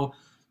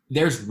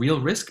there's real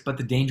risk, but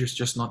the danger is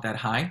just not that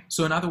high.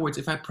 So in other words,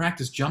 if I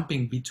practice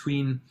jumping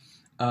between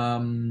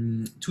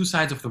two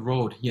sides of the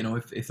road,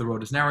 if the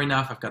road is narrow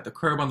enough, I've got the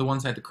curb on the one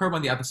side, the curb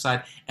on the other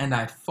side, and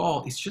I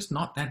fall, it's just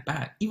not that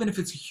bad. Even if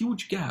it's a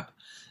huge gap,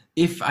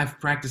 if I've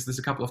practiced this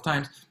a couple of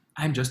times,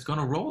 I'm just going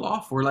to roll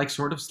off or like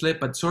sort of slip,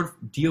 but sort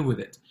of deal with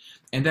it.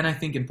 And then I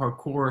think in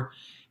parkour,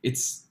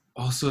 it's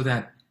also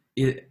that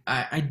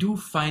I do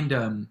find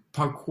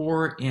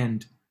parkour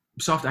and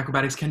soft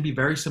acrobatics can be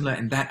very similar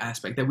in that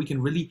aspect, that we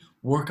can really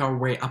work our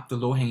way up the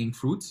low-hanging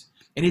fruits.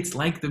 And it's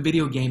like the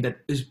video game that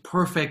is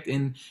perfect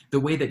in the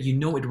way that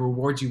it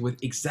rewards you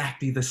with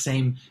exactly the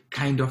same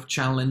kind of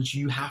challenge.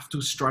 You have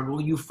to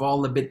struggle, you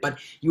fall a bit, but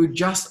you're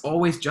just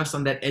always just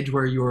on that edge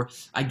where you're,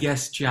 I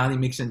guess, Chiali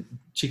Mix and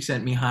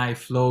Csikszentmihalyi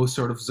flow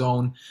sort of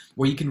zone,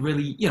 where you can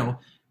really,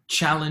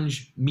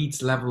 challenge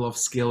meets level of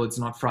skill. It's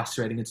not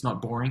frustrating, it's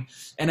not boring.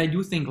 And I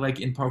do think, like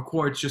in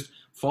parkour, it's just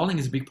falling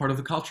is a big part of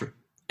the culture.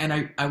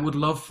 And I would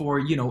love for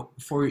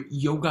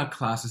yoga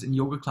classes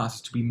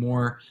to be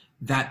more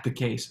that the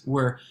case,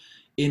 where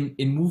in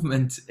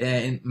movement,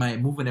 in my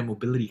movement and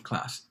mobility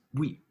class,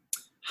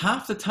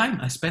 half the time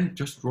I spent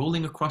just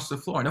rolling across the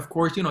floor. And of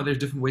course, there's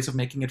different ways of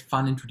making it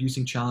fun,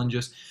 introducing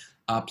challenges,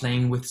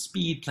 playing with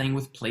speed, playing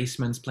with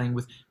placements, playing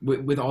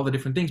with all the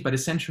different things. But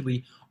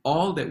essentially,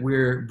 all that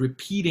we're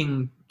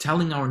repeating,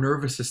 telling our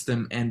nervous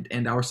system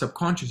and our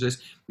subconscious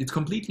is, it's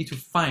completely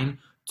fine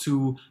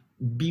to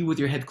be with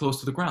your head close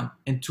to the ground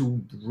and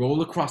to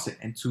roll across it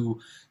and to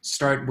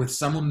start with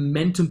some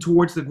momentum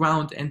towards the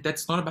ground. And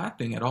that's not a bad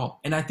thing at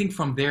all. And I think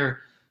from there,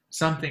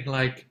 something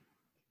like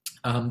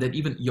that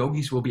even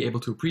yogis will be able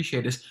to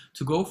appreciate is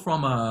to go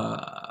from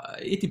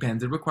it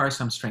depends, it requires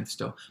some strength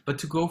still, but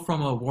to go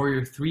from a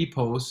warrior 3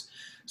 pose,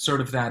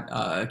 sort of that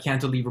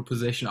cantilever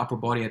position, upper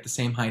body at the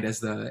same height as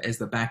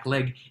the back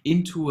leg,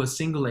 into a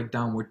single leg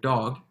downward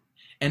dog.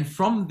 And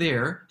from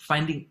there,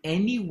 finding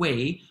any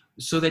way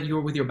so that you're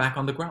with your back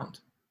on the ground.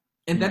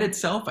 And that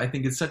itself, I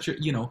think, is such a,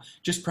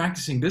 just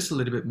practicing this a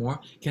little bit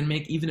more can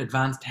make even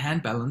advanced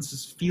hand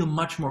balances feel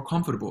much more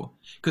comfortable.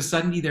 Because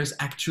suddenly there's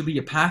actually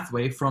a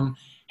pathway from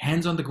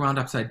hands on the ground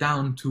upside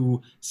down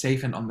to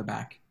safe and on the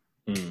back.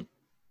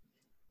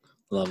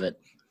 Love it.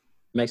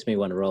 Makes me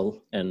want to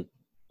roll and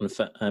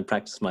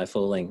practice my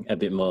falling a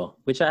bit more,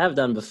 which I have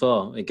done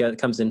before. It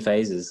comes in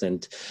phases.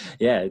 And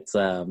yeah, it's,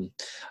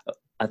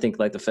 I think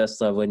like the first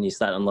time when you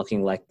start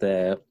unlocking like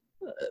the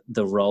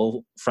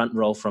front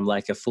roll from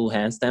like a full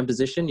handstand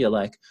position, you're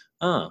like,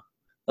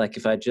 like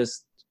if I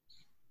just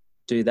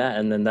do that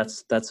and then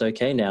that's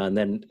okay now. And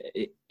then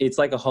it's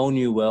like a whole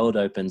new world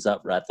opens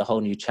up, right? The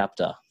whole new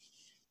chapter.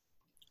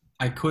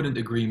 I couldn't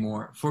agree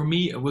more. For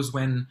me, it was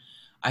when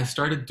I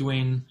started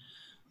doing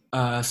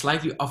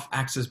slightly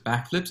off-axis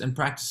backflips and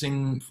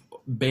practicing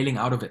bailing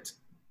out of it.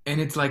 And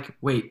it's like,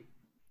 wait,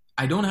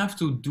 I don't have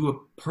to do a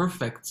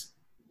perfect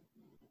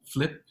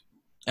flip,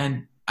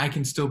 and I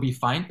can still be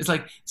fine. It's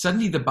like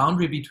suddenly the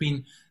boundary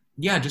between,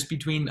 yeah, just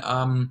between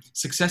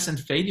success and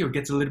failure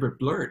gets a little bit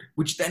blurred,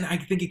 which then I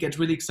think it gets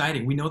really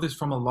exciting. We know this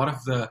from a lot of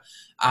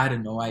I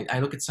don't know, I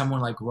look at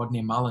someone like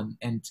Rodney Mullen,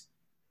 and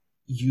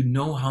you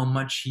know how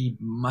much he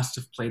must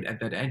have played at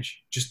that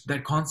edge. Just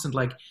that constant,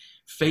 like,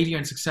 failure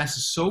and success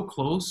is so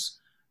close,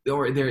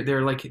 or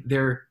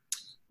they're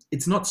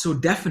it's not so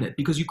definite,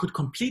 because you could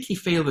completely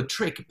fail the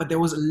trick, but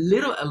there was a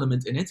little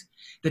element in it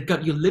that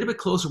got you a little bit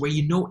closer, where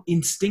you know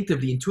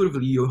instinctively,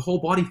 intuitively, your whole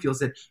body feels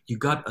that you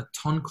got a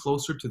ton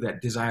closer to that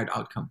desired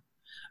outcome.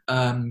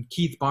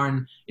 Keith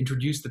Barn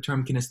introduced the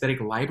term kinesthetic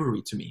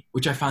library to me,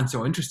 which I found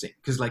so interesting,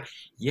 because, like,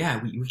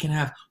 yeah, we can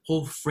have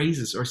whole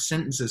phrases or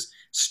sentences,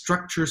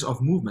 structures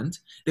of movement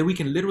that we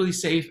can literally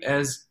save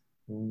as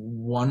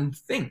one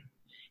thing.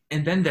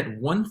 And then that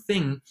one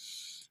thing,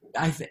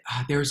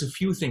 there's a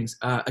few things,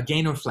 a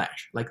gain or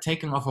flash, like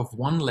taking off of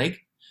one leg,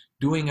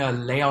 doing a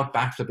layout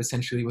backflip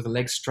essentially with the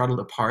legs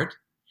straddled apart.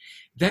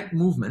 That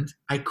movement,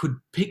 I could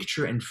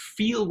picture and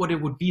feel what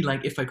it would be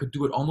like if I could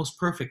do it almost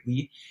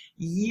perfectly,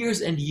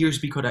 years and years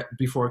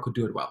before I could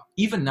do it well.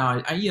 Even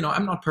now,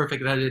 I'm not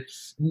perfect at it.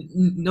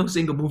 No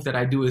single move that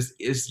I do is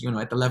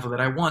at the level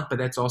that I want, but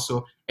that's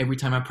also, every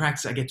time I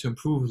practice, I get to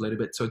improve a little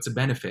bit. So it's a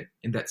benefit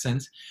in that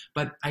sense.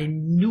 But I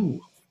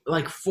knew,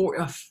 like, for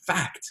a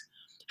fact,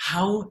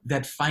 how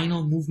that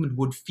final movement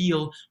would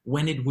feel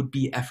when it would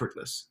be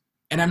effortless.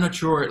 And I'm not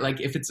sure,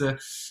 like, if it's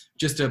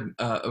just a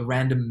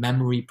random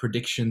memory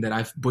prediction that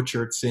I've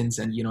butchered since,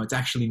 and it's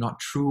actually not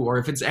true, or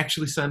if it's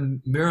actually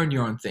some mirror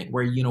neuron thing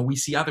where we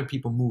see other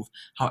people move,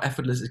 how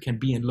effortless it can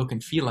be and look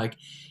and feel like,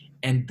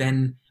 and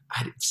then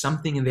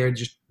something in there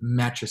just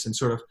matches and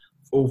sort of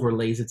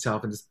overlays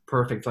itself and is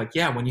perfect. Like,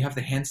 yeah, when you have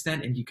the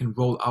handstand and you can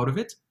roll out of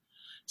it,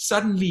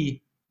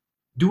 suddenly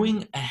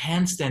doing a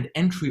handstand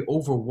entry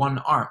over one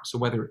arm, so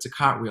whether it's a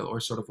cartwheel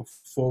or sort of a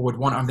forward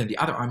one arm then the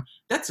other arm,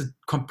 that's a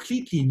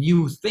completely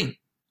new thing.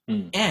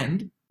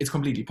 And it's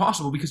completely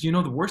possible, because the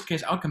worst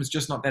case outcome is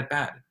just not that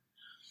bad.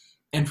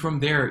 And from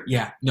there,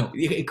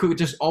 it could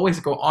just always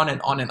go on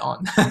and on and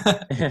on.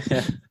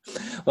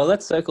 Well,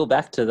 let's circle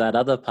back to that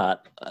other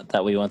part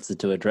that we wanted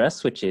to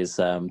address, which is,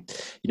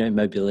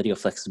 mobility or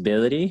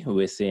flexibility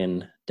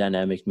within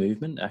dynamic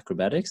movement,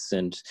 acrobatics,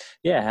 and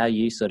how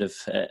you sort of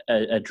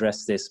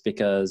address this,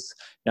 because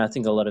I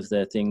think a lot of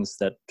the things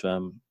that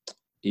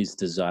is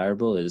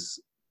desirable is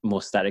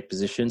more static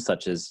positions,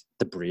 such as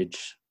the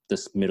bridge,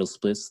 the middle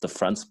splits, the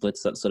front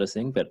splits, that sort of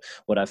thing. But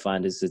what I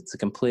find is it's a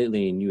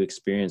completely new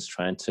experience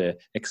trying to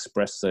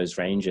express those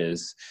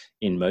ranges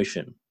in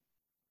motion.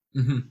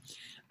 Mm-hmm.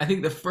 I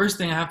think the first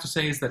thing I have to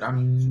say is that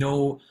I'm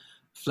no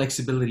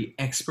flexibility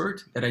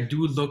expert, that I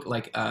do look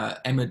like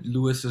Emmett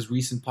Lewis's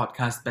recent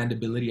podcast,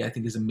 Bendability, I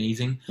think is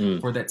amazing.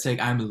 For that sake,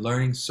 I'm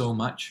learning so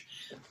much.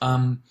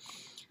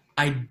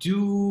 I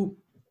do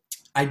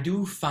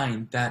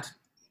find that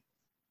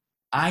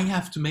I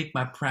have to make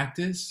my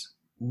practice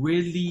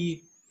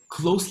really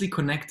closely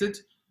connected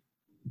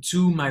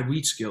to my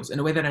reach skills in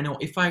a way that I know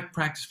if I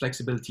practice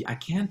flexibility, I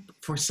can't,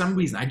 for some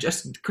reason, I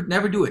just could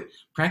never do it.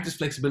 Practice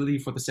flexibility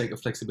for the sake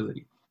of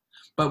flexibility.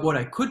 But what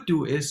I could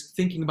do is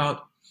thinking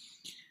about,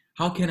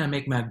 how can I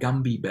make my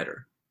Gumby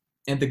better?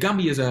 And the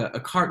Gumby is a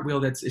cartwheel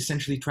that's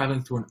essentially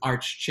traveling through an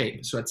arched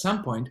shape. So at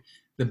some point,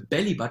 the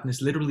belly button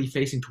is literally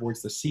facing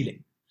towards the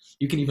ceiling.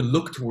 You can even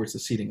look towards the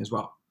ceiling as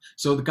well.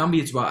 So the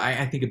Gumby is,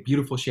 I think, a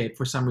beautiful shape.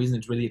 For some reason,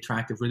 it's really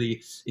attractive,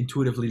 really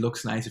intuitively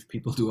looks nice if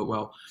people do it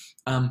well.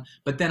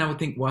 But then I would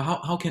think, well,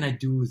 how can I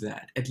do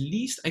that? At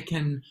least I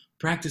can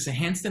practice a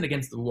handstand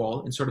against the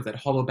wall in sort of that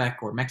hollow back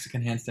or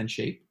Mexican handstand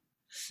shape.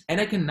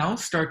 And I can now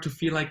start to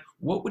feel like,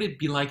 what would it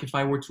be like if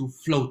I were to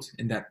float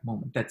in that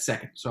moment, that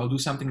second? So I'll do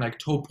something like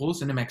toe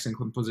pulls in a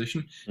Mexican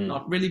position,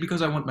 not really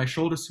because I want my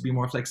shoulders to be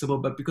more flexible,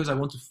 but because I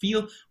want to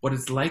feel what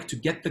it's like to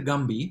get the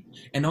Gumby.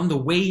 And on the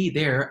way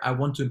there, I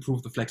want to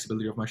improve the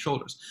flexibility of my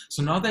shoulders.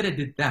 So now that I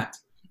did that,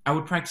 I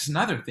would practice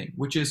another thing,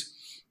 which is,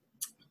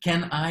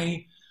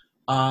 I've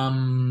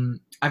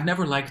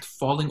never liked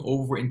falling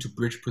over into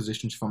bridge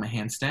positions from a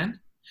handstand,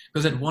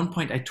 because at one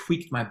point I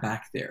tweaked my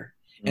back there.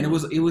 And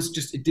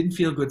it didn't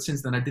feel good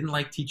since then. I didn't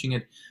like teaching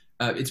it.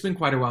 It's been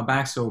quite a while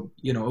back. So,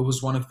 it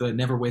was one of the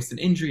never waste an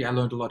injury. I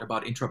learned a lot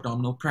about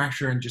intra-abdominal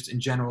pressure and just in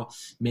general,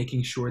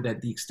 making sure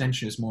that the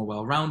extension is more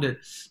well-rounded.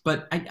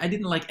 But I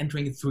didn't like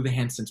entering it through the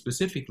handstand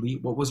specifically.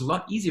 What was a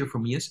lot easier for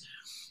me is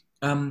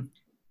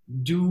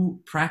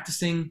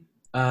practicing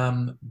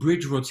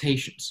bridge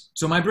rotations.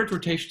 So my bridge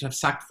rotations have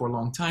sucked for a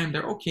long time.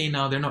 They're okay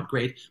now. They're not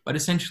great. But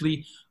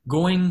essentially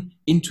going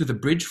into the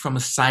bridge from a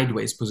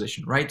sideways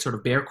position, right? Sort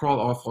of bear crawl,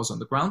 all falls on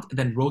the ground, and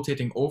then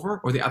rotating over,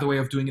 or the other way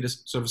of doing it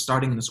is sort of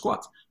starting in a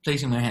squat,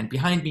 placing my hand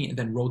behind me and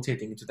then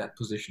rotating into that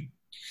position.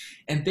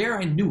 And there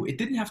I knew it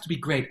didn't have to be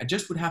great. I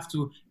just would have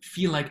to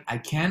feel like I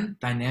can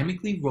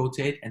dynamically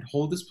rotate and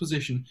hold this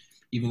position,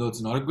 even though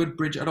it's not a good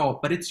bridge at all,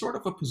 but it's sort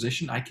of a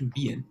position I can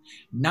be in.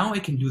 Now I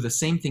can do the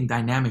same thing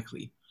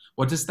dynamically.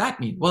 What does that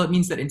mean? Well, it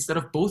means that instead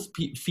of both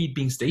feet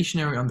being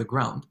stationary on the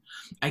ground,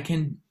 I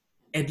can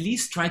at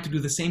least try to do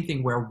the same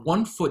thing where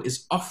one foot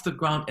is off the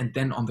ground and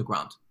then on the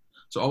ground.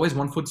 So always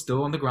one foot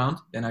still on the ground,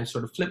 then I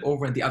sort of flip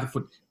over and the other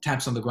foot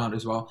taps on the ground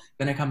as well.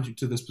 Then I come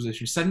to this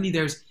position. Suddenly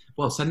there's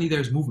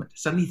movement.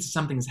 Suddenly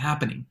something is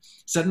happening.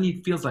 Suddenly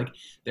it feels like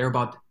there are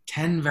about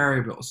 10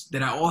 variables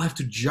that I all have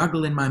to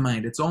juggle in my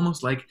mind. It's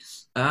almost like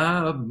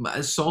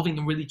solving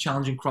a really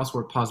challenging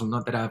crossword puzzle.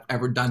 Not that I've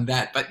ever done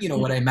that, but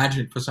what I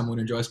imagine for someone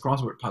who enjoys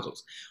crossword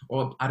puzzles.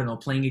 Or, I don't know,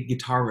 playing a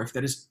guitar riff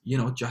that is,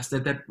 just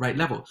at that right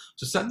level.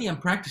 So suddenly I'm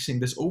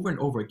practicing this over and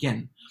over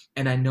again.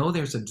 And I know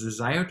there's a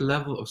desired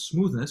level of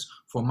smoothness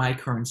for my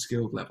current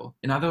skill level.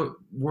 In other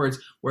words,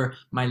 where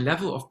my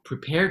level of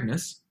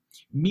preparedness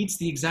meets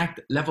the exact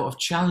level of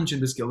challenge in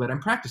the skill that I'm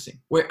practicing,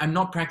 where I'm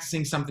not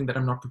practicing something that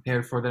I'm not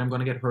prepared for, that I'm going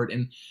to get hurt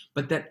in,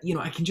 but that,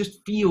 I can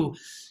just feel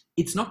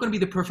it's not going to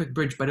be the perfect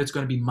bridge, but it's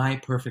going to be my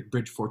perfect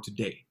bridge for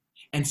today.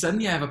 And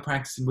suddenly I have a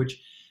practice in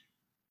which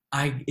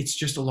it's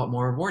just a lot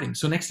more rewarding.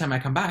 So next time I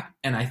come back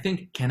and I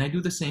think, can I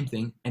do the same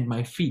thing? And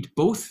my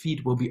both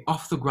feet will be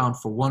off the ground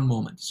for one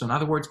moment. So in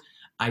other words,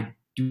 I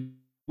do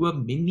a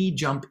mini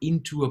jump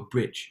into a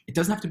bridge. It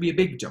doesn't have to be a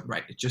big jump,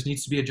 right? It just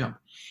needs to be a jump.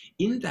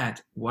 In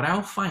that, what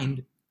I'll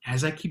find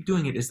as I keep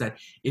doing it is that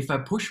if I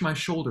push my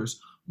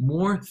shoulders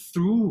more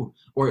through,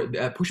 or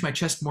push my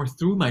chest more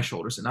through my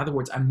shoulders, in other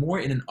words, I'm more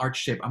in an arch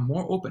shape, I'm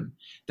more open,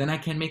 then I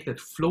can make that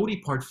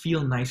floaty part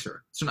feel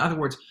nicer. So in other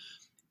words,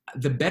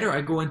 the better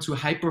I go into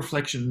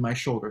hyperflexion in my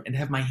shoulder and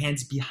have my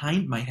hands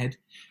behind my head,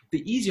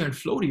 the easier and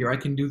floatier I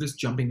can do this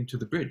jumping into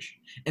the bridge.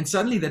 And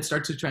suddenly that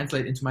starts to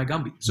translate into my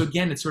Gumby. So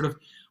again, it's sort of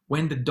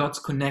when the dots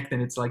connect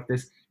and it's like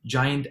this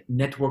giant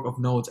network of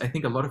nodes. I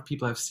think a lot of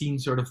people have seen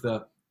sort of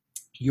a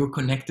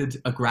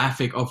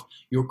graphic of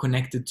you're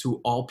connected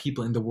to all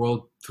people in the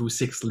world through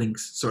 6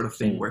 links sort of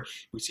thing, where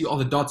we see all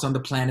the dots on the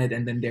planet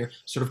and then they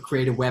sort of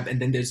create a web, and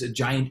then there's a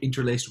giant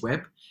interlaced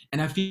web.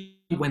 And I feel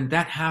when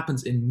that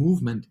happens in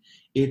movement,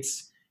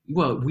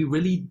 we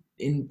really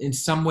in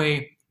some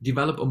way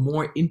develop a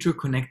more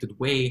interconnected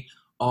way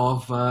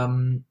of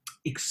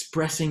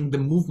expressing the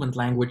movement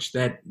language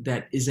that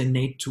is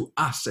innate to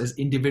us as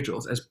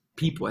individuals, as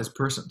people, as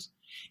persons.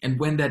 And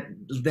when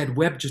that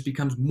web just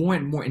becomes more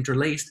and more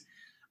interlaced,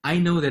 I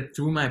know that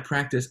through my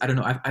practice, I don't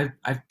know,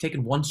 I've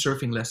taken one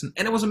surfing lesson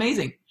and it was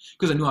amazing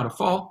because I knew how to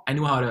fall, I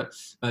knew how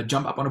to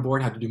jump up on a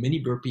board, how to do mini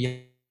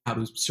burpee, how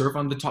to surf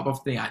on the top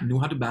of the thing, I knew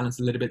how to balance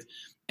a little bit.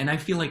 And I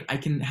feel like I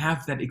can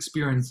have that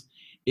experience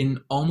in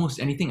almost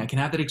anything. I can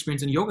have that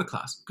experience in yoga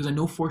class because I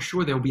know for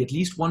sure there will be at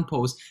least one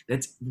pose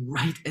that's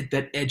right at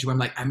that edge where I'm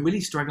like, I'm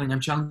really struggling, I'm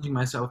challenging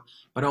myself,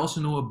 but I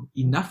also know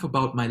enough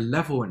about my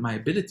level and my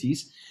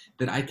abilities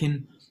that I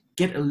can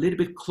get a little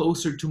bit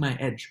closer to my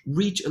edge,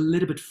 reach a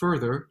little bit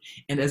further,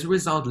 and as a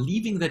result,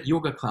 leaving that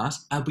yoga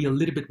class, I'll be a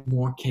little bit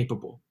more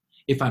capable.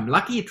 If I'm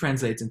lucky, it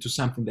translates into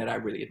something that I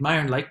really admire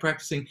and like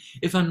practicing.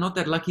 If I'm not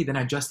that lucky, then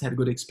I just had a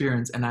good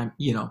experience and I'm,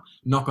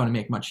 not going to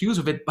make much use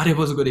of it, but it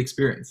was a good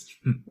experience.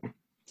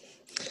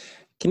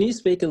 Can you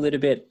speak a little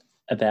bit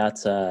about,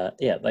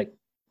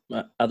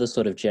 other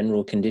sort of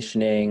general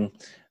conditioning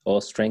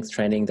or strength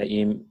training that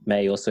you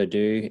may also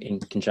do in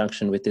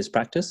conjunction with this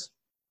practice?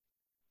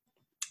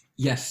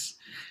 Yes.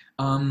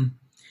 I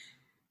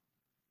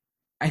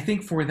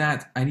think for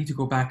that, I need to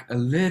go back a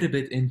little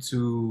bit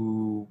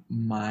into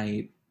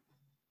my,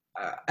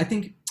 I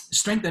think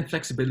strength and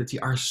flexibility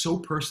are so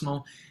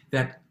personal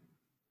that,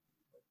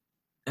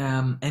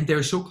 and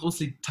they're so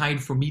closely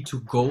tied for me to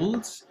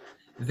goals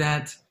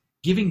that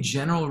giving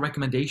general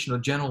recommendation or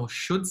general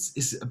shoulds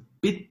is a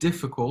bit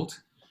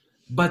difficult,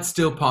 but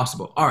still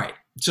possible. All right.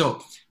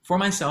 So for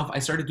myself, I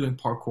started doing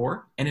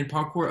parkour, and in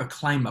parkour, a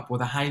climb up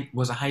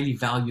was a highly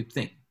valued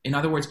thing. In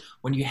other words,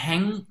 when you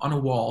hang on a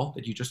wall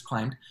that you just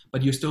climbed,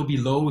 but you're still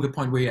below the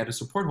point where you had a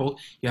support hold,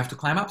 you have to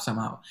climb up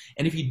somehow.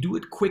 And if you do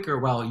it quicker,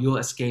 well, you'll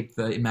escape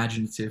the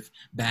imaginative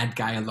bad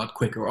guy a lot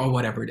quicker or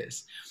whatever it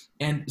is.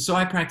 And so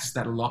I practiced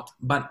that a lot,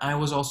 but I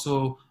was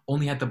also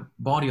only had the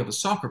body of a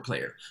soccer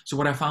player. So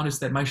what I found is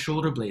that my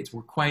shoulder blades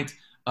were quite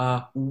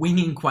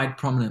winging quite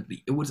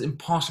prominently. It was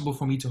impossible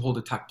for me to hold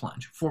a tuck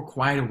plunge for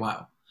quite a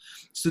while.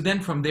 So then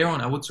from there on,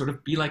 I would sort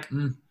of be like,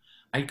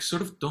 I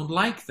sort of don't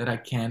like that I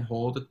can't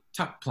hold a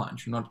tuck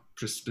plunge, not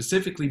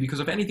specifically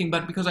because of anything,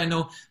 but because I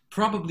know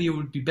probably it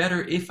would be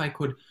better if I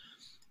could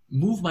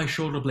move my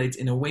shoulder blades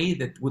in a way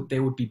that they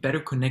would be better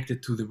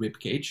connected to the rib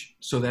cage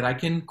so that I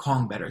can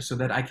Kong better, so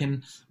that I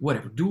can,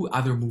 do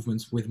other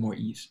movements with more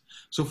ease.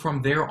 So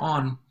from there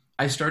on,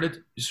 I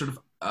started sort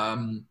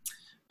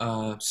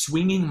of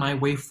swinging my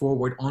way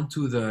forward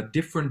onto the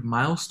different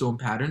milestone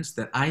patterns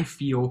that I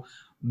feel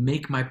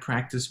make my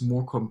practice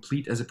more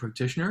complete as a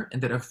practitioner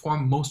and that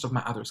inform most of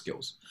my other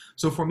skills.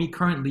 So for me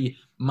currently,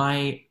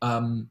 my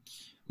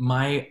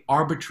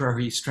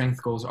arbitrary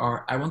strength goals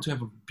are, I want to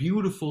have a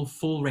beautiful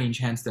full range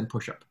handstand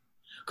push-up.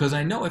 Because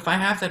I know if I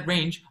have that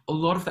range, a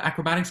lot of the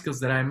acrobatic skills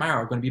that I admire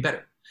are going to be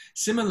better.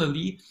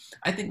 Similarly,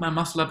 I think my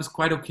muscle up is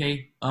quite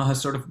okay,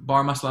 sort of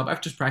bar muscle up. I've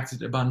just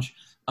practiced a bunch.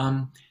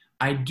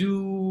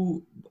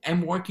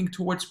 am working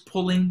towards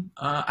pulling.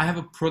 I have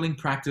a pulling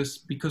practice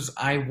because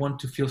I want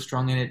to feel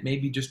strong in it,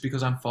 maybe just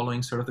because I'm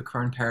following sort of the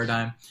current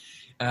paradigm.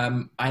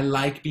 I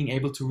like being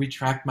able to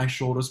retract my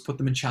shoulders, put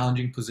them in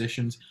challenging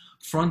positions.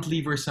 Front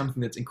lever is something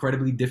that's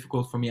incredibly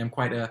difficult for me. I'm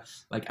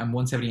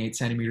 178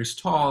 centimeters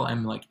tall.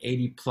 I'm like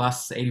 80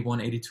 plus, 81,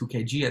 82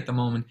 kg at the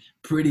moment.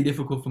 Pretty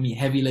difficult for me.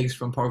 Heavy legs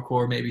from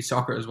parkour, maybe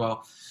soccer as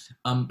well.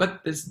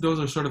 But those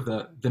are sort of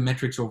the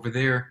metrics over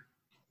there.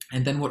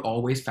 And then what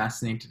always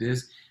fascinated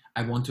is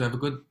I want to have a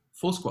good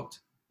full squat.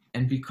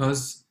 And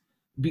because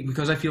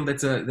I feel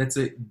that's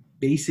a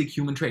basic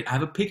human trait. I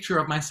have a picture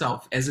of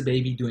myself as a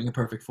baby doing a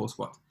perfect full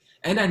squat.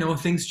 And I know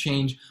things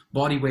change,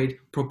 body weight,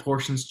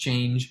 proportions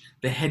change,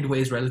 the head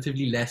weighs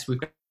relatively less, we've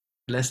got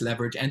less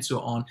leverage, and so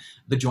on.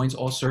 The joints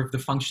all serve the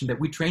function that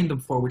we trained them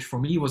for, which for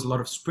me was a lot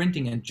of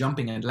sprinting and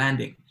jumping and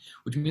landing,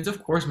 which means,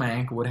 of course, my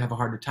ankle would have a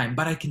harder time,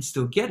 but I can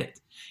still get it.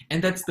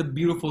 And that's the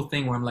beautiful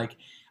thing where I'm like,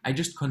 I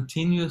just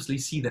continuously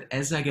see that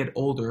as I get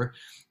older,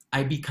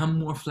 I become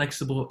more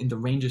flexible in the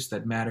ranges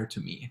that matter to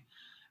me.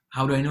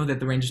 How do I know that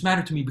the ranges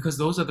matter to me? Because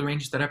those are the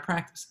ranges that I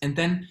practice. And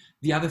then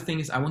the other thing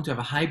is I want to have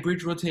a high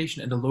bridge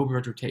rotation and a low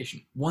bridge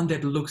rotation, one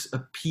that looks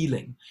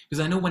appealing.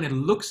 Because I know when it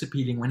looks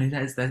appealing, when it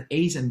has that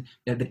ease and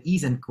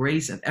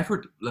grace and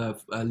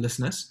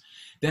effortlessness,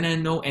 then I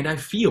know and I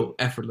feel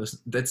effortless.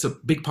 That's a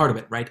big part of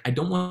it, right? I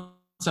don't want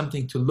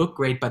something to look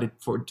great, but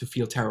for it to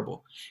feel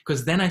terrible.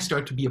 Because then I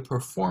start to be a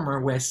performer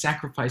where I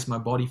sacrifice my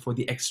body for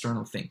the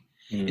external thing.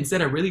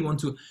 Instead, I really want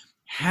to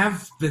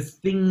have the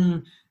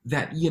thing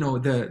that,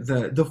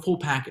 the full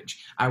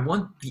package. I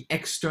want the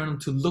external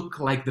to look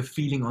like the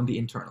feeling on the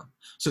internal.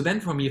 So then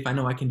for me, if I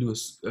know I can do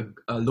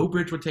a low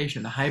bridge rotation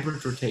and a high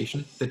bridge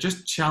rotation that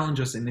just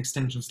challenges an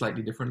extension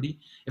slightly differently,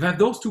 if I have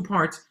those two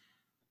parts,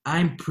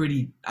 I'm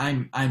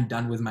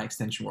done with my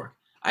extension work.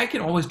 I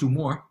can always do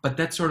more, but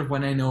that's sort of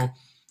when I know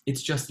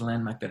it's just the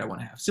landmark that I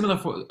want to have. Similar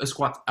for a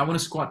squat. I want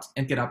to squat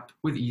and get up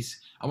with ease.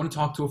 I want to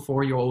talk to a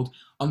 4-year-old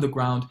on the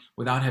ground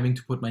without having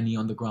to put my knee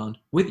on the ground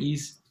with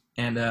ease.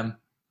 And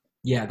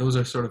yeah, those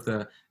are sort of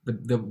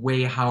the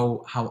way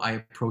how I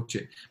approach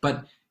it.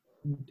 But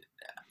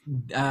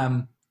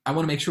I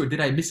want to make sure,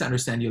 did I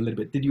misunderstand you a little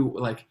bit? Did you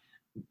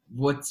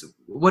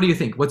what do you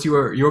think? What's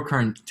your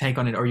current take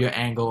on it, or your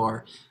angle,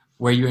 or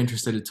where you're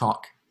interested to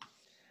talk?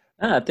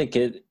 I think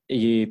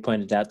you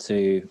pointed out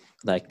to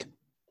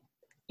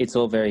it's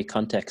all very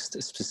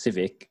context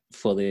specific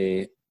for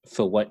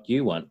what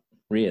you want,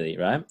 really,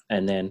 right?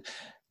 And then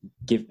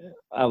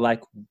I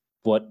like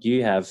what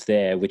you have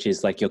there, which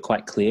is you're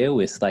quite clear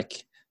with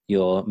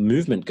your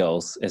movement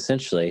goals,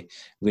 essentially,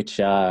 which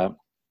are,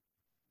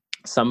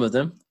 some of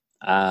them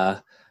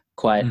are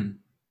quite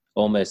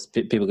almost,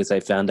 people could say,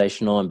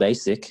 foundational and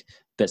basic,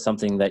 but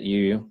something that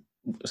you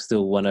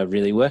still want to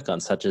really work on,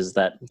 such as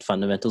that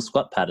fundamental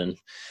squat pattern.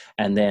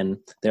 And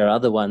then there are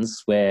other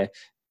ones where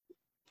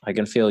I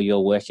can feel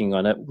you're working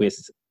on it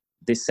with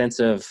this sense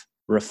of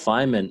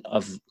refinement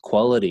of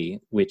quality,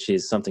 which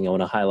is something I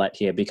want to highlight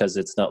here, because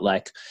it's not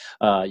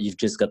you've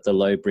just got the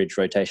low bridge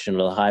rotation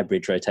or the high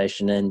bridge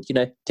rotation and,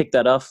 tick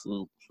that off.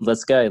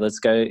 Let's go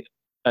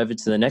over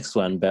to the next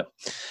one. But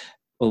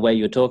the way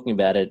you're talking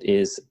about it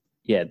is,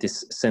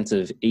 this sense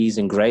of ease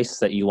and grace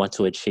that you want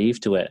to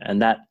achieve to it.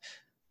 And that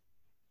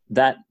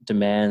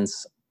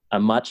demands a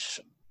much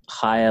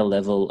higher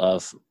level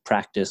of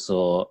practice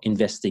or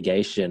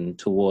investigation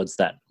towards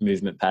that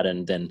movement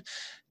pattern than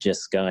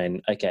just going,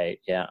 okay,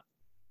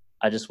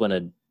 I just want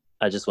to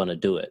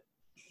do it.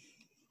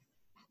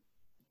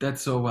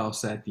 That's so well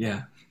said.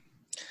 Yeah.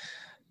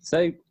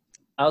 So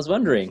I was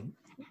wondering,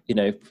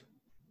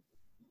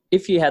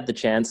 if you had the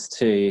chance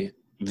to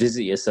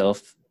visit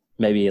yourself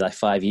maybe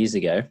 5 years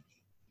ago,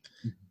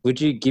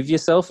 would you give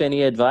yourself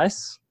any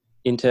advice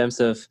in terms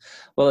of,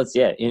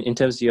 in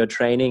terms of your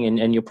training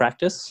and your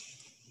practice?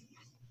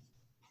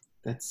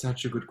 That's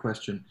such a good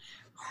question.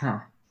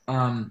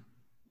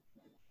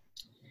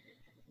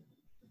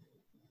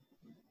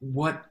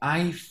 What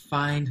I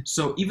find,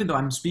 so even though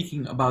I'm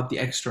speaking about the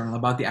external,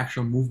 about the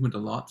actual movement a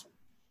lot,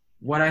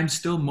 what I'm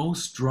still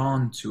most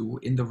drawn to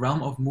in the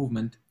realm of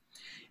movement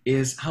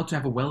is how to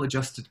have a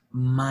well-adjusted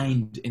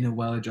mind in a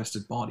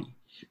well-adjusted body.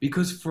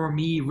 Because for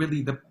me,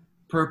 really the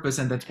purpose,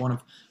 and that's one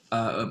of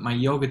my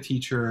yoga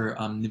teacher,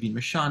 Naveen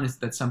Mishan,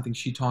 that's something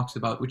she talks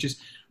about, which is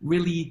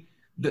really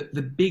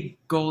the big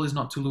goal is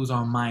not to lose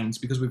our minds,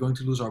 because we're going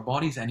to lose our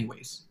bodies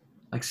anyways.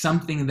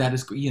 Something that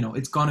is,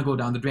 it's going to go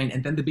down the drain.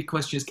 And then the big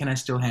question is, can I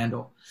still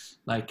handle?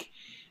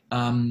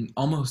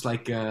 Almost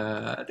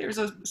there's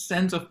a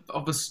sense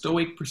of a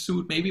stoic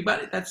pursuit maybe,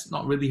 but that's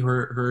not really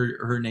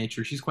her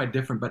nature. She's quite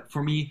different. But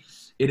for me,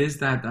 it is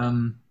that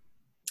the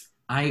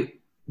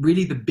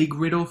big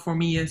riddle for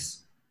me is,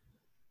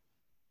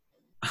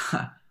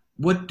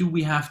 what do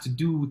we have to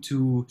do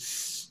to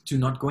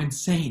not go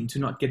insane, to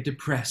not get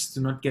depressed, to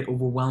not get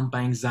overwhelmed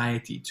by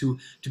anxiety, to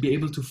be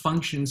able to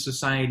function in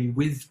society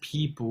with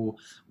people,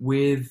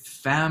 with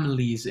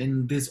families,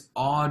 in this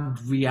odd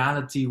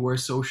reality where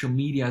social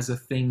media is a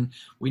thing.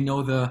 We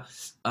know the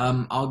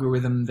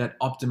algorithm that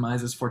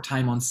optimizes for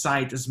time on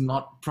site is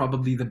not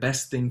probably the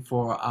best thing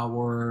for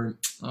our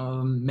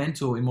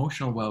mental,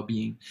 emotional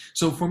well-being.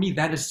 So for me,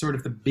 that is sort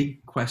of the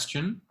big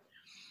question.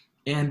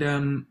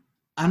 And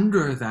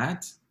under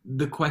that,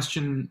 the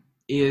question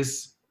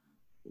is,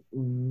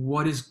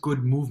 what is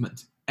good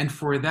movement? And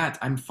for that,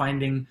 I'm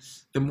finding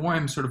the more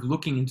I'm sort of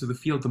looking into the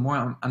field, the more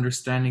I'm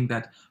understanding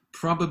that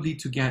probably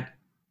to get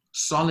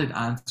solid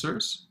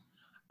answers,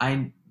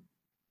 I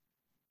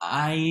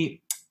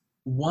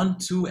want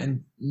to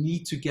and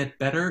need to get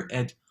better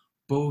at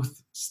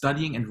both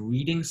studying and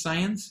reading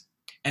science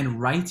and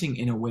writing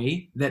in a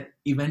way that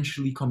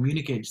eventually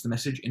communicates the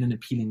message in an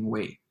appealing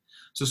way.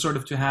 So sort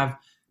of to have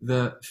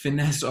the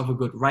finesse of a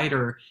good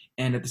writer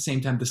and at the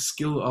same time the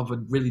skill of a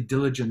really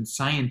diligent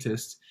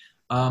scientist.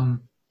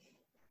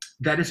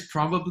 That is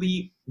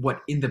probably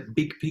what in the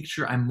big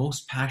picture I'm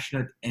most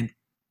passionate and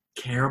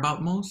care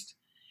about most.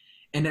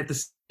 And at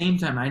the same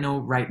time, I know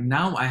right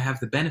now I have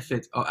the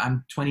benefit of,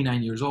 I'm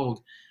 29 years old,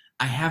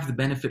 I have the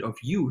benefit of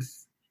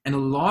youth. And a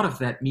lot of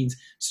that means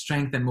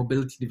strength and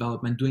mobility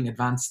development, doing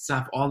advanced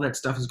stuff. All that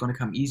stuff is going to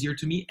come easier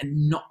to me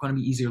and not going to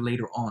be easier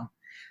later on.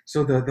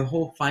 So the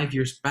whole 5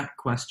 years back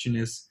question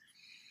is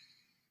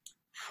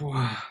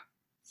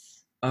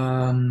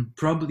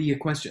probably a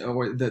question,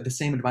 or the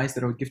same advice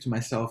that I would give to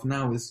myself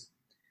now is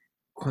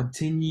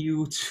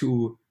continue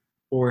to,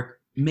 or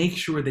make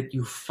sure that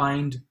you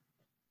find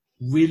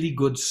really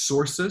good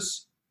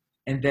sources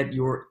and that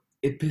your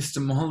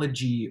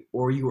epistemology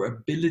or your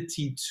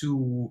ability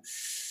to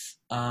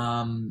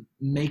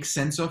make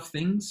sense of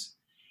things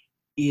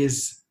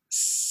is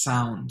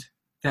sound,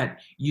 that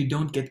you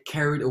don't get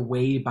carried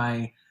away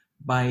by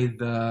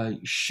the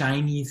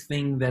shiny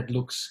thing that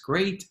looks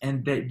great,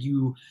 and that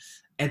you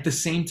at the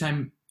same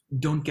time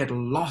don't get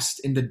lost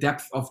in the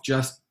depth of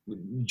just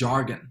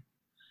jargon.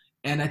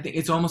 And I think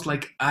it's almost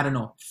like, I don't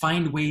know,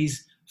 find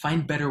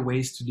better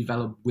ways to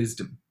develop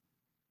wisdom.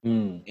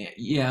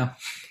 Yeah.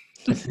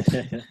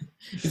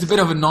 It's a bit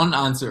of a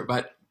non-answer,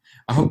 but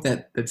I hope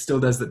that still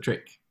does the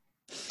trick.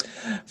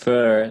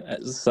 For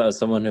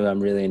someone who I'm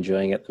really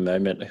enjoying at the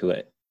moment, who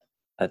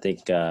I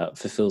think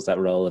fulfills that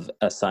role of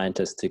a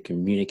scientist who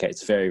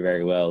communicates very,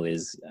 very well,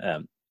 is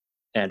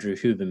Andrew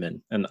Huberman.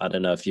 And I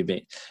don't know if you've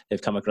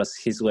come across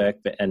his work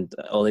and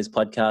all his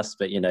podcasts,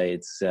 but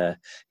it's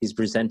he's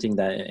presenting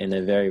that in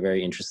a very,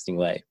 very interesting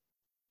way.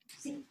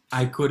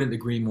 I couldn't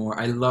agree more.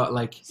 I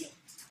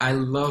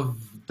love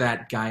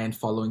that guy and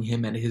following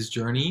him and his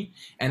journey.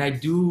 And I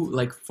do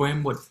like for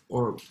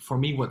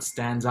me, what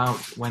stands out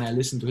when I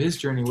listened to his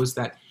journey was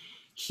that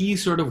he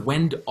sort of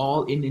went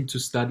all into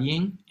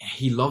studying.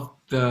 He loved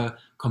the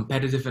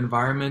competitive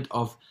environment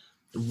of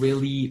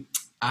really,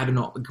 I don't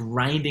know,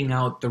 grinding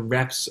out the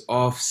reps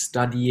of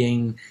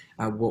studying,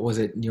 what was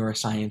it,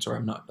 neuroscience, or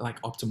I'm not, like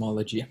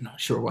ophthalmology, I'm not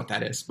sure what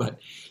that is, but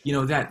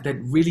that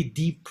really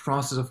deep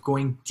process of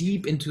going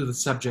deep into the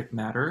subject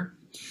matter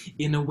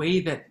in a way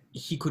that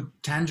he could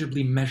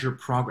tangibly measure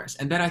progress.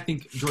 And that, I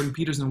think, Jordan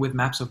Peterson with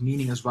Maps of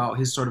Meaning as well,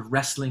 his sort of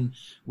wrestling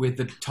with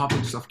the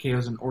topics of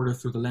chaos and order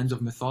through the lens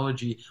of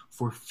mythology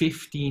for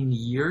 15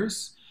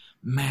 years,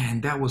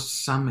 man, that was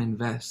some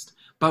invest.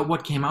 But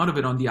what came out of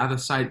it on the other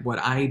side, what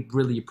I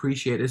really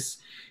appreciate is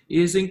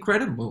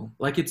incredible.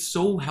 Like, it's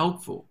so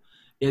helpful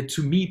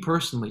to me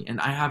personally.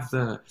 And I have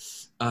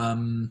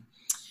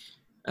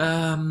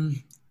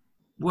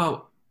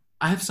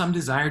I have some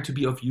desire to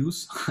be of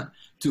use,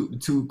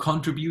 to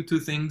contribute to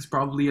things,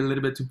 probably a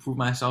little bit to prove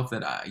myself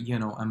that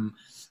I'm.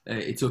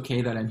 It's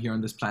okay that I'm here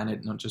on this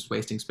planet, not just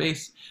wasting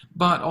space.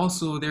 But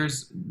also,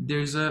 there's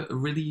a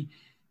really,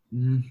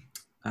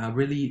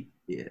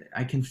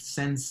 I can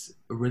sense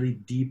a really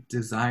deep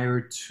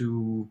desire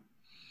to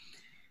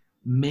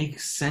make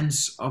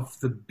sense of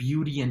the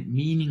beauty and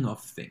meaning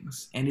of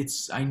things. And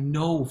I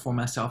know for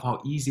myself how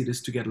easy it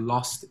is to get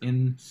lost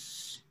in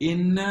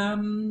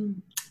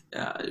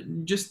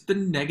just the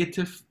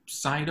negative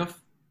side of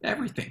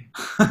everything.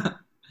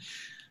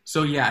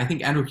 So yeah, I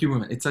think Andrew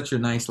Huberman, it's such a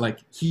nice, like,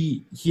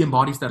 he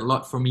embodies that a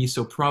lot for me.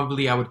 So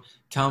probably I would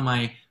tell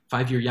my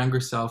 5-year younger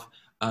self,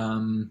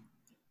 Andrew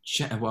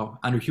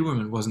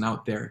Huberman wasn't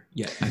out there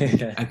yet.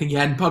 I think he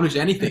hadn't published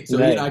anything. So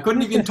right. I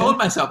couldn't even told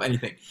myself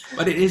anything.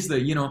 But it is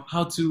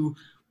how to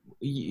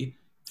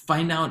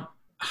find out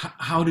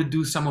how to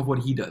do some of what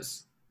he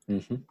does.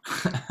 Mm-hmm.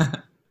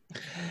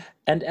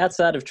 And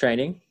outside of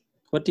training,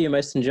 what do you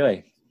most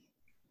enjoy?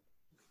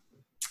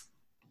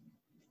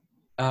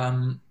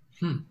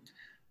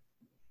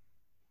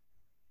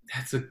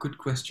 That's a good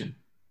question.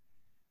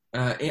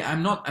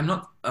 I'm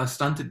not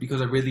stunted because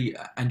I really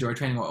enjoy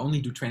training or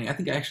only do training. I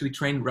think I actually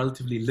train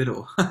relatively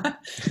little.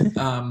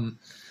 On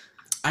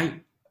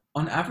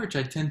average,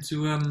 I tend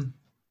to,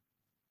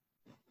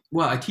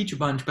 I teach a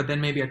bunch, but then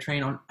maybe I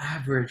train on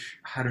average,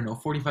 I don't know,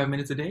 45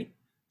 minutes a day,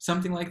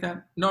 something like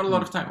that. Not a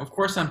lot of time. Of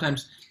course,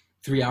 sometimes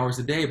 3 hours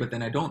a day, but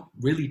then I don't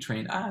really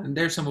train. And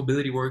there's some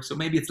mobility work, so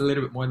maybe it's a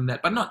little bit more than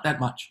that, but not that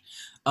much.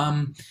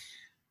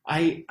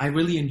 I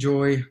really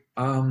enjoy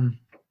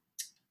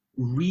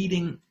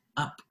reading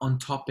up on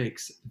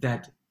topics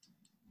that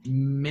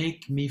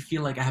make me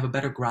feel like I have a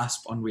better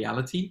grasp on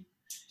reality.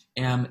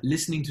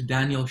 Listening to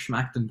Daniel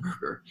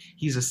Schmachtenberger,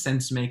 he's a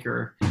sense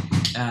maker.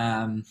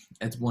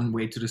 That's one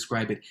way to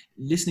describe it.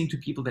 Listening to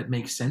people that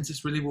make sense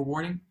is really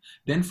rewarding.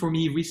 Then for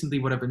me, recently,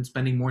 what I've been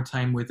spending more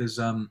time with is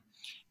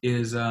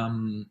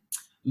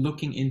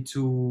looking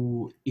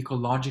into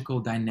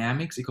ecological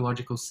dynamics,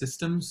 ecological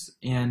systems,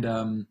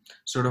 and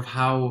sort of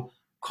how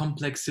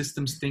complex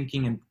systems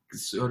thinking and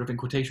sort of in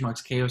quotation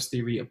marks chaos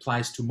theory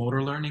applies to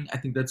motor learning. I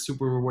think that's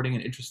super rewarding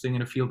and interesting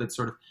in a field that's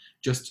sort of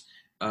just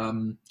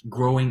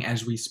growing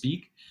as we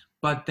speak.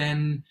 But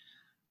then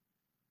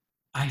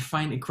I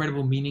find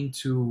incredible meaning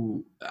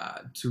to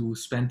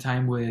spend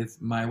time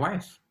with my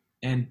wife,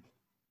 and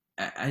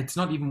it's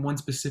not even one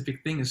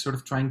specific thing. It's sort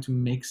of trying to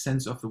make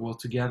sense of the world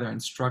together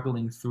and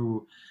struggling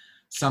through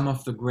some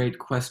of the great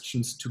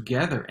questions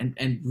together,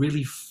 and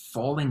really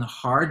falling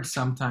hard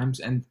sometimes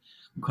and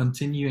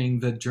continuing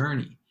the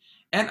journey.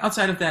 And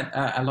outside of that,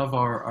 I love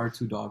our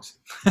two dogs.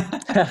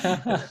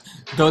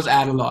 Those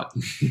add a lot.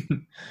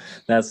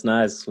 That's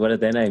nice. What are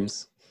their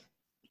names?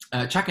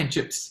 Chuck and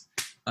Chips.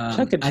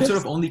 Chuck and I sort Chips.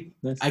 of only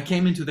Nice. I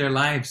came into their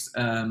lives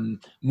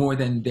more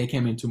than they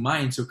came into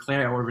mine. So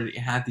Claire already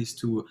had these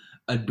two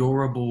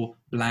adorable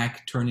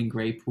black turning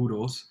gray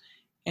poodles,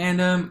 and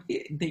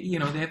they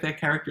have their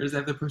characters, they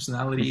have their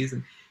personalities,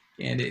 and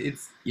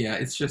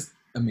it's just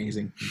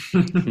amazing.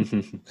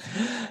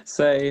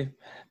 So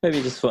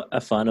maybe just for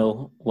a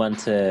final one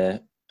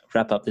to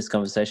wrap up this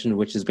conversation,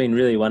 which has been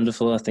really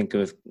wonderful. I think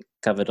we've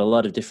covered a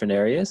lot of different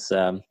areas.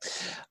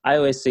 I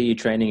always see you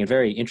training in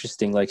very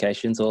interesting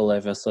locations all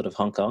over sort of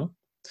Hong Kong.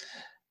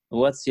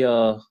 What's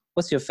your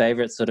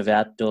favorite sort of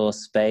outdoor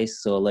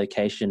space or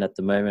location at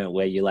the moment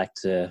where you like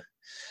to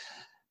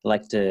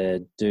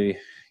do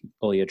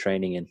all your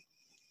training in?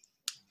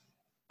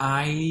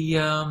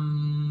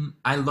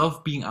 I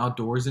love being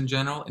outdoors in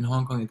general. In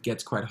Hong Kong, it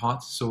gets quite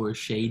hot, so a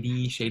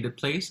shaded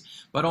place.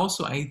 But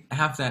also, I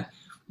have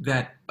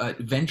that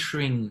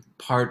venturing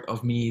part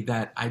of me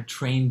that I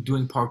train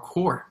doing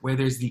parkour, where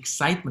there's the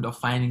excitement of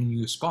finding a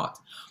new spot.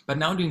 But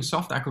now doing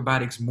soft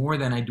acrobatics more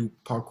than I do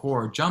parkour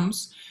or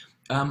jumps,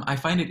 I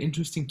find it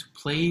interesting to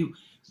play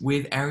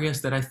with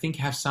areas that I think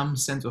have some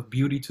sense of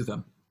beauty to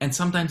them. And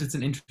sometimes it's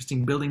an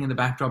interesting building in the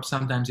backdrop.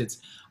 Sometimes it's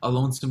a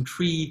lonesome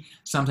tree.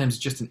 Sometimes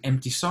it's just an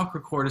empty soccer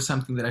court or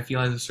something that I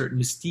feel has a certain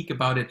mystique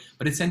about it.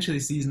 But essentially,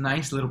 it's these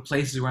nice little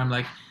places where I'm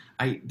like,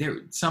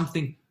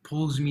 something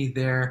pulls me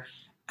there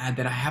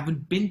that I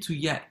haven't been to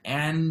yet,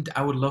 and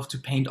I would love to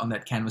paint on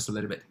that canvas a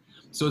little bit.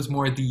 So it's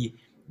more the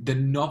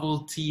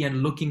novelty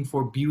and looking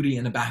for beauty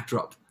in a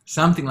backdrop,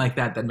 something like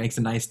that makes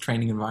a nice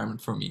training environment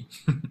for me.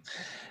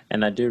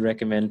 And I do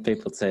recommend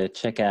people to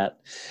check out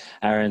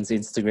Aaron's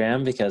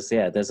Instagram because,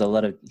 there's a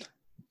lot of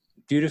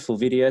beautiful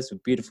videos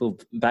with beautiful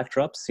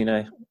backdrops.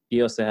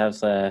 You also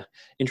have an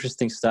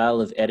interesting style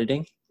of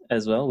editing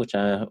as well, which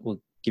I will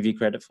give you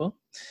credit for.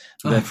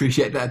 I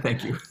appreciate that.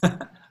 Thank you.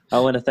 I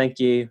want to thank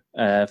you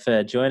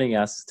for joining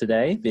us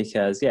today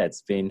because,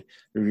 it's been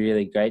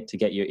really great to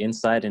get your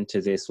insight into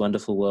this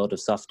wonderful world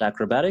of soft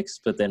acrobatics,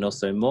 but then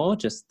also more,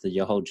 just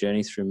your whole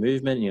journey through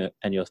movement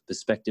and your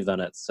perspective on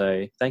it.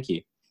 So thank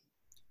you.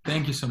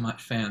 Thank you so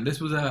much, Fan.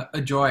 This was a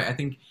joy. I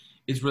think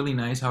it's really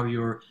nice how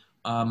you're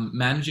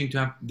managing to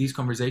have these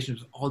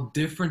conversations with all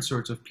different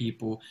sorts of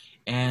people,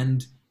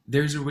 and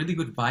there's a really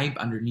good vibe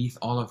underneath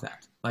all of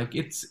that. Like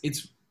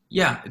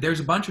there's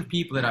a bunch of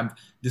people that I'm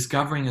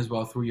discovering as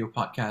well through your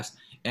podcast,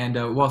 and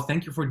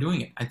thank you for doing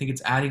it. I think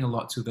it's adding a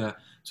lot to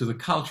the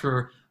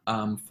culture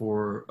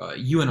for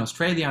you in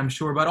Australia, I'm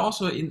sure, but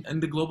also in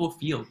the global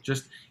field.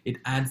 Just it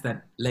adds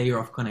that layer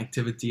of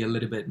connectivity a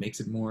little bit, makes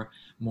it more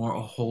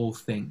a whole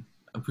thing.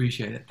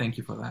 Appreciate it. Thank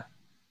you for that.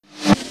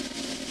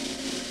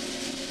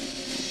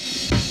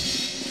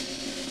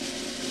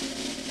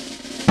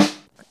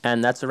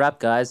 And that's a wrap,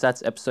 guys.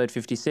 That's episode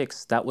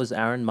 56. That was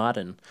Aaron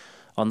Martin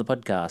on the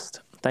podcast.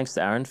 Thanks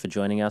to Aaron for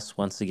joining us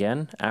once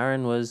again.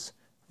 Aaron was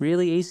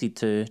really easy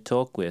to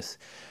talk with.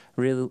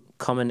 Real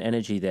common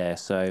energy there.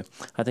 So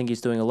I think he's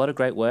doing a lot of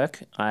great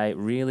work. I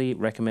really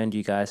recommend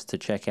you guys to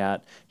check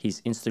out his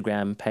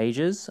Instagram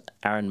pages,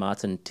 Aaron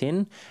Martin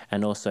Tin,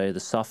 and also the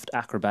Soft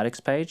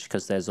Acrobatics page,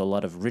 because there's a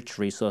lot of rich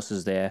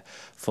resources there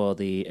for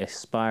the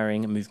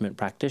aspiring movement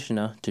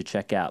practitioner to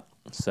check out.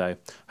 So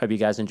hope you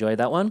guys enjoyed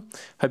that one.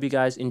 Hope you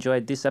guys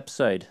enjoyed this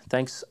episode.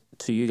 Thanks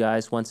to you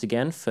guys once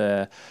again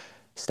for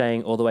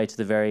staying all the way to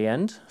the very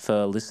end,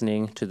 for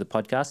listening to the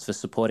podcast, for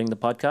supporting the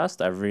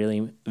podcast. I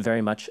really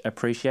very much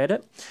appreciate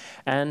it.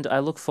 And I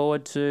look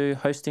forward to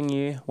hosting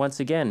you once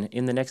again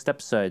in the next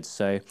episode.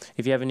 So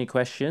if you have any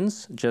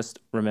questions, just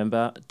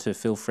remember to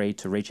feel free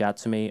to reach out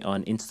to me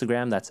on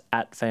Instagram. That's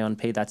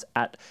 @Phaonp, that's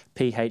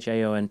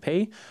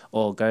 @PHAONP,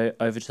 or go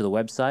over to the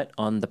website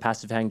on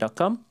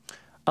thepassivehang.com.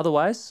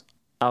 Otherwise,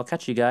 I'll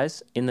catch you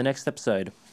guys in the next episode.